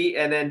defeated Nikki,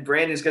 and then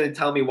Brandon's going to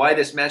tell me why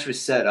this match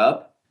was set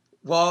up.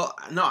 Well,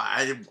 no,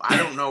 I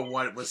don't know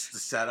what was the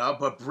setup,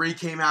 but Brie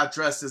came out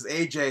dressed as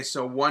AJ,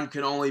 so one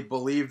can only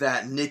believe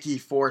that Nikki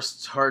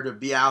forced her to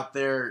be out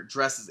there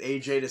dressed as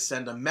AJ to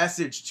send a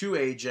message to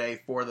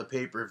AJ for the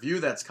pay-per-view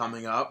that's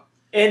coming up.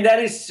 And that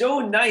is so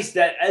nice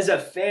that as a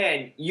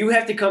fan, you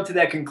have to come to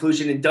that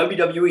conclusion, and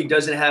WWE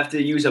doesn't have to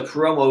use a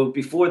promo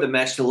before the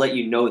match to let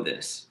you know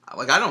this.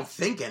 Like, I don't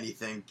think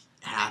anything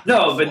happened.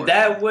 No, but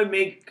that would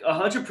make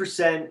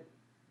 100%...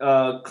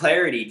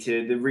 clarity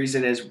to the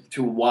reason as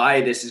to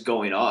why this is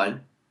going on.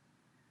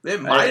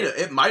 It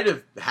might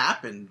have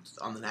happened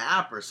on the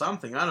app or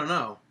something. I don't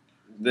know.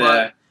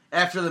 But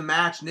after the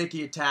match,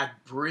 Nikki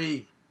attacked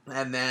Brie,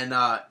 and then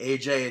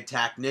AJ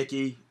attacked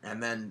Nikki,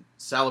 and then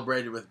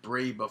celebrated with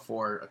Brie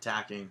before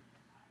attacking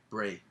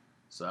Brie.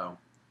 So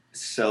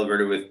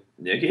celebrated with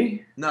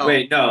Nikki? No.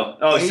 Wait, no.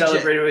 Oh, AJ.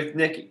 Celebrated with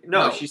Nikki.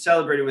 No, she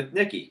celebrated with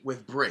Nikki.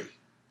 With Brie.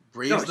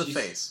 Brie is the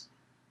face.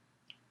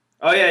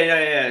 Oh,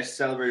 yeah.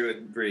 Celebrated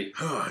with Brie.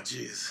 Oh,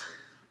 jeez.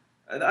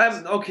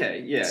 I'm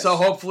okay, yeah. So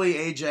hopefully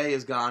AJ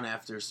is gone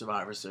after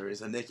Survivor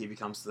Series and Nikki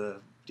becomes the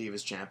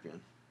Divas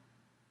champion.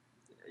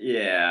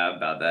 Yeah,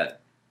 about that.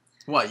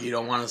 What, you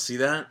don't want to see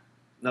that?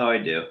 No, I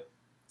do.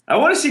 I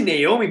want to see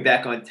Naomi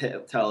back on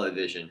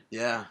television.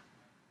 Yeah.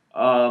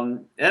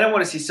 And I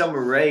want to see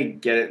Summer Rae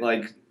get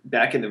it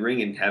back in the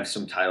ring and have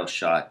some title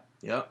shot.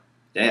 Yep.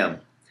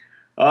 Damn.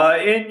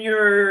 In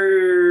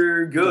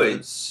your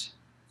goods.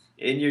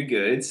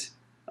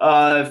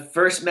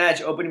 First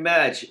match, opening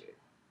match.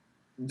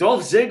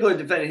 Dolph Ziggler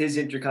defended his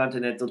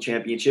Intercontinental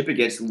Championship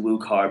against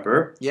Luke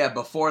Harper. Yeah,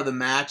 before the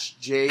match,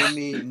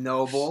 Jamie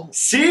Noble.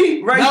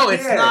 See? Right no, there.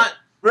 It's not.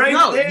 Right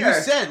no, there. You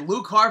said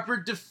Luke Harper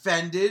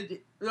defended.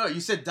 No, you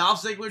said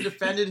Dolph Ziggler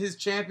defended his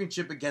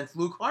championship against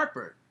Luke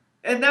Harper.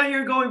 And now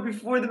you're going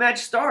before the match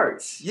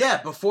starts.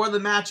 Yeah, before the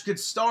match could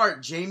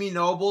start, Jamie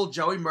Noble,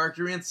 Joey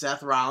Mercury, and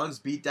Seth Rollins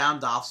beat down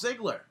Dolph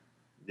Ziggler.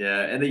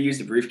 Yeah, and they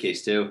used the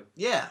briefcase too.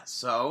 Yeah,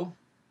 so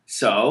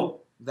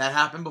that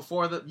happened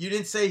before the. You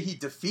didn't say he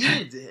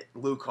defeated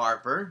Luke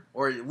Harper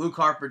or Luke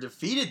Harper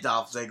defeated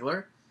Dolph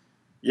Ziggler.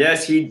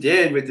 Yes, he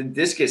did with the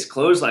discus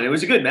clothesline. It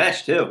was a good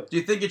match too. Do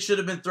you think it should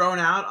have been thrown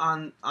out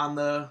on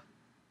the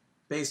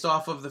based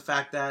off of the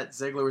fact that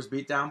Ziggler was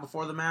beat down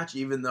before the match,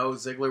 even though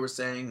Ziggler was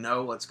saying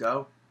no, let's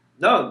go?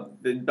 No,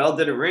 the bell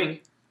didn't ring.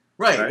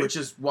 Right, which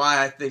is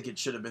why I think it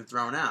should have been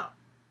thrown out.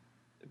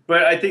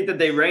 But I think that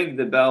they rang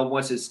the bell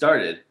once it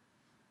started.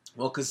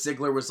 Well, because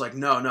Ziggler was like,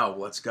 no,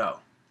 let's go.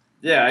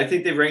 Yeah, I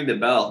think they rang the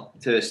bell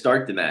to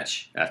start the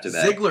match after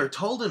that. Ziggler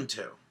told him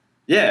to.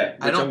 Yeah.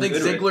 I don't think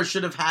Ziggler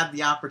should have had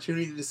the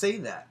opportunity to say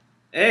that.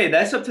 Hey,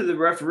 that's up to the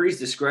referee's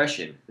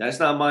discretion. That's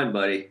not mine,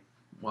 buddy.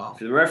 Well, if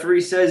the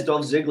referee says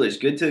Dolph Ziggler is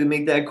good to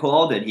make that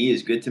call, then he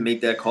is good to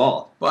make that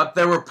call. But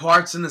there were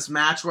parts in this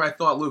match where I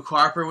thought Luke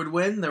Harper would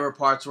win. There were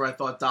parts where I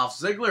thought Dolph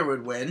Ziggler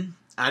would win.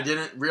 I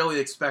didn't really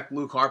expect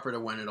Luke Harper to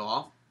win at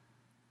all.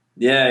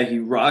 Yeah, he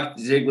rocked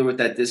Ziggler with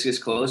that discus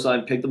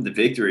clothesline, picked up the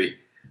victory.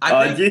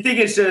 Do you think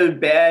it's a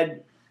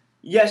bad...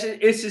 Yes,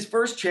 it's his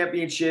first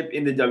championship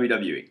in the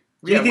WWE.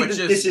 Do you think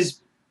that this is...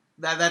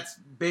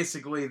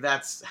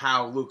 That's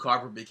how Luke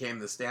Harper became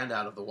the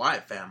standout of the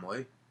Wyatt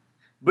family.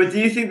 But do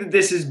you think that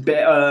this is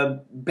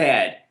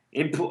bad?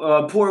 In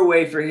a poor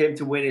way for him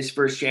to win his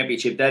first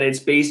championship? That it's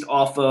based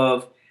off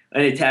of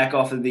an attack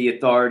off of the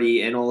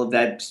Authority and all of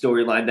that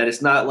storyline? That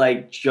it's not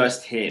like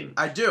just him?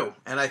 I do.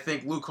 And I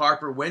think Luke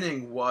Harper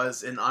winning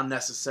was an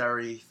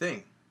unnecessary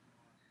thing.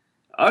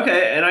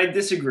 Okay, and I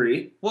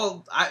disagree.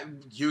 Well,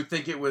 you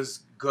think it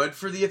was good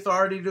for the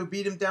Authority to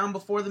beat him down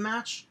before the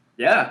match?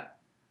 Yeah.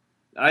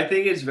 I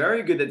think it's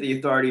very good that the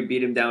Authority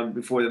beat him down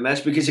before the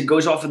match because it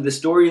goes off of the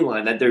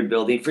storyline that they're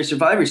building for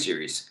Survivor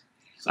Series.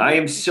 So I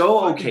am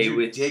so okay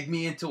with... dig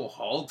me into a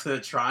hole to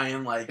try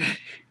and, like...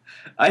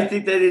 I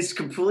think that it's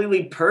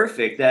completely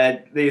perfect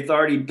that the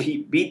Authority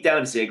beat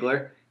down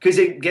Ziggler because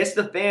it gets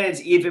the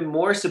fans even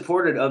more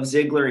supportive of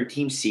Ziggler and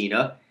Team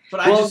Cena.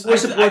 But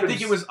I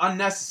think it was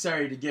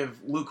unnecessary to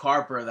give Luke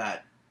Harper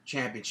that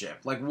championship.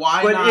 Like,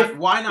 why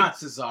not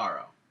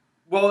Cesaro?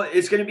 Well,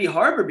 it's going to be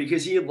Harper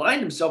because he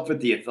aligned himself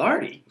with the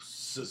Authority.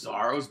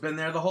 Cesaro's been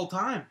there the whole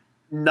time.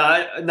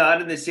 Not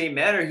in the same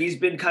manner. He's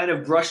been kind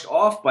of brushed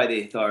off by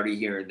the Authority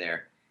here and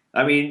there.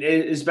 I mean,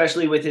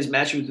 especially with his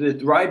match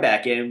with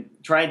Ryback and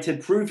trying to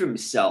prove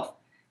himself.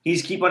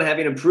 He's keep on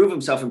having to prove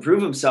himself,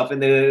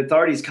 and the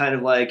Authority's kind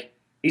of like,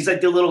 he's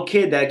like the little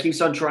kid that keeps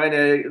on trying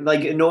to,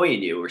 like,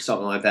 annoying you or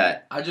something like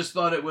that. I just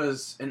thought it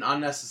was an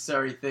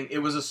unnecessary thing. It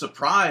was a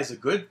surprise, a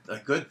good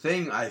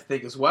thing, I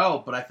think, as well.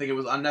 But I think it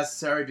was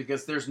unnecessary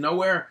because there's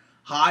nowhere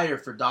higher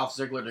for Dolph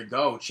Ziggler to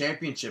go,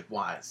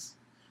 championship-wise.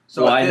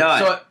 So why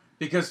not?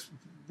 Because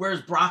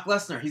where's Brock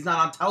Lesnar? He's not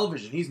on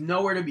television. He's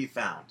nowhere to be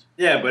found.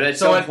 Yeah, but at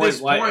some point,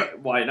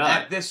 why not?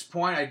 At this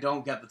point, I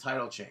don't get the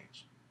title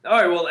change. All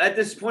right, well, at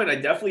this point, I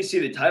definitely see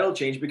the title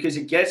change because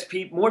it gets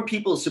more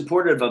people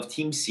supportive of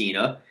Team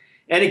Cena,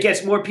 and it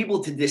gets more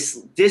people to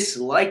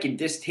dislike and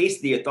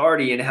distaste the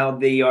Authority and how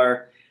they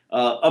are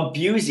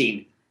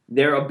abusing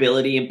their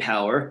ability and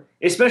power,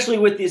 especially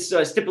with this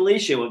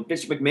stipulation when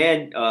Vince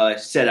McMahon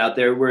said out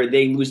there where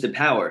they lose the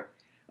power.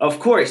 Of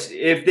course,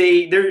 if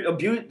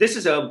this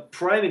is a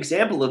prime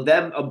example of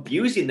them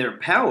abusing their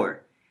power.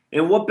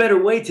 And what better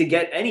way to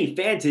get any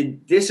fan to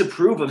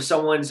disapprove of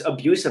someone's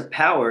abuse of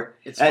power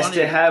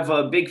to have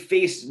a big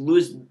face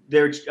lose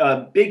their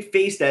big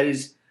face that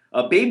is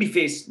a baby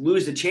face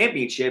lose the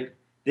championship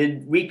the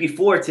week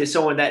before to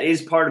someone that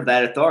is part of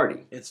that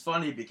Authority. It's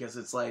funny because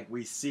it's like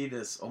we see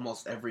this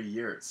almost every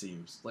year. It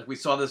seems like we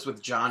saw this with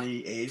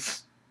Johnny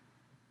Ace.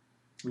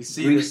 We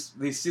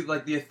see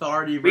like the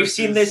Authority. We've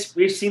seen this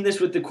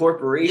with the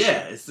corporation.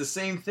 Yeah, it's the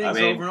same things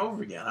over and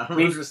over again. I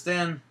don't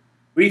understand.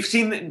 We've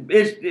seen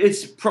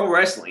it's pro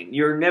wrestling.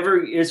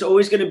 It's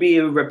always going to be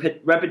a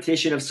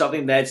repetition of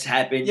something that's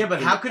happened. Yeah,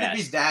 but how could it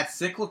be that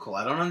cyclical?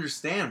 I don't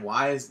understand.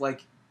 Why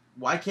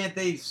can't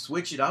they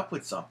switch it up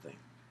with something?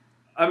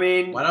 I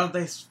mean, why don't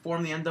they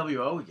form the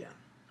NWO again?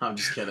 I'm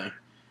just kidding.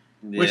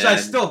 Yeah. Which I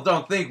still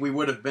don't think we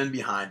would have been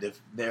behind if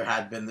there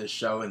had been this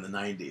show in the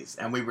 90s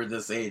and we were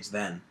this age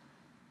then.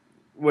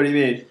 What do you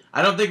mean?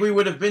 I don't think we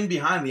would have been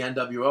behind the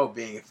NWO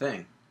being a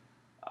thing.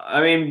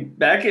 I mean,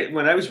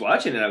 when I was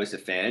watching it, I was a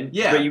fan.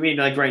 Yeah. But you mean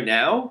like right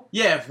now?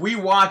 Yeah, if we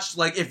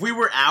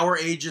were our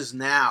ages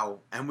now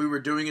and we were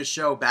doing a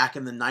show back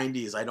in the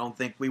 90s, I don't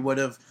think we would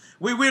have.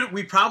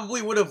 We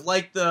probably would have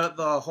liked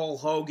the whole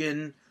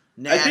Hogan,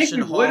 Nash,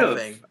 and Hall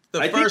thing.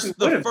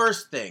 The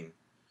first thing.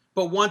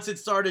 But once it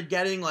started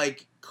getting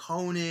like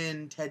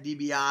Conan, Ted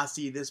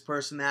DiBiase, this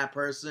person, that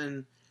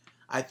person,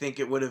 I think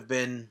it would have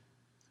been.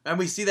 And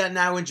we see that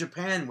now in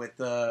Japan with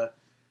the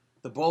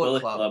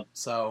Bullet Club.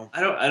 So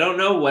I don't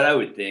know what I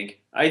would think.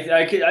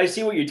 I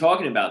see what you're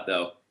talking about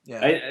though.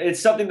 Yeah,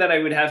 it's something that I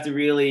would have to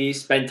really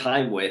spend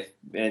time with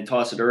and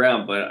toss it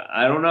around. But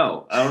I don't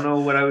know. I don't know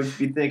what I would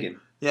be thinking.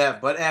 Yeah,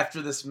 but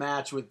after this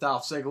match with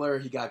Dolph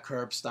Ziggler, he got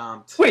curb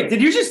stomped. Wait,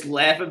 did you just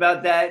laugh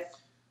about that?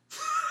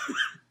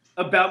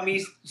 About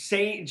me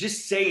tossing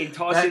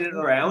it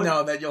around?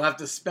 No, that you'll have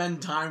to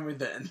spend time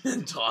with it and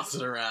then toss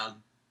it around.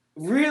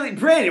 Really,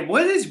 Brandon?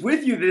 What is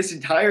with you this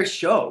entire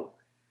show?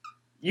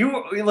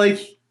 You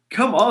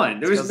come on.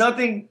 There was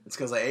nothing. It's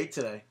because I ate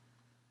today.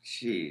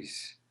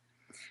 Jeez.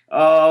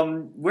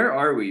 Where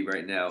are we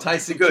right now?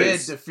 Tyson Good.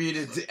 Kidd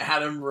defeated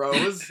Adam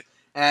Rose,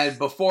 and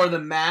before the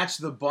match,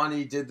 the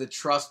Bunny did the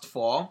trust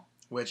fall,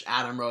 which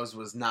Adam Rose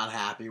was not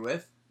happy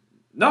with.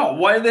 No,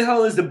 why the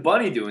hell is the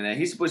Bunny doing that?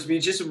 He's supposed to be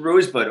just a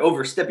Rosebud,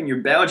 overstepping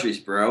your boundaries,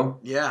 bro.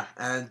 Yeah,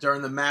 and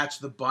during the match,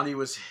 the Bunny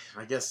was,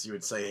 I guess you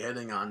would say,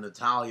 hitting on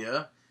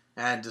Natalya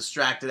and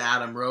distracted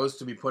Adam Rose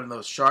to be put in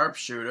the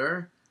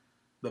sharpshooter.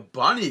 The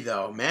Bunny,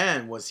 though,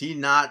 man, was he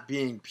not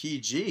being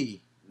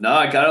PG? No,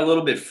 I got a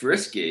little bit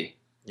frisky.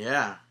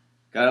 Yeah.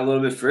 Got a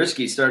little bit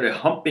frisky. Started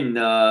humping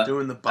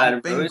doing the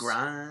bumping Rose.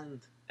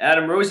 grind.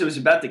 Adam Rose was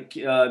about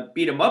to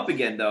beat him up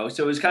again, though,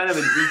 so it was kind of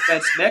a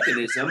defense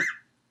mechanism.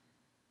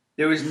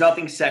 There was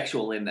nothing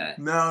sexual in that.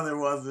 No, there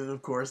wasn't.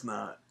 Of course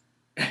not.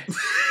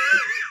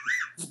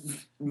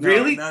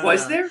 Really? No,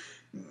 was there?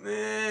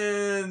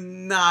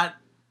 Not.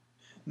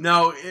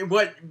 No,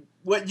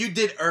 what you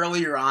did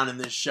earlier on in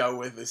this show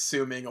with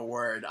assuming a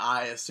word,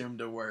 I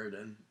assumed a word,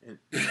 and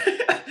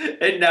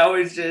and now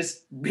it's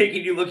just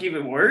making you look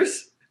even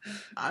worse?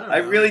 I don't know. I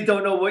really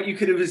don't know what you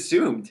could have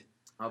assumed.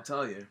 I'll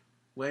tell you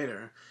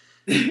later.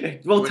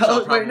 Well, Which tell I'll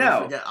it right probably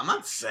now. forget. I'm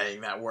not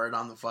saying that word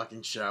on the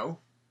fucking show.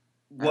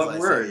 As What I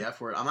word? Say the F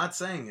word. I'm not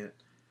saying it.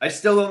 I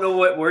still don't know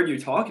what word you're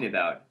talking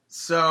about.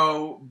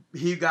 So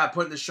he got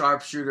put in the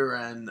sharpshooter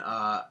and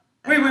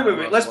Wait.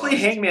 Rose Let's play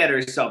lost. Hangman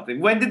or something.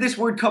 When did this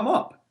word come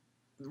up?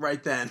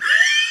 Right then.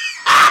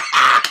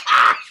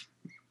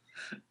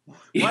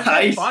 Yeah, Why's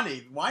that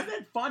funny? Why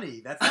that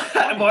funny? That's not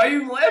funny. Why are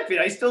you laughing?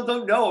 I still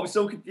don't know. I'm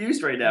so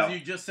confused right now. You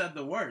just said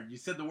the word. You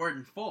said the word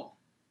in full.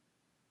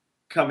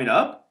 Coming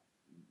up?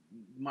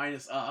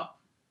 Minus up.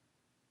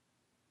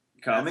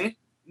 Coming?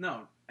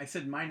 No, I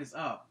said minus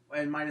up.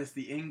 And minus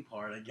the ing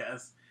part, I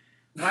guess.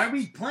 Why are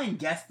we playing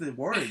guess the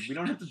word? We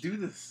don't have to do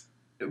this.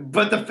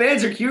 But the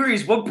fans are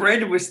curious what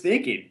Brandon was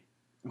thinking.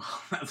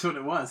 Well, that's what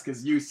it was,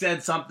 because you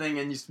said something,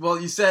 and you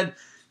said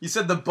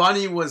the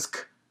Bunny was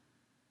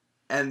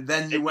and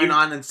then you went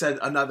on and said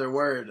another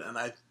word, and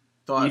I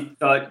thought... You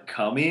thought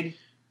coming?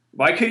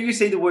 Why couldn't you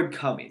say the word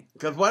coming?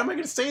 Because why am I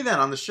going to say that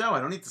on the show?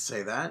 I don't need to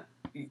say that.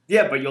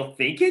 Yeah, but you'll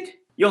think it?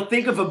 You'll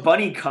think of a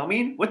bunny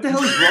coming? What the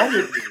hell is wrong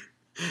with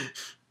you?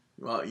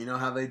 Well, you know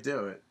how they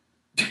do it.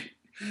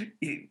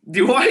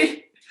 Do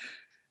I?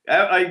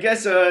 I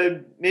guess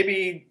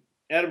maybe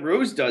Adam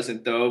Rose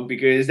doesn't, though,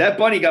 because that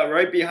bunny got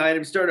right behind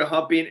him, started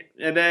humping,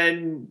 and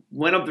then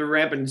went up the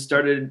ramp and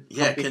started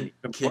humping.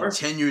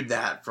 Continued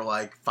that for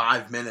like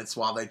 5 minutes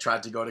while they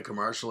tried to go to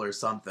commercial or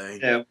something.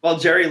 Yeah, while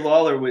Jerry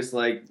Lawler was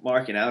like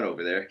marking out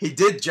over there.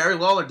 Jerry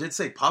Lawler did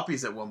say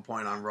puppies at one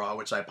point on Raw,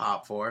 which I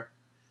popped for.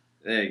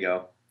 There you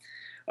go.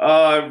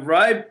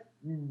 Bray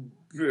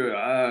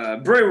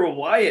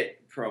Wyatt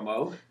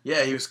promo.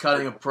 Yeah, he was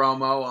cutting a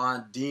promo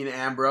on Dean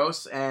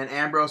Ambrose, and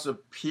Ambrose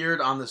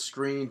appeared on the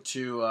screen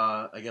to,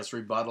 I guess,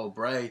 rebuttal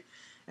Bray.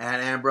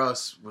 And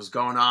Ambrose was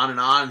going on and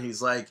on.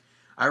 He's like,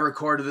 I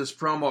recorded this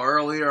promo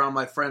earlier on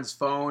my friend's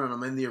phone, and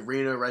I'm in the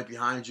arena right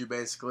behind you,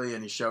 basically.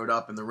 And he showed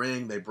up in the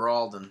ring. They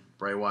brawled, and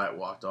Bray Wyatt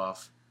walked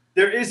off.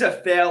 There is a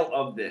fail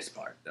of this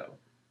part, though.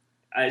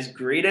 As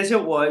great as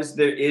it was,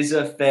 there is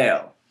a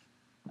fail.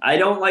 I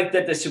don't like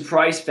that the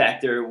surprise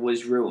factor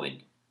was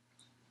ruined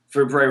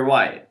for Bray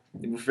Wyatt,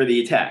 for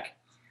the attack.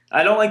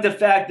 I don't like the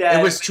fact that...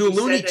 It was too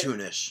Looney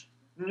Tune-ish.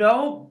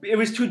 No, it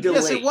was too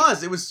delayed. Yes, it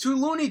was. It was too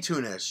Looney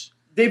Tune-ish.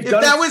 If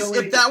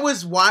that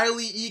was Wile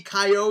E.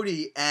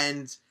 Coyote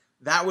and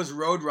that was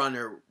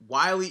Roadrunner,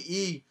 Wile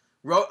E.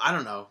 I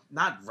don't know.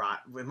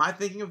 Am I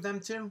thinking of them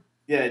too?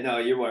 Yeah, no,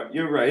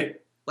 you're right.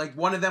 Like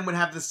one of them would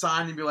have the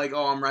sign and be like,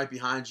 "Oh, I'm right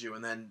behind you,"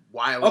 and then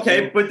Wile.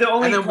 Okay, but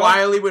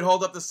Wile E. would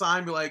hold up the sign,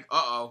 and be like,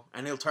 "Uh-oh,"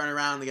 and he'll turn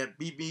around and get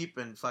beep beep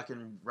and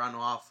fucking run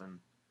off and.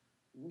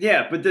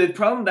 Yeah, but the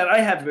problem that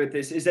I have with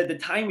this is that the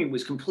timing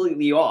was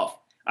completely off.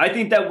 I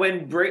think that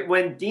when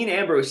Dean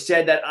Ambrose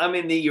said that I'm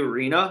in the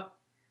arena,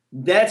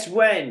 that's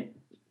when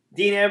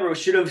Dean Ambrose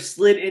should have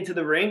slid into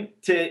the ring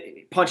to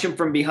punch him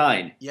from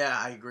behind. Yeah,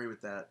 I agree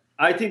with that.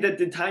 I think that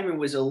the timing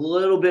was a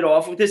little bit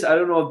off with this. I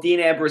don't know if Dean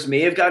Ambrose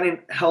may have gotten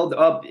held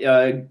up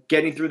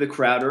getting through the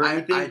crowd or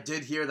anything. I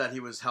did hear that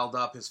he was held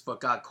up. His foot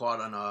got caught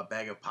on a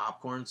bag of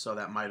popcorn, so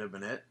that might have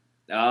been it.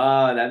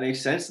 Ah, that makes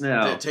sense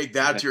now. Take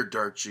that to your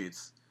dirt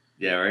sheets.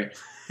 Yeah, right.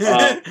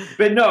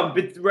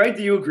 But right?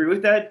 Do you agree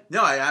with that?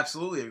 No, I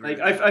absolutely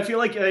agree. I feel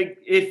like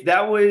if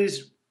that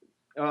was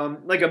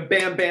like a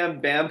bam,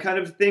 bam, bam kind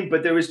of thing,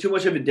 but there was too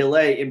much of a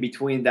delay in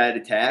between that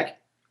attack,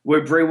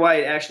 where Bray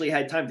Wyatt actually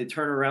had time to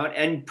turn around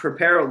and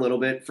prepare a little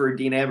bit for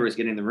Dean Ambrose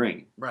getting in the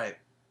ring. Right.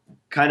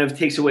 Kind of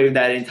takes away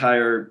that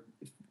entire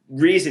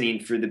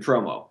reasoning for the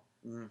promo.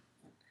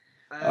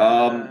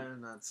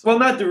 Well,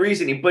 not the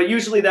reasoning, but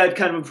usually that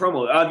kind of a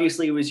promo.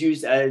 Obviously, it was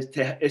used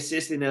to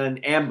assist in an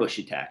ambush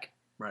attack.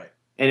 Right.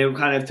 And it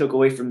kind of took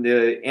away from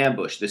the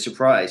ambush, the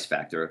surprise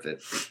factor of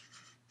it.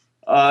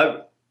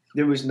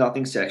 There was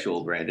nothing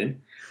sexual,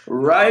 Brandon.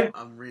 Right?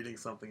 I'm reading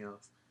something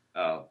else.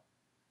 Oh.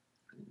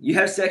 You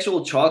have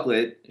sexual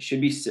chocolate.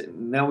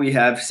 Now we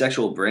have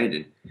sexual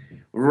Brandon.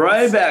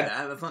 Right back.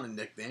 That's not a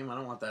nickname. I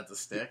don't want that to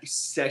stick.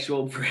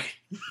 Sexual Brandon.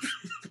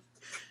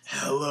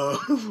 Hello,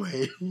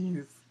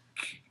 ladies.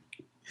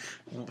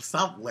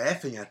 Stop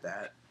laughing at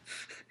that.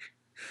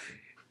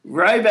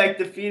 Ryback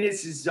defeated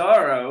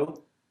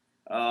Cesaro.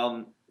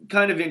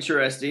 Kind of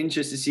interesting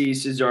just to see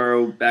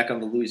Cesaro back on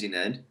the losing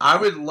end. I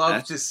would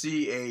love to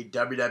see a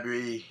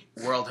WWE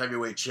World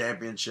Heavyweight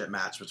Championship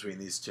match between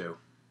these two.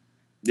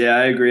 Yeah,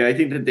 I agree. I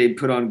think that they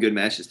put on good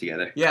matches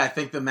together. Yeah, I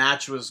think the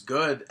match was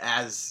good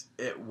as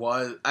it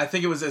was. I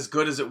think it was as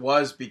good as it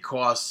was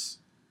because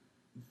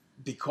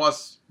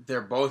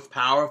they're both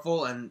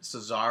powerful and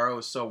Cesaro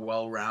is so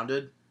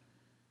well-rounded.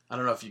 I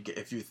don't know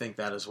if you think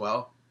that as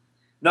well.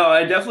 No,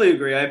 I definitely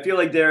agree. I feel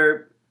like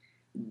they're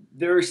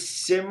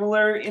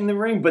similar in the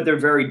ring, but they're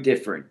very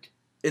different.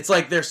 It's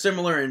like they're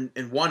similar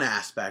in one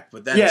aspect,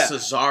 but then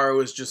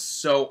Cesaro is just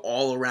so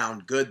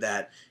all-around good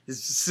that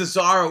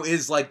Cesaro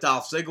is like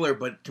Dolph Ziggler,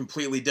 but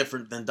completely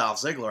different than Dolph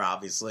Ziggler,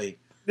 obviously.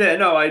 Yeah,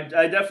 no, I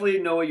definitely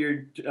know what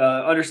you're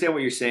understand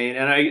what you're saying,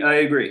 and I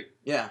agree.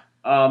 Yeah.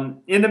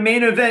 In the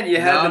main event,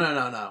 you have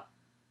no.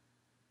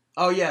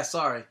 Oh yeah,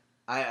 sorry.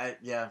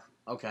 Yeah,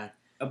 okay.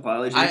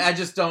 Apologies. I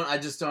just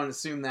don't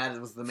assume that it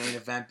was the main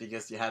event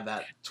because you had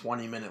that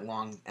 20-minute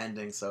long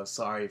ending. So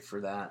sorry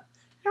for that.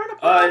 You're gonna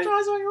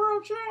apologize on your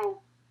own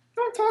show.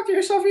 Don't talk to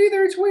yourself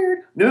either. It's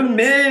weird. The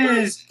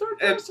Miz, third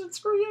person,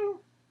 screw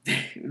you.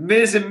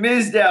 Miz and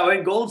Mizdow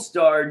and Gold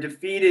Star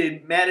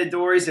defeated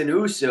Matadors and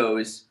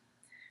Usos.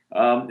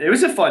 It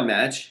was a fun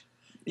match.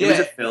 It was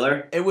a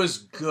filler. It was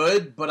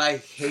good, but I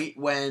hate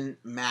when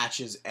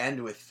matches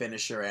end with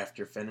finisher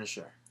after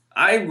finisher.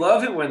 I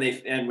love it when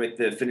they end with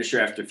the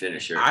finisher after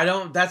finisher. I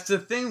don't. That's the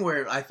thing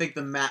where I think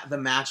the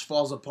match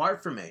falls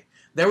apart for me.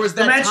 There was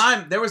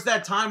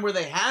that time where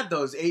they had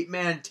those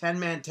 8-man,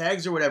 10-man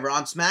tags or whatever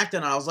on SmackDown.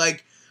 And I was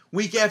like,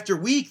 week after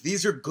week,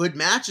 these are good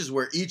matches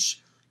where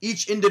each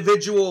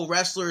individual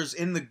wrestlers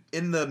in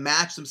the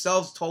match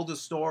themselves told a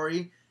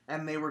story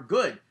and they were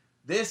good.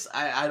 This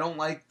I don't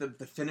like the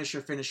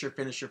finisher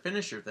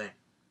thing.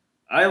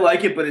 I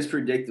like it, but it's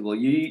predictable.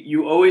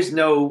 You always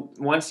know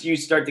once you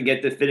start to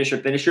get the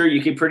finisher,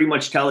 you can pretty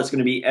much tell it's going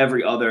to be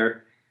every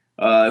other.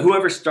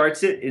 Whoever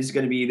starts it is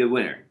going to be the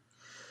winner.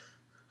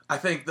 I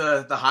think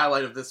the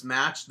highlight of this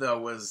match, though,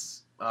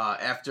 was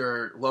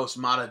after Los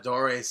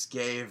Matadores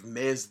gave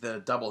Miz the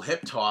double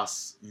hip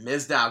toss,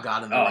 Mizdow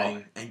got in the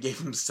ring and gave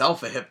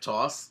himself a hip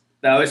toss.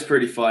 That was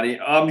pretty funny.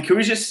 Can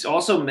we just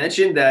also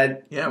mention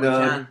that we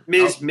can.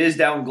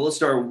 Mizdow and Gold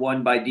Star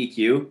won by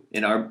DQ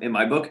in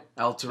my book?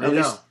 El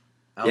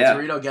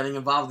Torito getting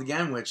involved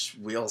again, which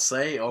we'll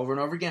say over and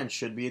over again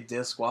should be a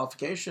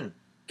disqualification.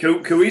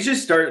 Can we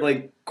just start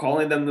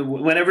calling them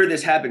whenever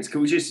this happens?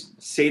 Can we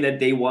just say that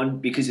they won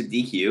because of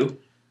DQ?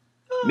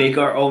 Make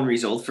our own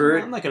result for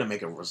it. I'm not going to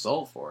make a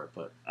result for it,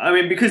 but I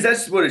mean because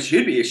that's what it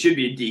should be. It should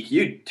be a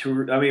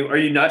DQ. I mean, are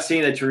you not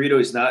saying that Torito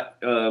is not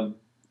a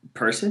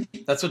person?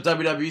 That's what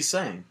WWE's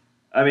saying.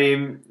 I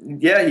mean,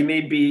 yeah, he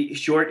may be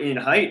short in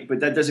height, but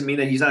that doesn't mean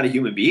that he's not a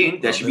human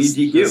being. That should be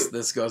a DQ.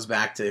 This goes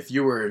back to if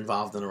you were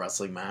involved in a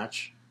wrestling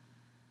match.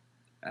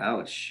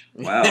 Ouch.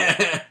 Wow.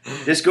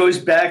 This goes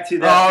back to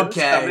that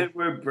comment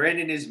where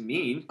Brandon is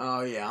mean.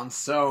 Oh, yeah, I'm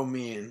so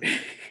mean.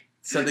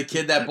 So the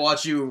kid that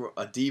bought you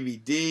a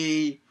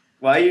DVD.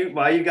 Why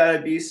you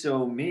gotta be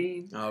so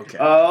mean? Okay.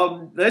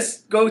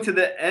 Let's go to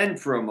the end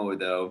promo,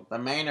 though. The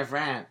main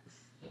event.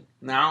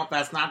 No,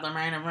 that's not the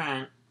main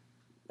event.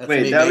 That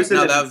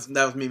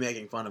was me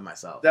making fun of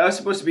myself. That was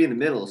supposed to be in the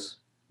middles.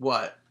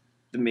 What?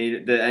 The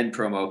end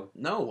promo.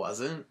 No, it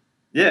wasn't.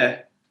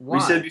 Yeah. Why?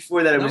 We said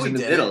before that it was in the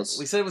middles.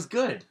 We said it was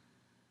good.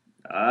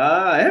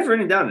 I have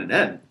written down an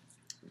end.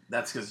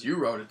 That's because you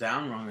wrote it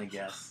down wrong, I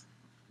guess.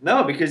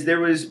 No, because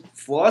there was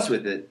flaws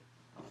with it.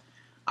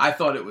 I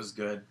thought it was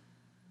good.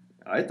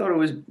 I thought it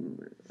was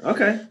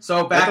okay.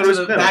 So back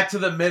to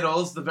the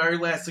middles. The very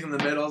last thing in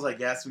the middles, I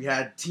guess, we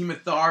had Team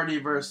Authority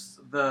versus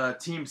the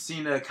Team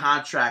Cena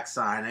contract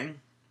signing.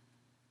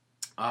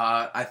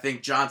 I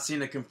think John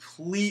Cena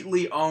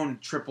completely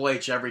owned Triple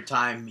H every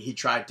time he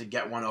tried to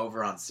get one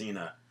over on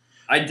Cena.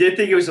 I did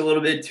think it was a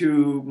little bit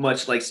too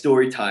much like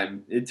story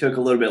time. It took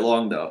a little bit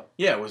long though.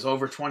 Yeah, it was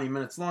over 20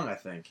 minutes long, I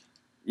think.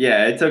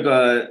 Yeah, it took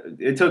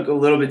a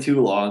little bit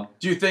too long.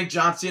 Do you think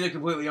John Cena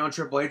completely owned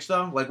Triple H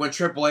though? Like when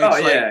Triple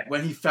H,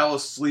 when he fell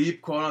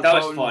asleep, quote unquote.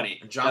 That was funny.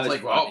 And John's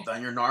like, "Well,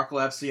 then you're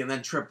narcolepsy," and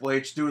then Triple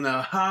H doing the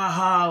ha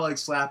ha, like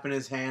slapping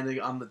his hand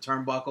on the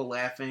turnbuckle,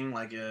 laughing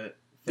like a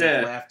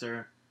fake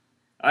laughter.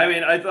 I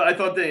mean, I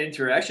thought the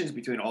interactions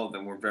between all of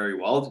them were very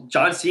well.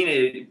 John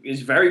Cena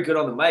is very good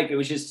on the mic. It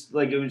was just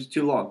it was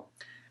too long.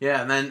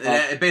 Yeah, and then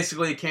it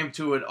basically came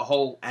to a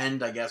whole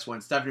end, I guess, when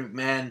Stephanie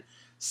McMahon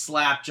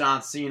slapped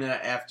John Cena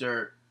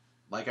after,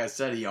 like I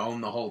said, he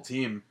owned the whole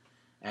team.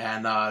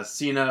 And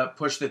Cena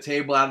pushed the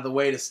table out of the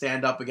way to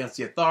stand up against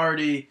the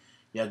Authority.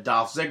 You had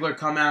Dolph Ziggler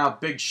come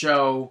out, big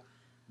show.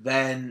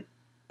 Then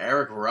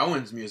Eric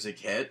Rowan's music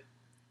hit,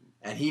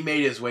 and he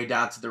made his way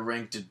down to the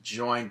ring to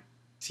join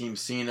Team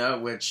Cena,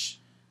 which,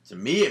 to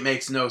me, it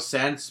makes no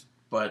sense,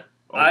 but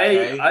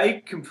Okay.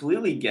 I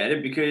completely get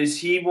it because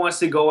he wants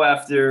to go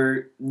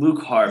after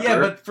Luke Harper. Yeah,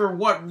 but for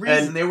what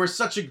reason? And they were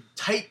such a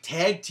tight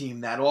tag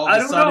team that all of I a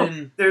don't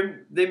sudden know.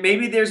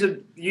 Maybe there's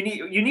you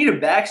need a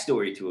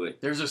backstory to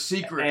it. there's a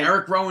secret. And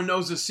Eric Rowan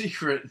knows a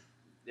secret.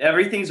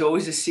 everything's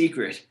always a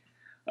secret.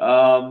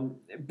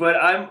 But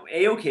I'm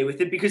A-okay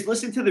with it because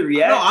listen to the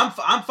reaction.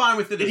 No, I'm fine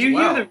with it Did as you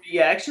well. hear the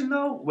reaction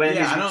though when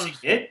Yeah, his I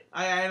music hit?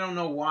 I don't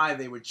know why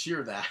they would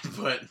cheer that,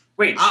 but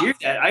Wait, cheer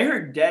that? I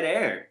heard dead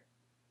air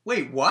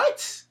wait,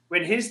 what?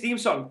 when his theme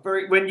song.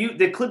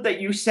 The clip that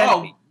you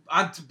sent me.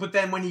 But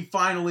then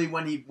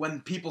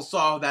when people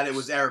saw that it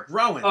was Eric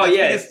Rowan. Oh,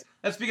 yeah.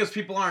 That's because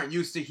people aren't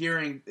used to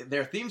hearing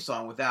their theme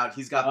song without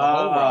he's got the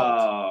whole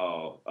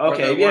world. Oh,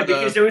 okay, Or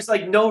because there was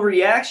like no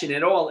reaction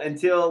at all and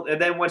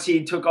then once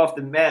he took off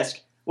the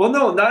mask. Well,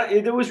 no,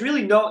 there was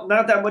really not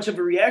that much of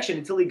a reaction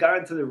until he got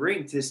into the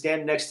ring to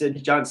stand next to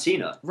John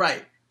Cena.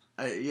 Right.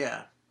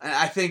 Yeah. And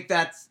I think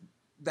that's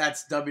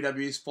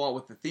WWE's fault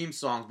with the theme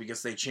songs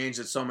because they changed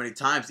it so many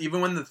times.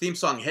 Even when the theme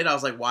song hit, I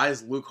was like, why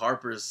is Luke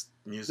Harper's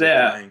music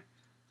playing?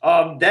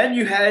 Then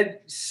you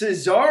had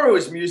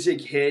Cesaro's music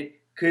hit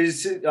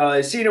because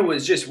Cena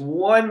was just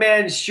one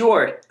man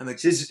short. And the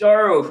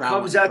Cesaro crowd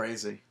comes went out.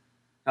 crazy.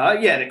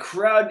 The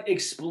crowd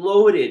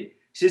exploded.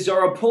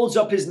 Cesaro pulls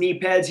up his knee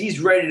pads.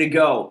 He's ready to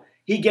go.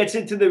 He gets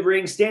into the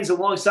ring, stands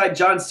alongside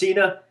John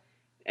Cena,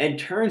 and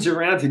turns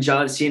around to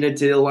John Cena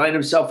to align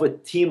himself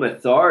with Team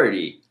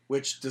Authority.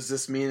 Which, does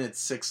this mean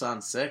it's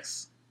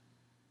 6-on-6?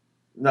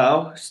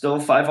 No, still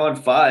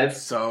 5-on-5.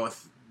 So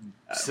if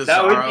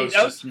that would Cesaro's be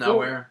just cool.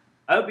 nowhere.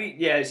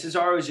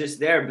 Cesaro's just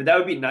there, but that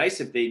would be nice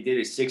if they did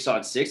a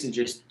 6-on-6 and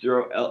just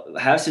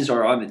have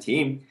Cesaro on the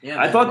team.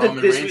 Yeah, I thought Roman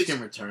that this Reigns was,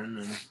 can return.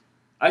 And...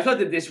 I thought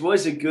that this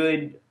was a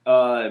good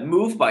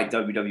move by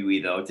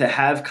WWE though to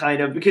have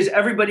kind of because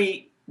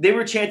they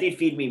were chanting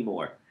 "Feed me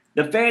more."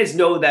 The fans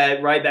know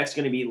that Ryback's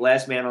going to be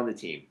last man on the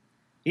team.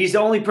 He's the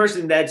only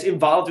person that's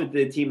involved with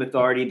the Team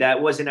Authority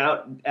that wasn't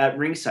out at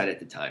ringside at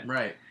the time.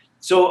 Right.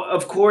 So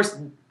of course,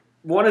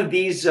 one of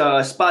these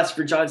spots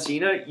for John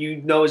Cena,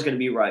 is going to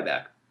be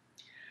Ryback.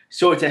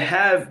 So to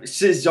have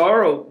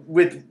Cesaro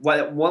with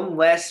one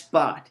last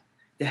spot,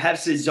 to have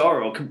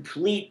Cesaro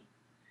complete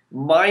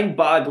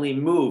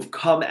mind-boggling move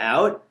come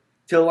out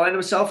to align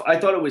himself, I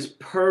thought it was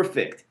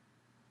perfect.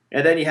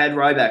 And then he had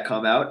Ryback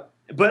come out.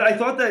 But I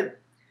thought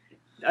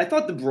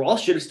the brawl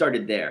should have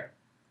started there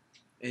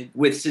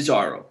with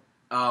Cesaro.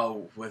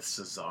 Oh, with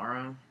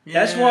Cesaro?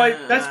 Yeah.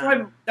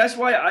 That's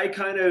why I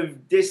kind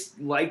of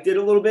disliked it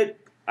a little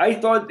bit. I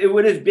thought it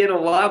would have been a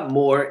lot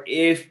more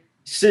if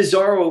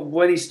Cesaro,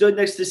 when he stood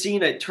next to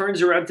Cena,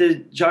 turns around to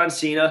John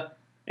Cena,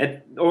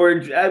 or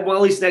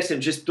while he's next to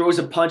him, just throws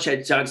a punch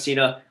at John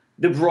Cena.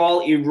 The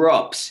brawl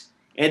erupts.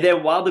 And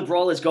then while the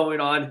brawl is going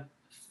on,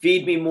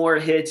 Feed Me More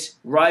hits,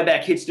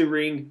 Ryback hits the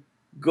ring,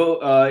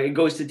 it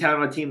goes to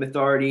town on Team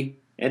Authority,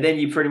 and then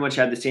you pretty much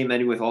have the same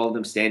ending with all of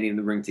them standing in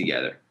the ring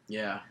together.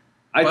 Yeah.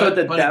 I thought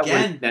that again, would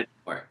have meant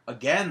more.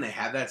 Again, they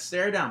had that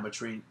stare down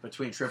between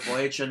Triple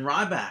H and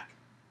Ryback.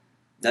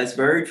 That's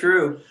very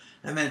true.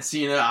 And then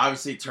Cena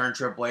obviously turned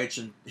Triple H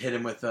and hit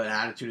him with an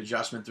attitude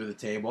adjustment through the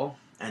table.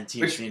 And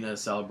Team Cena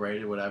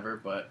celebrated, whatever,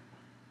 but...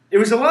 It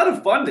was a lot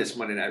of fun this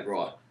Monday Night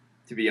Raw,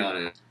 to be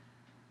honest.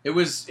 It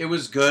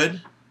was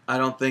good. I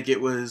don't think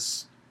it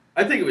was...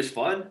 I think it was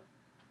fun.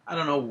 I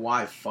don't know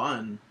why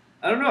fun.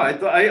 I don't know.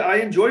 I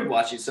enjoyed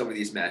watching some of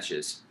these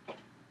matches.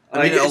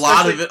 I mean, a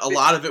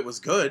lot of it was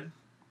good.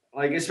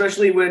 Like,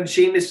 especially when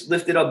Sheamus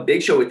lifted up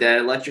Big Show with that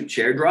electric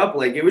chair drop.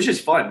 Like, it was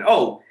just fun.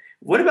 Oh,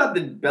 what about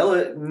the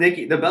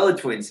Bella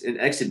Twins in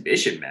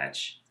exhibition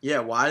match? Yeah,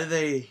 why do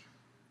they...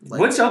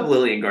 What's up,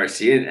 Lillian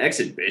Garcia? An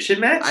exhibition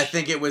match? I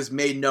think it was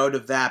made note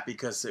of that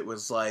because it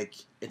was like,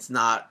 it's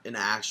not an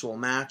actual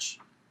match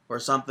or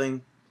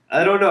something.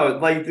 I don't know.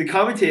 Like, the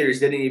commentators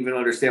didn't even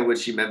understand what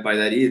she meant by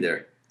that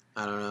either.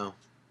 I don't know.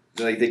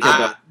 Like, they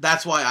kept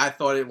that's why I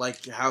thought it,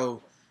 like, how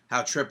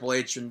Triple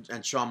H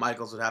and Shawn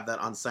Michaels would have that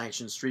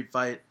unsanctioned street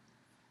fight.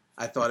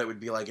 I thought it would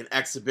be like an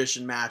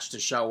exhibition match to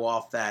show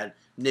off that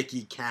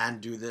Nikki can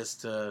do this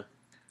to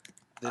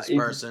this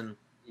person.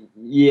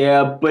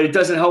 Yeah, but it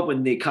doesn't help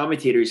when the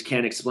commentators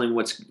can't explain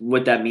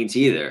what that means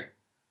either.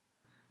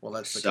 Well,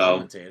 that's the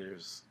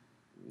commentators.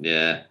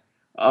 Yeah.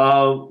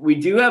 We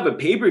do have a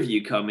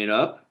pay-per-view coming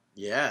up.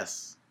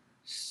 Yes.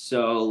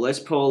 So let's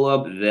pull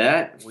up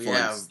that we fun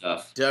have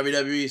stuff.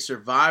 WWE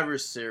Survivor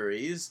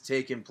Series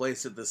taking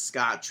place at the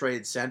Scott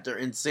Trade Center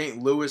in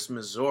St. Louis,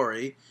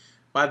 Missouri.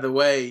 By the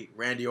way,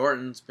 Randy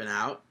Orton's been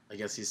out. I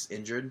guess he's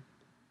injured.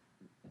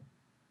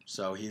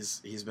 So he's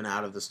been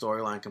out of the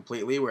storyline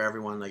completely, where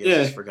everyone, I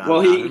guess, has forgotten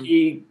about him.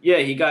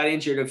 He got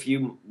injured a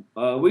few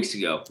weeks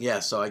ago. Yeah,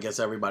 so I guess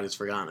everybody's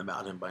forgotten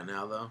about him by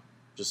now, though.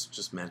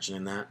 Just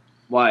mentioning that.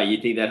 Why?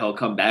 You think that he'll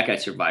come back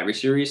at Survivor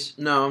Series?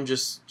 No, I'm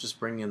just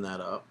bringing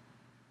that up.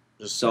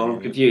 So I'm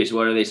confused.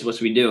 What are they supposed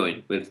to be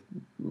doing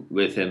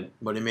with him?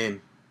 What do you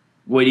mean?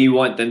 What do you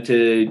want them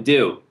to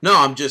do? No,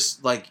 I'm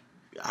just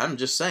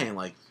saying,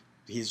 like,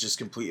 he's just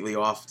completely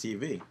off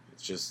TV.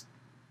 It's just...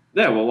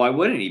 Yeah, well, why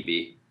wouldn't he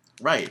be?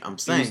 Right. I'm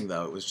saying,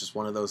 though, it was just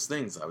one of those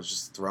things. I was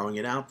just throwing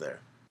it out there.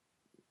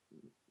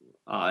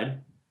 Odd.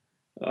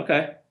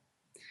 Okay.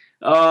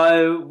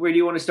 Where do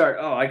you want to start?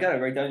 Oh, I gotta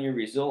write down your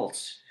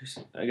results.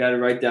 I gotta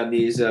write down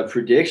these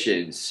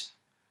predictions,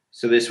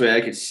 so this way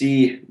I can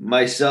see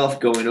myself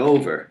going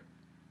over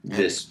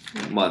this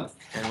month.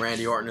 And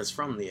Randy Orton is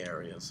from the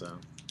area, so.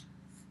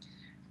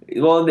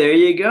 Well, there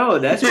you go.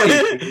 That's why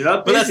you picked it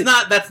up. But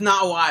that's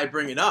not why I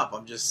bring it up.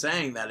 I'm just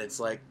saying that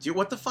it's like, dude,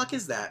 what the fuck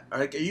is that?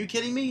 Are you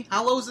kidding me?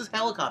 How low is this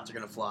helicopter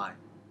gonna fly?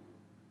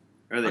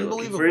 Are they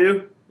looking for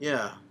you?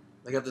 Yeah.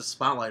 They got this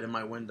spotlight in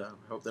my window.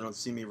 I hope they don't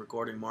see me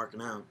recording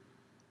Markin Out.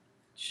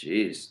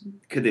 Jeez.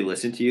 Could they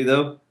listen to you,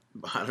 though?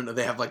 I don't know.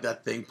 They have like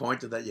that thing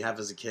pointed that you have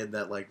as a kid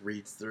that like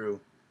reads through.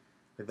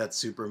 Like that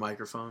super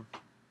microphone.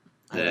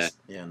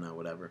 No,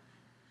 whatever.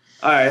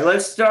 All right,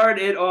 let's start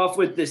it off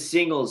with the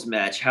singles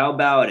match. How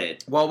about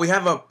it? Well, we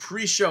have a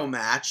pre-show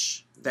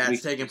match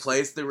that's taking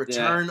place. The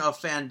return of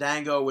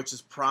Fandango, which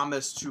is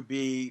promised to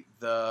be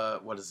a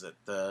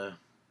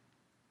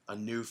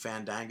new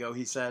Fandango,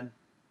 he said.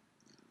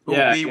 Who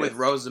will be with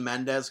Rosa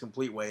Mendez,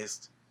 complete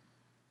waste.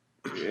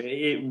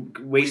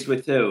 Waste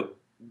with who?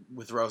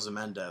 With Rosa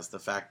Mendez. The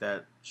fact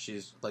that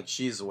she's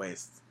a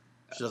waste.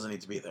 She doesn't need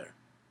to be there.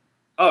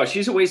 Oh,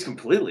 she's a waste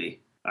completely,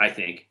 I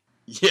think.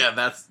 Yeah,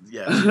 that's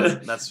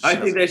I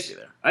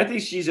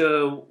think she's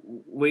a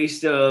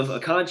waste of a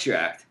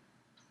contract.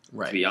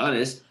 Right. To be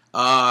honest.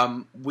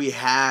 We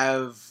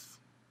have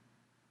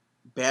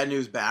Bad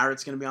News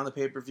Barrett's going to be on the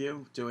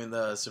pay-per-view doing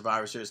the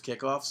Survivor Series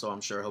kickoff, so I'm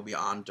sure he'll be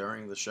on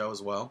during the show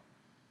as well.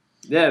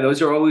 Yeah,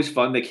 those are always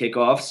fun, the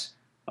kickoffs.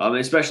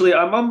 Especially,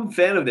 I'm a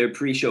fan of their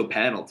pre-show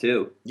panel,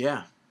 too.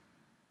 Yeah.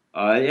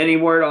 Any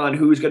word on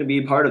who's going to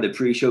be part of the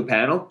pre-show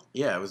panel?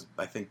 Yeah, it was,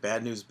 I think,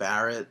 Bad News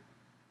Barrett,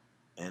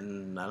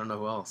 and I don't know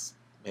who else.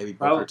 Maybe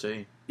Booker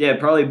T. Yeah,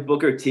 probably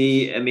Booker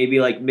T, and maybe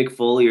like Mick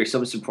Foley or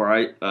some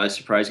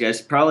surprise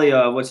guys. Probably,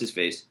 what's his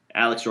face?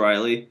 Alex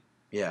Riley.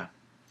 Yeah.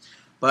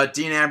 But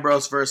Dean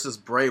Ambrose versus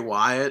Bray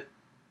Wyatt.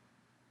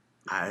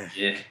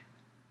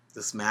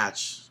 This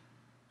match.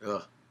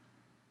 Ugh.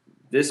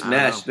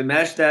 The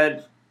match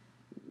that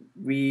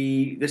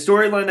the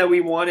storyline that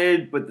we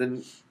wanted, but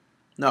then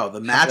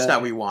the match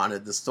that we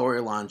wanted, the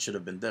storyline should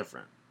have been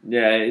different.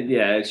 Yeah,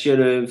 it should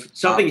have.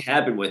 Something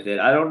happened with it.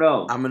 I don't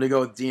know. I'm going to go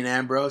with Dean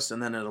Ambrose,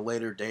 and then at a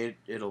later date,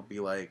 it'll be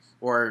like,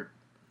 or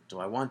do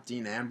I want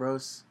Dean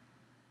Ambrose?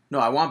 No,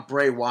 I want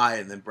Bray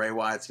Wyatt, and then Bray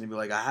Wyatt's going to be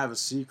like, I have a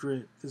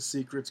secret. This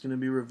secret's going to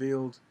be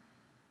revealed.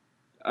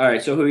 All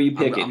right, so who are you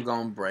picking? I'm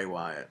going Bray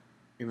Wyatt,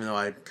 even though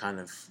I kind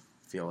of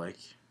feel like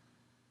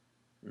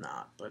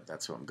not, but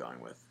that's who I'm going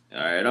with.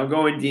 All right, I'm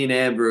going Dean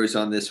Ambrose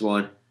on this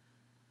one.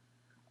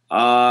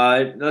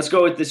 Let's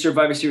go with the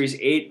Survivor Series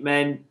 8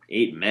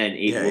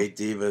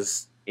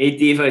 divas. 8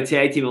 diva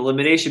tag team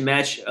elimination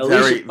match.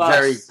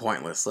 Very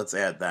pointless. Let's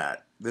add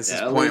that. This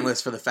is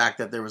pointless for the fact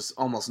that there was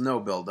almost no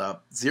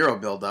build-up, zero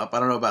build-up. I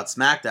don't know about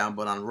SmackDown,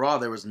 but on Raw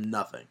there was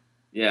nothing.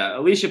 Yeah,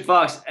 Alicia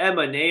Fox,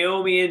 Emma,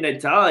 Naomi, and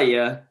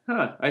Natalya.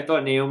 I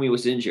thought Naomi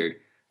was injured.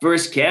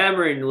 Versus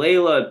Cameron,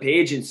 Layla,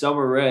 Paige, and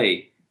Summer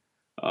Rae.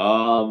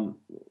 I'm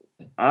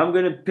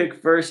going to pick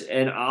first,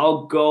 and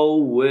I'll go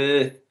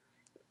with...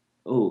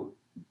 Oh,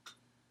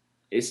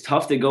 it's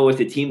tough to go with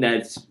a team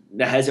that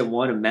hasn't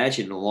won a match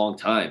in a long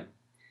time.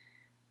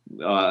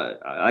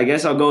 I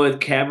guess I'll go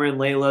with Cameron,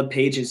 Layla,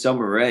 Paige, and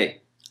Summer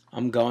Rae.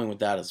 I'm going with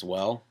that as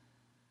well.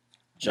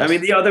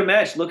 The other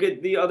match. Look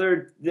at the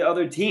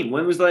other team.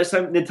 When was the last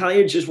time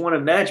Natalya just won a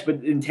match,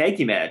 but in tag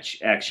team match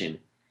action?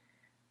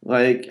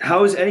 Like,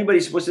 how is anybody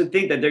supposed to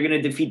think that they're going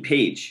to defeat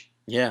Paige?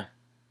 Yeah.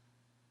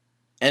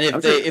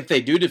 And if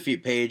they do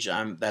defeat Paige,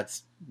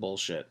 that's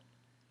bullshit.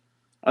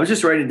 I'm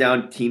just writing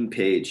down Team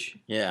Paige.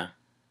 Yeah.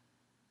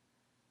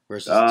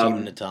 Versus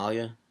Team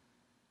Natalya.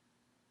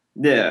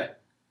 Yeah.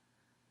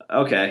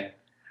 Okay.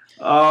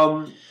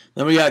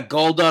 Then we got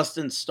Goldust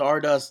and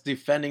Stardust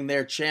defending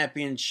their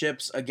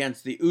championships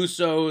against the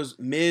Usos,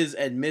 Miz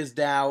and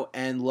Mizdow,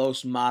 and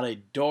Los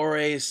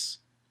Matadores.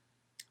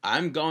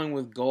 I'm going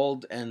with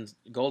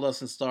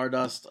Goldust and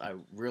Stardust. I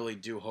really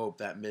do hope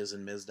that Miz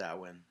and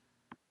Mizdow win.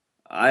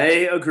 I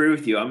agree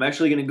with you. I'm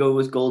actually going to go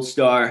with Gold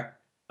Star.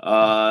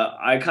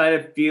 I kind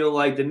of feel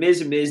like the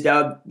Miz and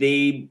Mizdow,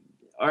 they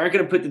aren't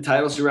going to put the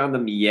titles around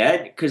them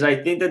yet, because I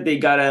think that they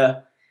got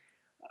to...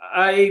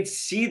 I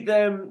see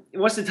them,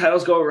 once the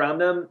titles go around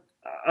them,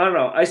 I don't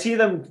know, I see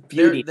them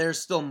feuding.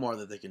 There's still more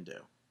that they can do.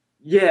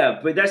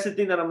 Yeah, but that's the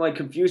thing that I'm like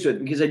confused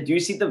with, because I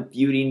do see them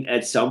feuding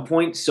at some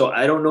point, so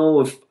I don't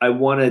know if I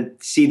want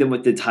to see them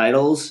with the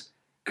titles,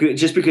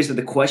 just because of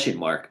the question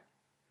mark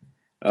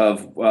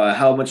of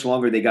how much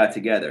longer they got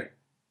together.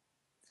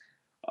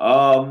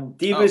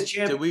 Divas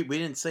champ. We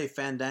didn't say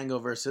Fandango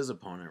versus his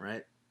opponent,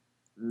 right?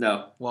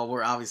 No. Well,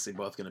 we're obviously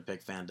both going to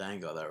pick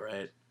Fandango, though,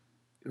 right?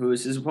 Who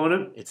is his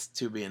opponent? It's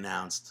to be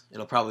announced.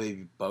 It'll probably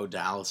be Bo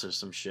Dallas or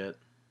some shit.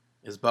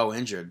 Is Bo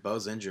injured?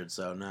 Bo's injured,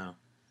 so no.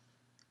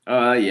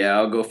 Yeah,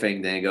 I'll go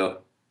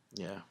Fandango.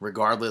 Yeah,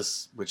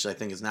 regardless, which I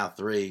think is now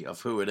 3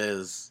 of who it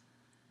is,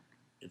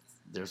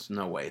 there's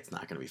no way it's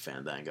not going to be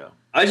Fandango.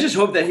 I just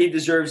hope that he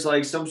deserves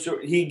like some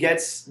sort. He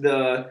gets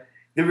the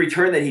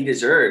return that he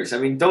deserves. I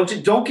mean,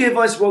 don't give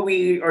us what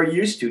we are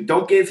used to.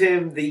 Don't give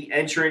him the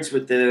entrance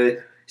with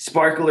the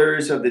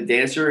sparklers of the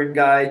dancer and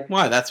guy.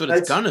 Why? That's what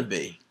it's going to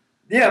be.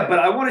 Yeah, but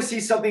I want to see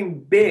something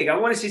big. I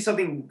want to see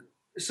something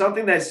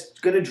that's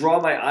going to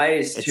draw my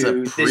eyes It's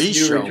to a pre-show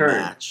this new return.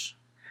 match.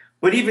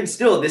 But even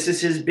still, this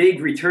is his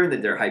big return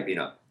that they're hyping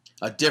up.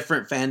 A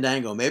different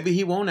Fandango. Maybe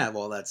he won't have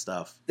all that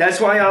stuff. That's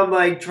why I'm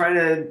like trying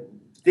to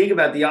think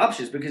about the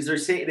options because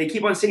they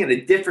keep on saying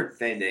a different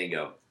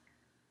Fandango.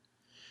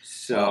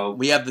 So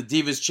we have the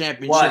Divas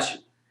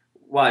Championship.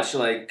 Watch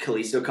like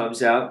Kalisto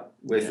comes out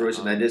with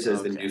Rosa Mendes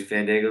as the new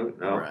Fandango.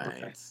 Oh, right.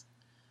 Okay.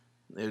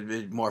 It would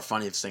be more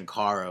funny if Sin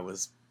Cara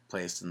was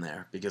placed in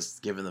there because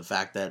given the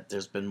fact that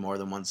there's been more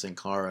than one Sin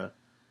Cara.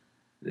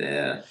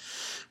 Yeah.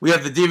 We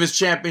have the Divas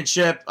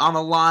Championship on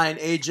the line.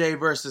 AJ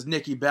versus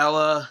Nikki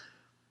Bella.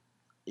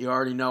 You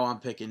already know I'm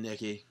picking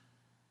Nikki.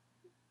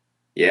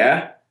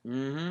 Yeah?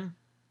 Mm-hmm.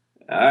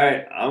 All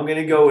right. I'm going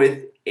to go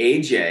with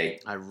AJ.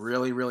 I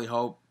really, really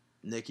hope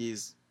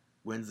Nikki's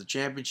wins the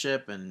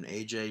championship and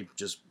AJ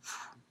just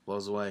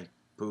blows away.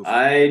 Poof.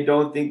 I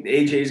don't think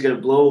AJ is going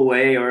to blow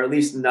away, or at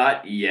least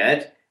not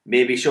yet.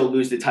 Maybe she'll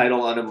lose the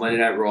title on a Monday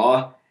Night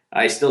Raw.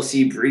 I still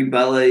see Brie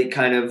Bella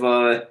kind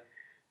of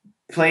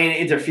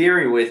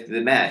interfering with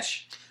the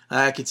match.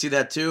 I could see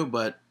that too,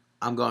 but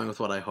I'm going with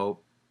what I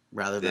hope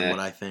rather than what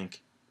I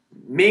think.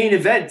 Main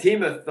event,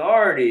 Team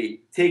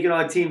Authority taking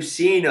on Team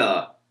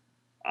Cena.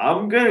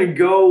 I'm going to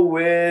go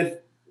with...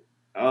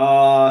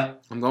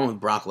 I'm going with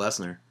Brock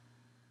Lesnar.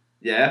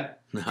 Yeah?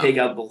 No. Take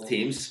out both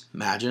teams.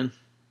 Imagine.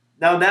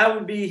 Now, that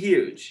would be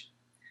huge.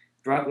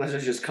 Brock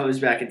Lesnar just comes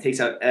back and takes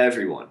out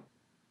everyone.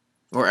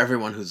 Or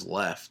everyone who's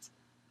left.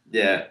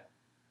 Yeah.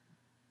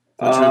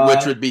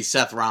 Which would be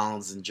Seth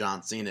Rollins and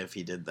John Cena if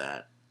he did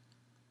that.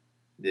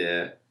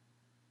 Yeah.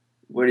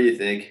 What do you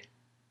think?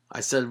 I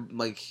said,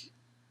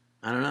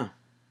 I don't know.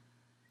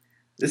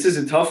 This is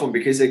a tough one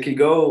because it could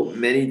go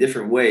many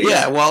different ways.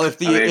 Yeah, well, if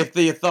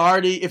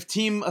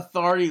Team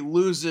Authority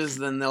loses,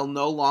 then they'll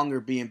no longer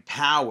be in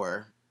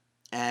power,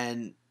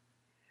 and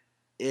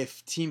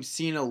if Team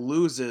Cena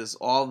loses,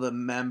 all the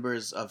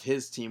members of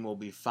his team will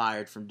be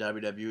fired from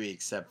WWE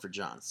except for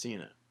John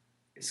Cena.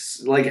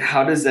 It's like,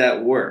 how does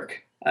that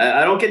work?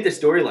 I don't get the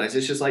storylines.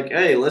 It's just like,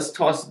 hey, let's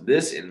toss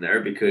this in there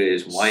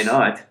because why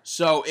not?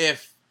 So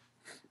if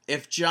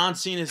John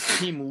Cena's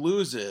team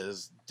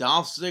loses,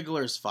 Dolph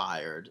Ziggler's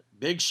fired,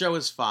 Big Show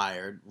is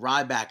fired,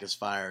 Ryback is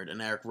fired,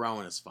 and Eric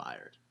Rowan is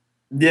fired.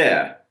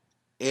 Yeah.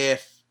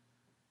 If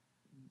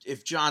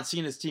John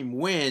Cena's team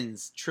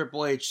wins,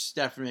 Triple H,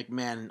 Stephanie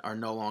McMahon are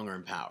no longer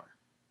in power.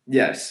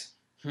 Yes.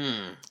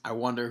 I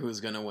wonder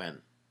who's going to win.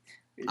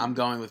 I'm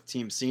going with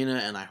Team Cena,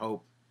 and I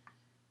hope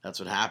that's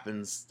what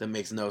happens. That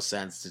makes no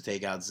sense to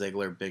take out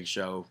Ziggler, Big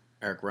Show,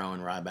 Eric Rowan,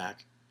 Ryback.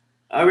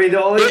 I mean,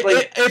 the only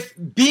if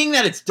being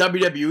that it's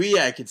WWE,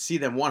 I could see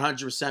them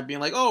 100% being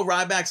like, "Oh,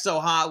 Ryback's so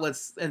hot,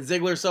 and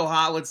Ziggler's so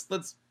hot, let's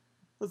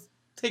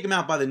take him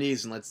out by the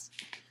knees and let's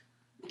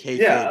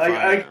kayfabe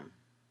fire him."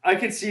 I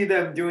could see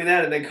them doing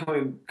that and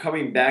then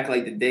coming back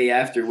like the day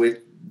after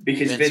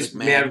because Vince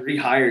McMahon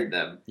rehired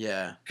them.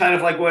 Yeah, kind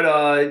of like what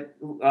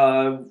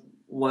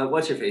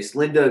what's her face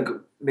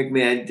Linda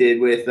McMahon did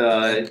with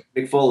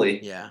Mick Foley.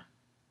 Yeah.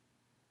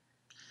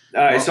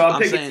 All right, so I'm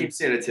picking Team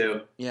Cena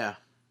too. Yeah.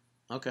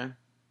 Okay.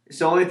 It's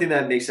the only thing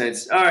that makes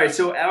sense. All right,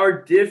 so our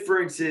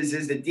differences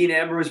is the Dean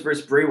Ambrose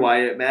versus Bray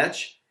Wyatt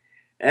match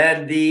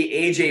and the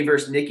AJ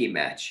versus Nikki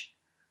match.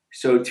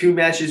 So 2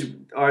 matches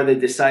are the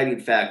deciding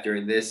factor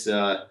in this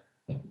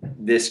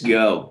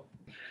go.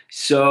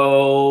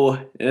 So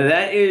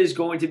that is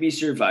going to be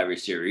Survivor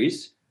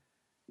Series.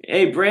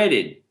 Hey,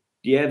 Brandon,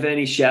 do you have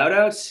any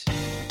shout-outs?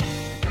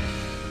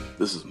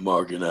 This is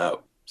Markin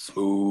Out.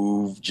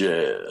 Smooth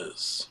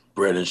jazz.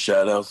 Brandon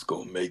shout-outs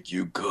gonna make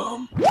you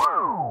come.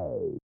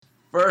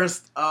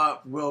 First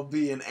up will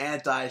be an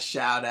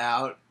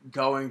anti-shout-out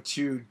going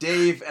to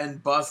Dave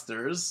and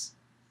Buster's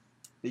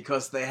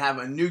because they have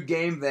a new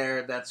game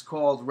there that's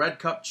called Red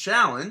Cup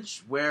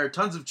Challenge where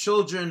tons of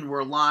children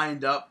were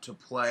lined up to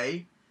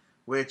play,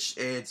 which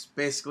it's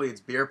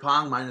beer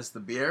pong minus the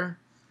beer.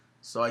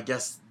 So I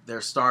guess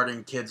they're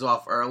starting kids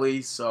off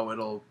early so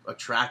it'll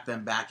attract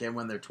them back in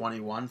when they're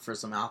 21 for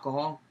some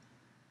alcohol.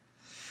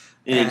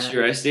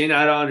 Interesting.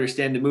 I don't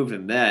understand the move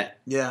in that.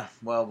 Yeah,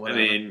 well, whatever.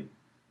 I mean,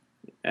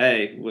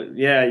 hey,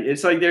 yeah,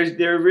 it's like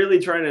they're really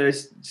trying to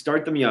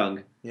start them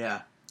young.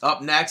 Yeah.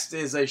 Up next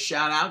is a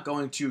shout-out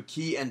going to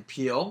Key and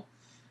Peele.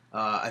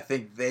 I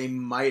think they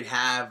might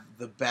have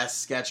the best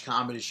sketch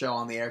comedy show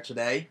on the air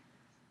today,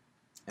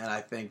 and I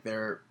think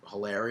they're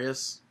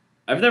hilarious.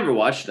 I've never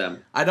watched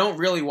them. I don't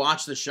really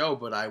watch the show,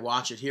 but I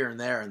watch it here and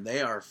there, and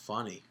they are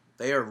funny.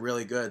 They are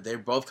really good. They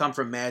both come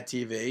from Mad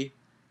TV,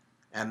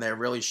 and they're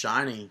really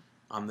shining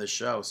on this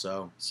show.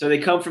 So they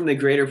come from the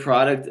greater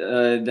product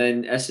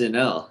than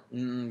SNL,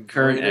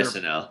 current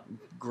SNL.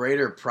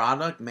 Greater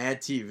product, Mad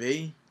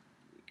TV.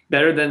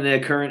 Better than the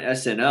current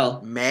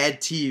SNL. Mad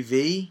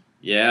TV.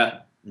 Yeah.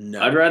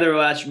 No. I'd rather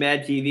watch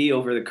Mad TV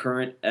over the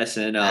current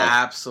SNL.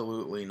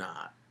 Absolutely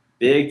not.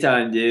 Big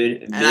time,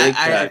 dude. And Big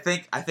I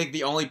time. think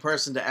the only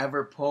person to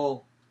ever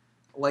pull,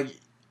 like,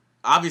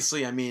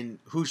 obviously, I mean,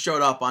 who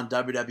showed up on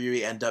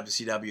WWE and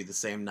WCW the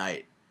same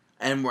night?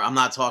 And I'm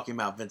not talking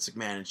about Vince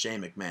McMahon and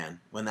Shane McMahon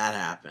when that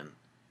happened.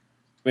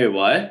 Wait,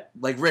 what?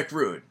 Like Rick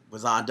Rude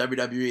was on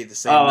WWE the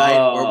same night,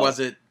 or was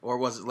it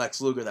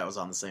Lex Luger that was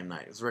on the same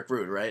night? It was Rick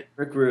Rude, right?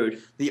 Rick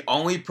Rude. The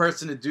only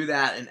person to do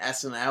that in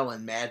SNL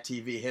and Mad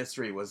TV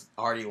history was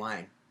Artie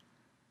Lang.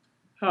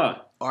 Huh.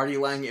 Artie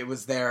Lang, it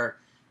was Mad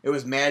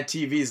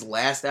TV's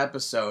last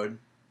episode,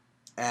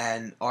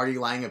 and Artie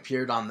Lang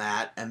appeared on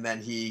that, and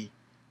then he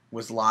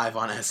was live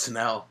on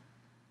SNL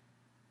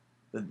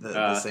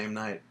the same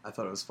night. I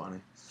thought it was funny.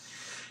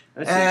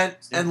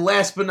 And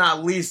last but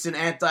not least, an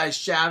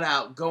anti-shout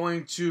out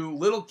going to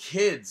little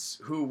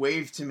kids who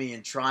wave to me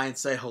and try and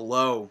say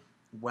hello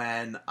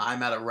when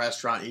I'm at a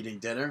restaurant eating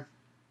dinner.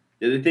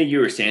 Did they think you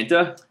were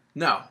Santa?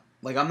 No.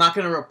 Like, I'm not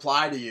going to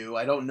reply to you.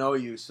 I don't know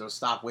you, so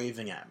stop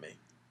waving at me.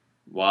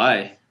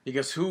 Why?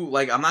 Because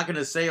I'm not going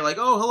to say, like,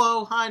 oh,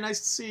 hello, hi, nice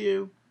to see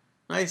you.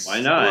 Nice.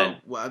 Why not? Hello.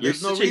 Well,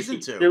 there's no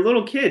reason to. They're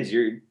little kids.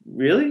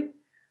 Really?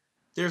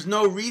 There's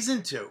no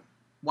reason to.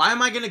 Why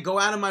am I going to go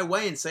out of my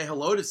way and say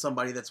hello to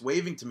somebody that's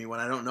waving to me when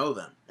I don't know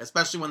them?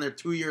 Especially when they're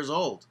 2 years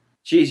old.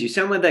 Jeez, you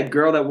sound like that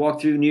girl that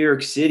walked through New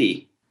York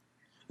City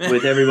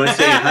with everyone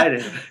saying hi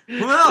to him.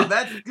 Well,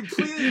 that's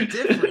completely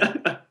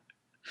different.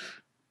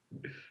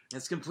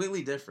 It's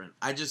completely different.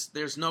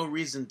 There's no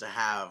reason to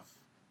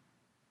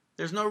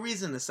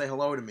say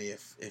hello to me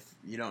if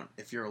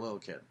you're a little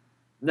kid.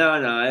 No,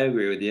 I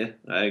agree with you.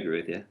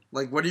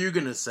 Like, what are you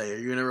going to say? Are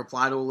you going to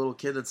reply to a little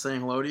kid that's saying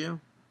hello to you?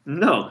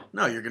 No.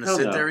 No, you're going to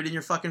sit there eating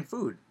your fucking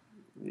food.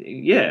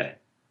 Yeah.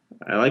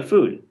 I like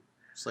food.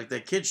 It's like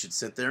that kid should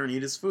sit there and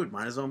eat his food.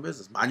 Mind his own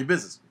business. Mind your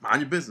business.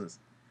 Mind your business.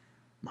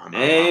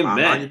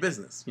 Mind your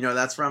business. You know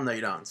that's from? No,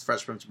 you don't. It's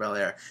Fresh Prince of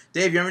Bel-Air.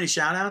 Dave, you have any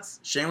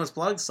shout-outs? Shameless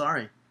plugs?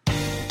 Sorry.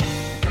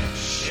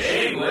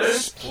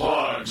 Shameless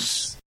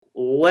plugs.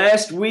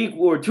 Last week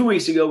or 2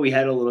 weeks ago, we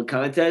had a little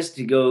contest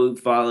to go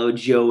follow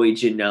Joey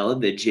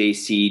Janela, the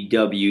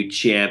JCW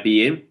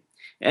champion.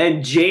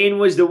 And Jane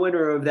was the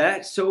winner of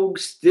that, so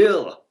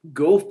still,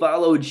 go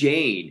follow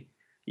Jane.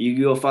 You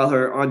can go follow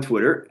her on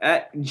Twitter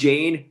at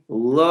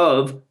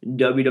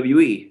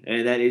JaneLoveWWE,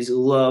 and that is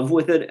love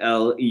with an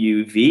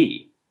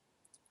L-U-V.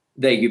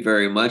 Thank you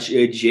very much,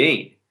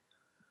 Jane.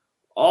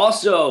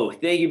 Also,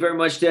 thank you very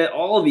much to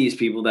all of these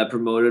people that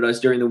promoted us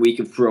during the week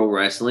of pro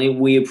wrestling.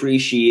 We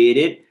appreciate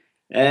it.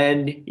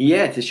 And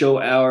yeah, to show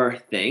our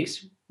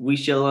thanks, we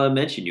shall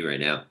mention you right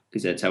now,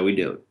 because that's how we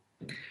do it.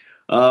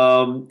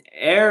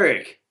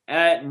 Eric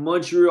at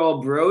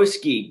Montreal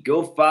Broski,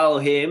 go follow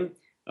him.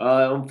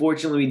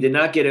 Unfortunately, we did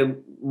not get a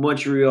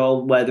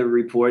Montreal weather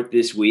report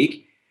this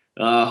week.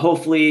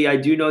 Hopefully, I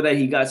do know that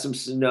he got some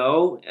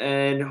snow,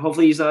 and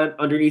hopefully he's not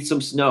underneath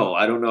some snow.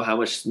 I don't know how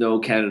much snow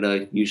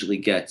Canada usually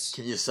gets.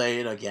 Can you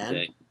say it again?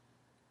 Okay.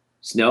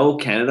 Snow,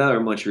 Canada, or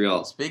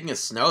Montreal? Speaking of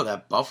snow,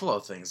 that Buffalo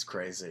thing's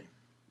crazy.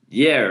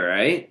 Yeah,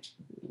 right?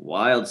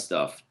 Wild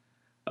stuff.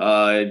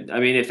 I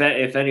mean, if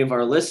any of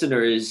our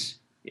listeners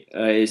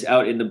is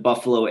out in the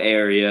Buffalo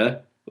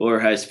area or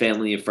has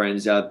family and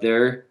friends out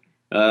there,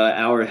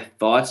 our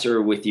thoughts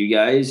are with you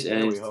guys.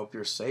 And we hope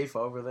you're safe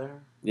over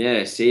there.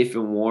 Yeah, safe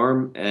and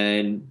warm,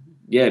 and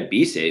yeah,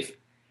 be safe.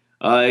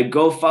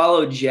 Go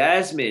follow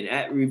Jasmine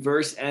at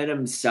Reverse Anna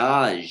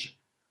Massage.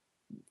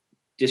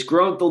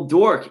 Disgruntled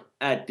Dork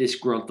at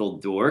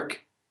Disgruntled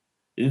Dork.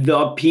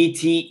 The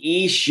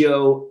PTE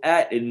Show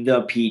at The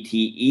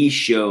PTE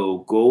Show.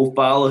 Go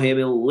follow him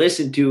and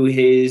listen to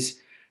his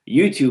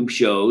YouTube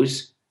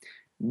shows.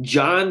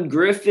 John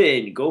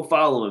Griffin, go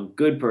follow him.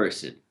 Good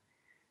person.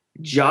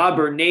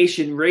 Jobber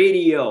Nation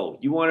Radio.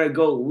 You want to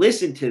go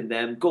listen to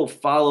them, go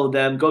follow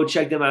them. Go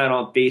check them out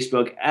on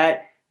Facebook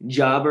at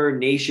Jobber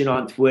Nation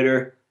on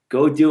Twitter.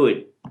 Go do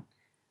it.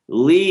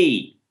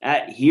 Lee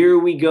at Here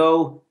We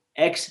Go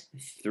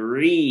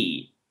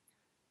X3.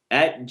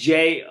 At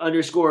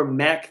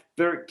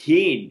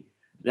J_Mac13.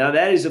 Now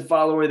that is a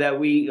follower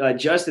that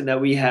Justin,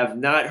 that we have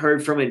not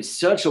heard from in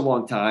such a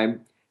long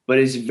time, but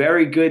it's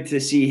very good to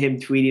see him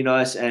tweeting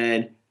us.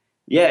 And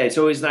yeah, it's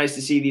always nice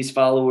to see these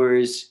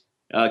followers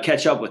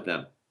catch up with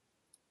them.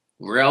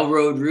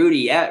 Railroad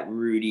Rudy at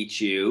Rudy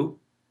Chew.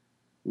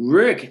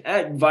 Rick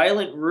at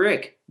Violent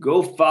Rick.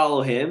 Go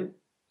follow him.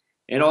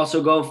 And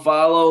also go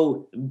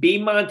follow B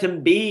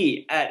Mountain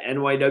B at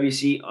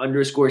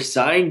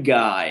NYWC_sign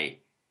guy.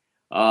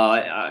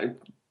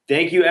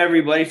 Thank you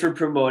everybody for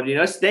promoting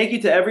us. Thank you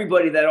to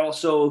everybody that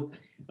also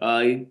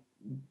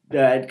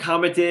that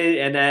commented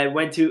and that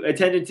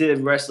attended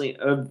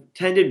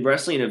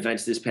wrestling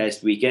events this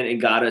past weekend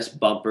and got us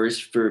bumpers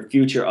for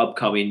future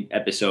upcoming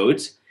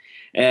episodes,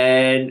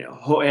 and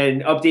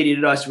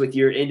updated us with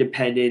your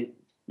independent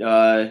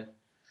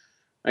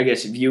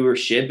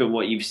viewership and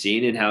what you've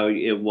seen and how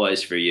it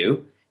was for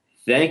you.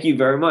 Thank you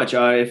very much.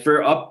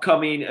 For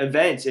upcoming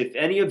events, if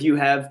any of you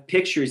have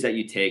pictures that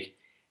you take,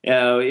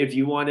 If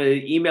you want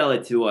to email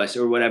it to us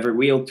or whatever,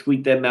 we'll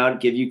tweet them out,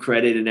 give you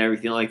credit and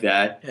everything like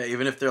that. Yeah,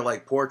 even if they're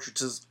like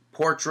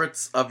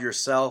portraits of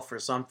yourself or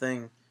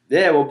something.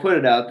 Yeah, we'll put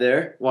it out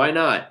there. Why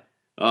not?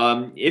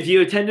 If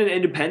you attend an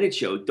independent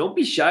show, don't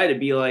be shy to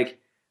be like,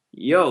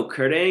 yo,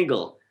 Kurt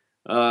Angle.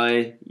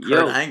 Kurt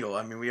Angle.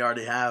 I mean, we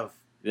already have.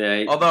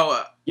 Yeah.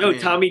 Although,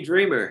 Tommy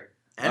Dreamer.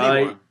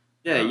 Anyone.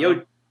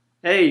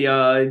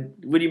 Hey,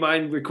 would you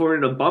mind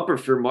recording a bumper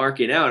for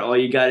Markin Out? All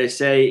you got to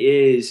say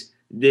is,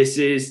 this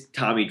is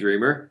Tommy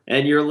Dreamer,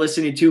 and you're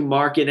listening to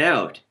Markin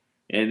Out.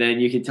 And then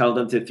you can tell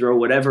them to throw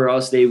whatever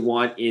else they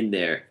want in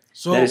there.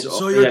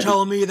 So you're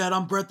telling me that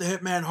I'm Bret the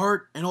Hitman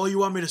Hart, and all you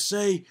want me to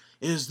say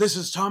is, this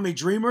is Tommy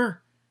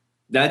Dreamer?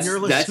 You're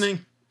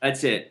listening?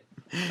 That's it.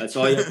 That's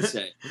all you have to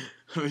say.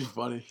 That'd be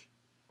funny.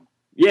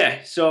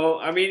 Yeah, so,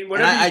 I mean,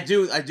 whatever. I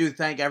do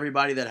thank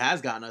everybody that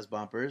has gotten us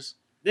bumpers.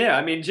 Yeah,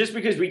 I mean, just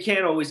because we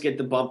can't always get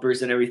the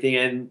bumpers and everything,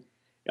 and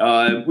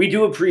we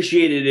do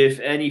appreciate it if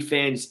any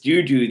fans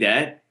do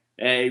that.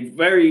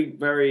 Very,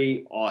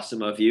 very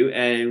awesome of you,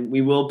 and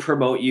we will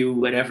promote you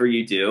whenever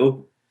you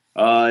do.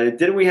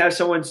 Didn't we have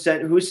someone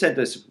who sent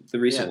us the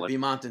recent one?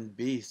 Beaumont and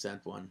B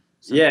sent one.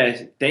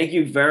 Yeah, thank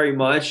you very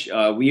much.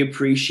 We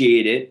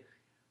appreciate it.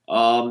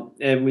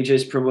 And we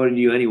just promoted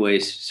you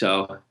anyways,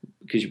 so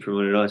because you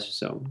promoted us.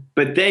 So,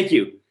 but thank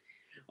you.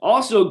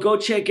 Also, go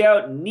check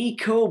out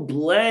Nico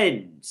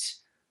Blends,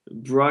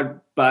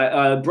 brought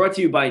to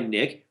you by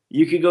Nick.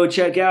 You can go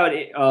check out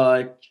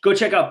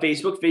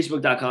Facebook,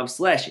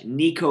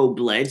 facebook.com/Nico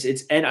Blends.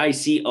 It's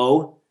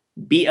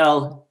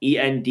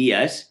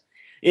NicoBlends.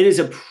 It is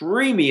a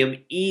premium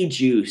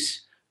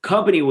e-juice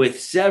company with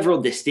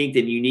several distinct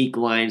and unique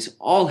lines,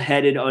 all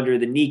headed under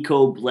the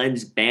Nico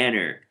Blends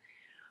banner.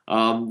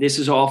 This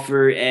is all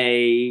for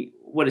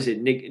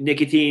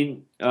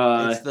nicotine.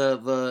 It's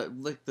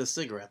the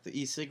cigarette,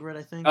 the e-cigarette,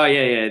 I think. Oh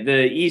yeah,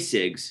 the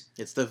e-cigs.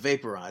 It's the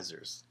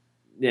vaporizers.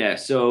 Yeah,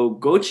 so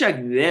go check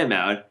them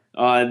out.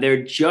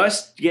 They're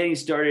just getting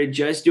started,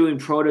 just doing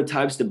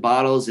prototypes to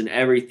bottles and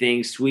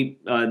everything.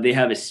 Sweet. They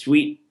have a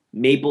sweet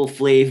maple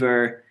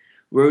flavor,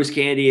 rose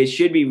candy. It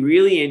should be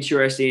really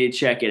interesting to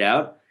check it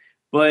out.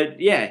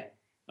 But yeah,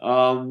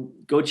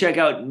 go check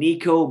out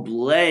Nico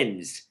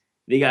Blends.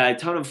 They got a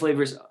ton of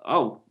flavors.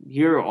 Oh,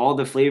 here are all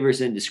the flavors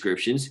and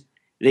descriptions.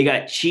 They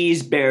got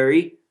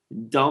Cheeseberry,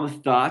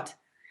 Dumb Thought,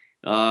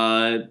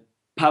 Papa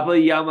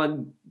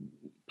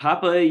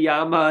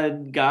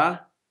Yamaga,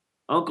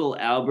 Uncle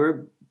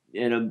Albert,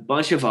 and a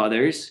bunch of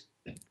others.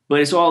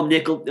 But it's all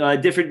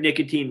different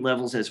nicotine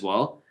levels as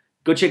well.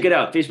 Go check it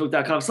out,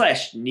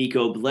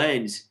 facebook.com/Nico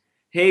Blends.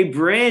 Hey,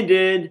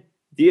 Brandon,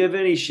 do you have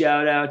any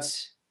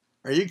shout-outs?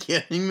 Are you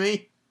kidding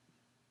me?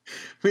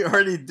 We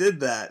already did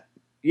that.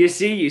 You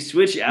see, you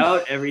switch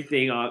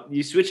everything on me,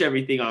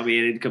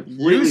 and it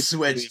completely.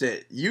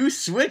 You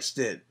switched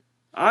it.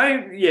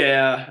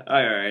 Yeah.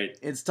 All right.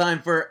 It's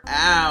time for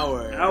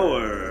our.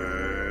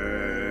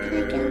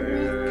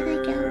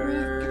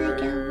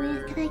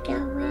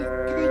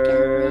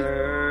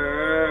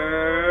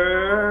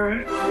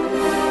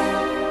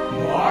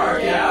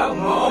 Mark Out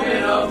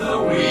Moment of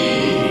the Week.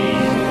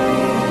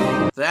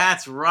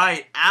 That's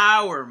right,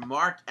 our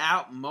Mark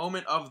Out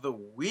Moment of the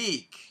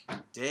Week.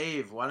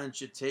 Dave, why don't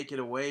you take it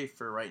away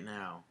for right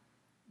now?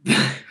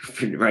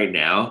 Right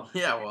now?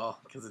 Yeah, well,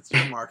 because it's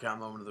your Mark Out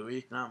Moment of the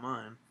Week, not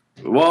mine.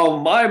 Well,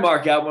 my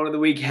Mark Out Moment of the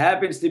Week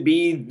happens to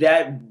be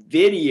that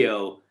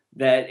video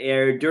that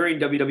aired during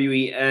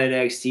WWE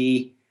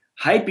NXT,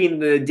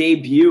 hyping the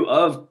debut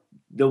of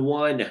the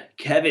one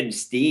Kevin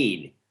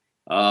Steen.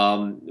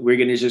 We're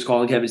going to just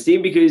call him Kevin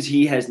Steen because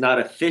he has not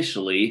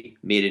officially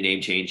made a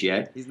name change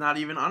yet. He's not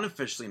even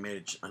unofficially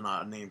made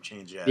a name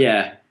change yet.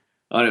 Yeah,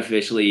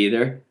 unofficially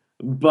either.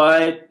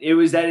 But it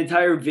was that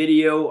entire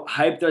video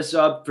hyped us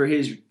up for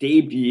his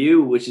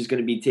debut, which is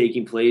going to be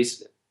taking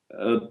place.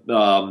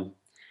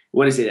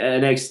 What is it?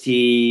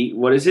 NXT.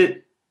 What is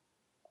it?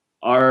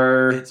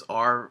 It's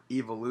our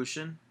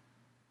Evolution.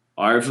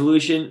 Our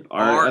Evolution?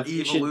 Our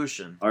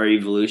Evolution. Our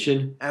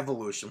Evolution?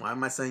 Evolution. Why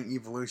am I saying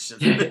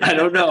Evolution? I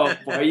don't know.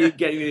 Why are you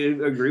getting me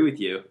to agree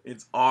with you?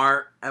 It's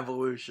our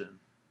Evolution.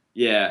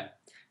 Yeah.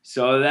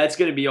 So that's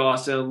going to be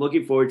awesome.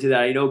 Looking forward to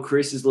that. I know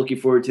Chris is looking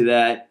forward to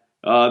that.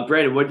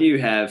 Brandon, what do you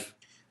have?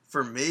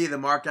 For me, the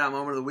Mark Out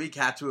Moment of the Week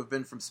had to have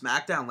been from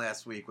SmackDown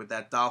last week with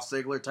that Dolph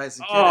Ziggler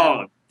Tyson Kidd.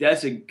 Oh,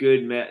 that's a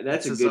good match.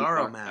 That's a good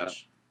Cesaro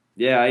match.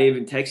 Yeah, I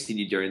even texted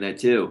you during that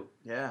too.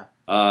 Yeah.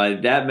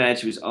 That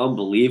match was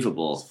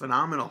unbelievable. It's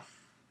phenomenal.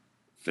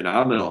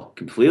 Phenomenal.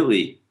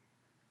 Completely.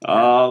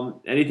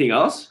 Anything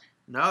else?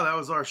 No, that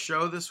was our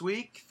show this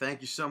week.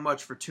 Thank you so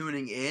much for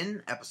tuning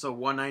in. Episode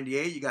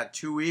 198. You got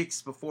 2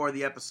 weeks before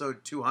the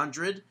episode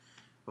 200,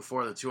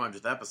 before the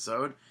 200th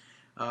episode.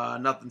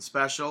 Nothing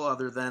special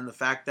other than the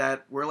fact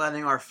that we're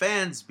letting our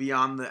fans be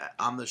on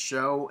the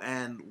show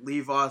and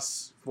leave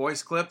us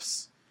voice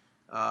clips.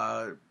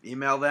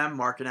 Email them,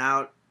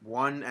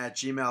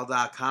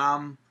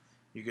 markingout1@gmail.com.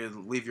 You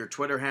can leave your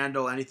Twitter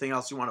handle, anything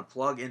else you want to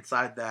plug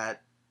inside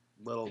that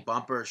little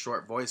bumper,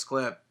 short voice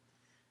clip.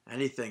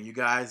 Anything. You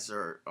guys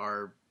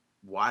are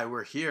why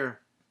we're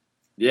here.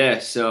 Yeah,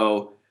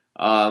 so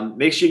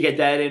make sure you get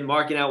that in,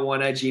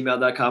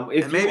 markingout1@gmail.com.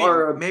 If And you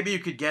are... maybe you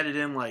could get it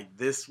in like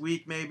this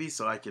week, maybe,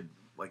 so I could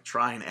like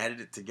try and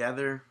edit it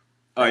together.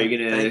 Are you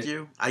going to... Thank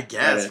you. I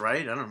guess,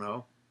 right? I don't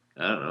know.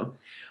 I don't know.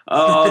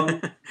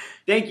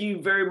 Thank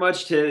you very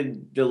much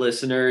to the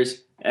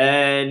listeners.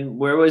 And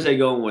where was I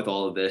going with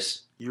all of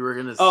this? You were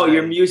going to say... Oh,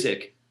 your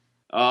music.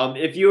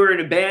 If you were in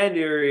a band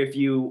or if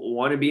you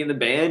want to be in the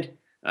band,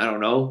 I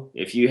don't know,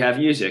 if you have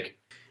music,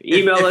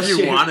 email us. If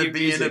you want to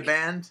be music. in a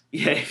band?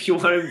 Yeah, if you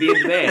want to be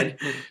in the band,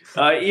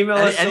 email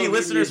us. Any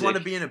listeners want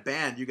to be in a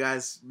band, you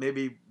guys,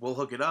 maybe we'll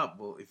hook it up.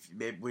 Well, if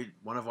maybe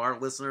one of our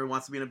listeners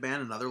wants to be in a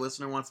band, another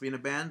listener wants to be in a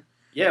band.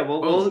 Yeah,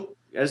 we'll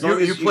as long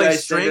as you play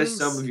guys strings, send us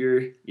some of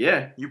your...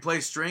 Yeah. You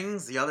play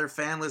strings, the other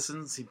fan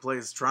listens, he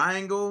plays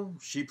triangle,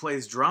 she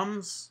plays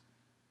drums.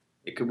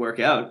 It could work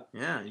out.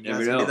 Yeah, you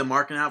guys can be the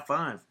Markin Out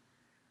 5.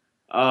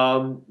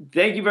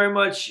 Thank you very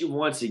much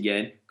once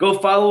again. Go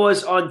follow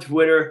us on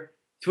Twitter,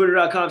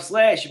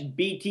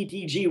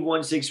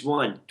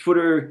 twitter.com/BTTG161,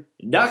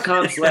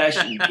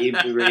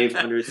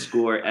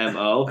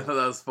 twitter.com/GameToRave_MO. I thought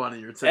that was funny.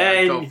 You were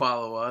saying, go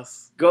follow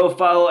us. Go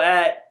follow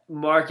at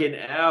Markin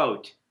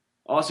Out.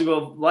 Also,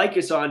 go like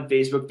us on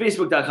Facebook,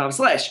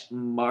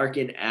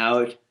 facebook.com/Markin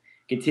Out.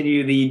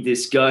 Continue the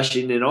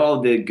discussion and all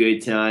the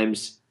good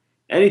times.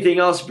 Anything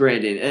else,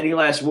 Brandon? Any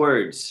last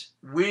words?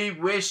 We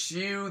wish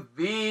you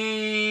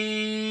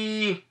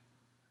the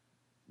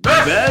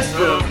best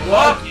of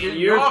luck in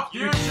your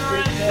future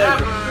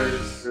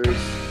endeavors.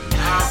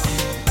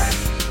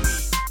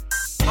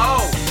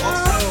 Also,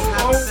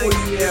 happy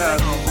Thanksgiving. Yeah, I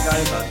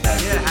forgot about that.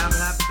 Yeah,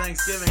 happy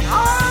Thanksgiving.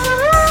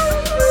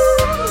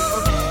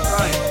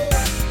 Right.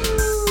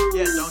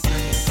 Yeah, don't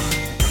drink it.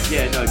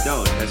 Yeah, no,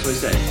 don't. That's what I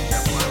said.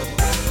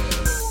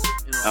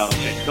 Oh,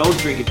 okay. Don't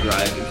drink and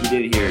drive. If you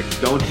didn't hear it,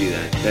 don't do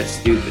that. That's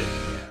stupid.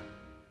 Yeah.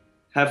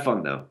 Have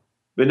fun, though.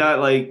 But not,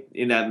 like,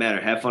 in that manner.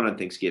 Have fun on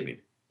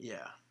Thanksgiving.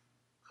 Yeah.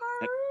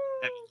 Happy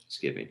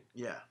Thanksgiving.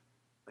 Yeah.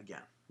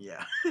 Again.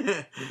 Yeah.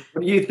 What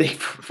are you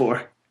thankful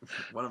for?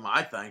 What am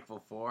I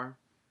thankful for?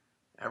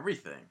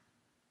 Everything.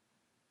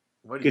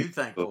 What are you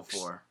thankful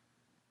for?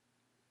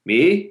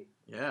 Me?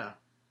 Yeah.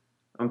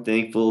 I'm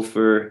thankful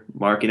for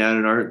Marking Out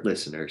and our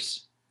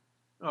listeners.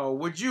 Oh,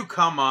 would you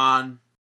come on?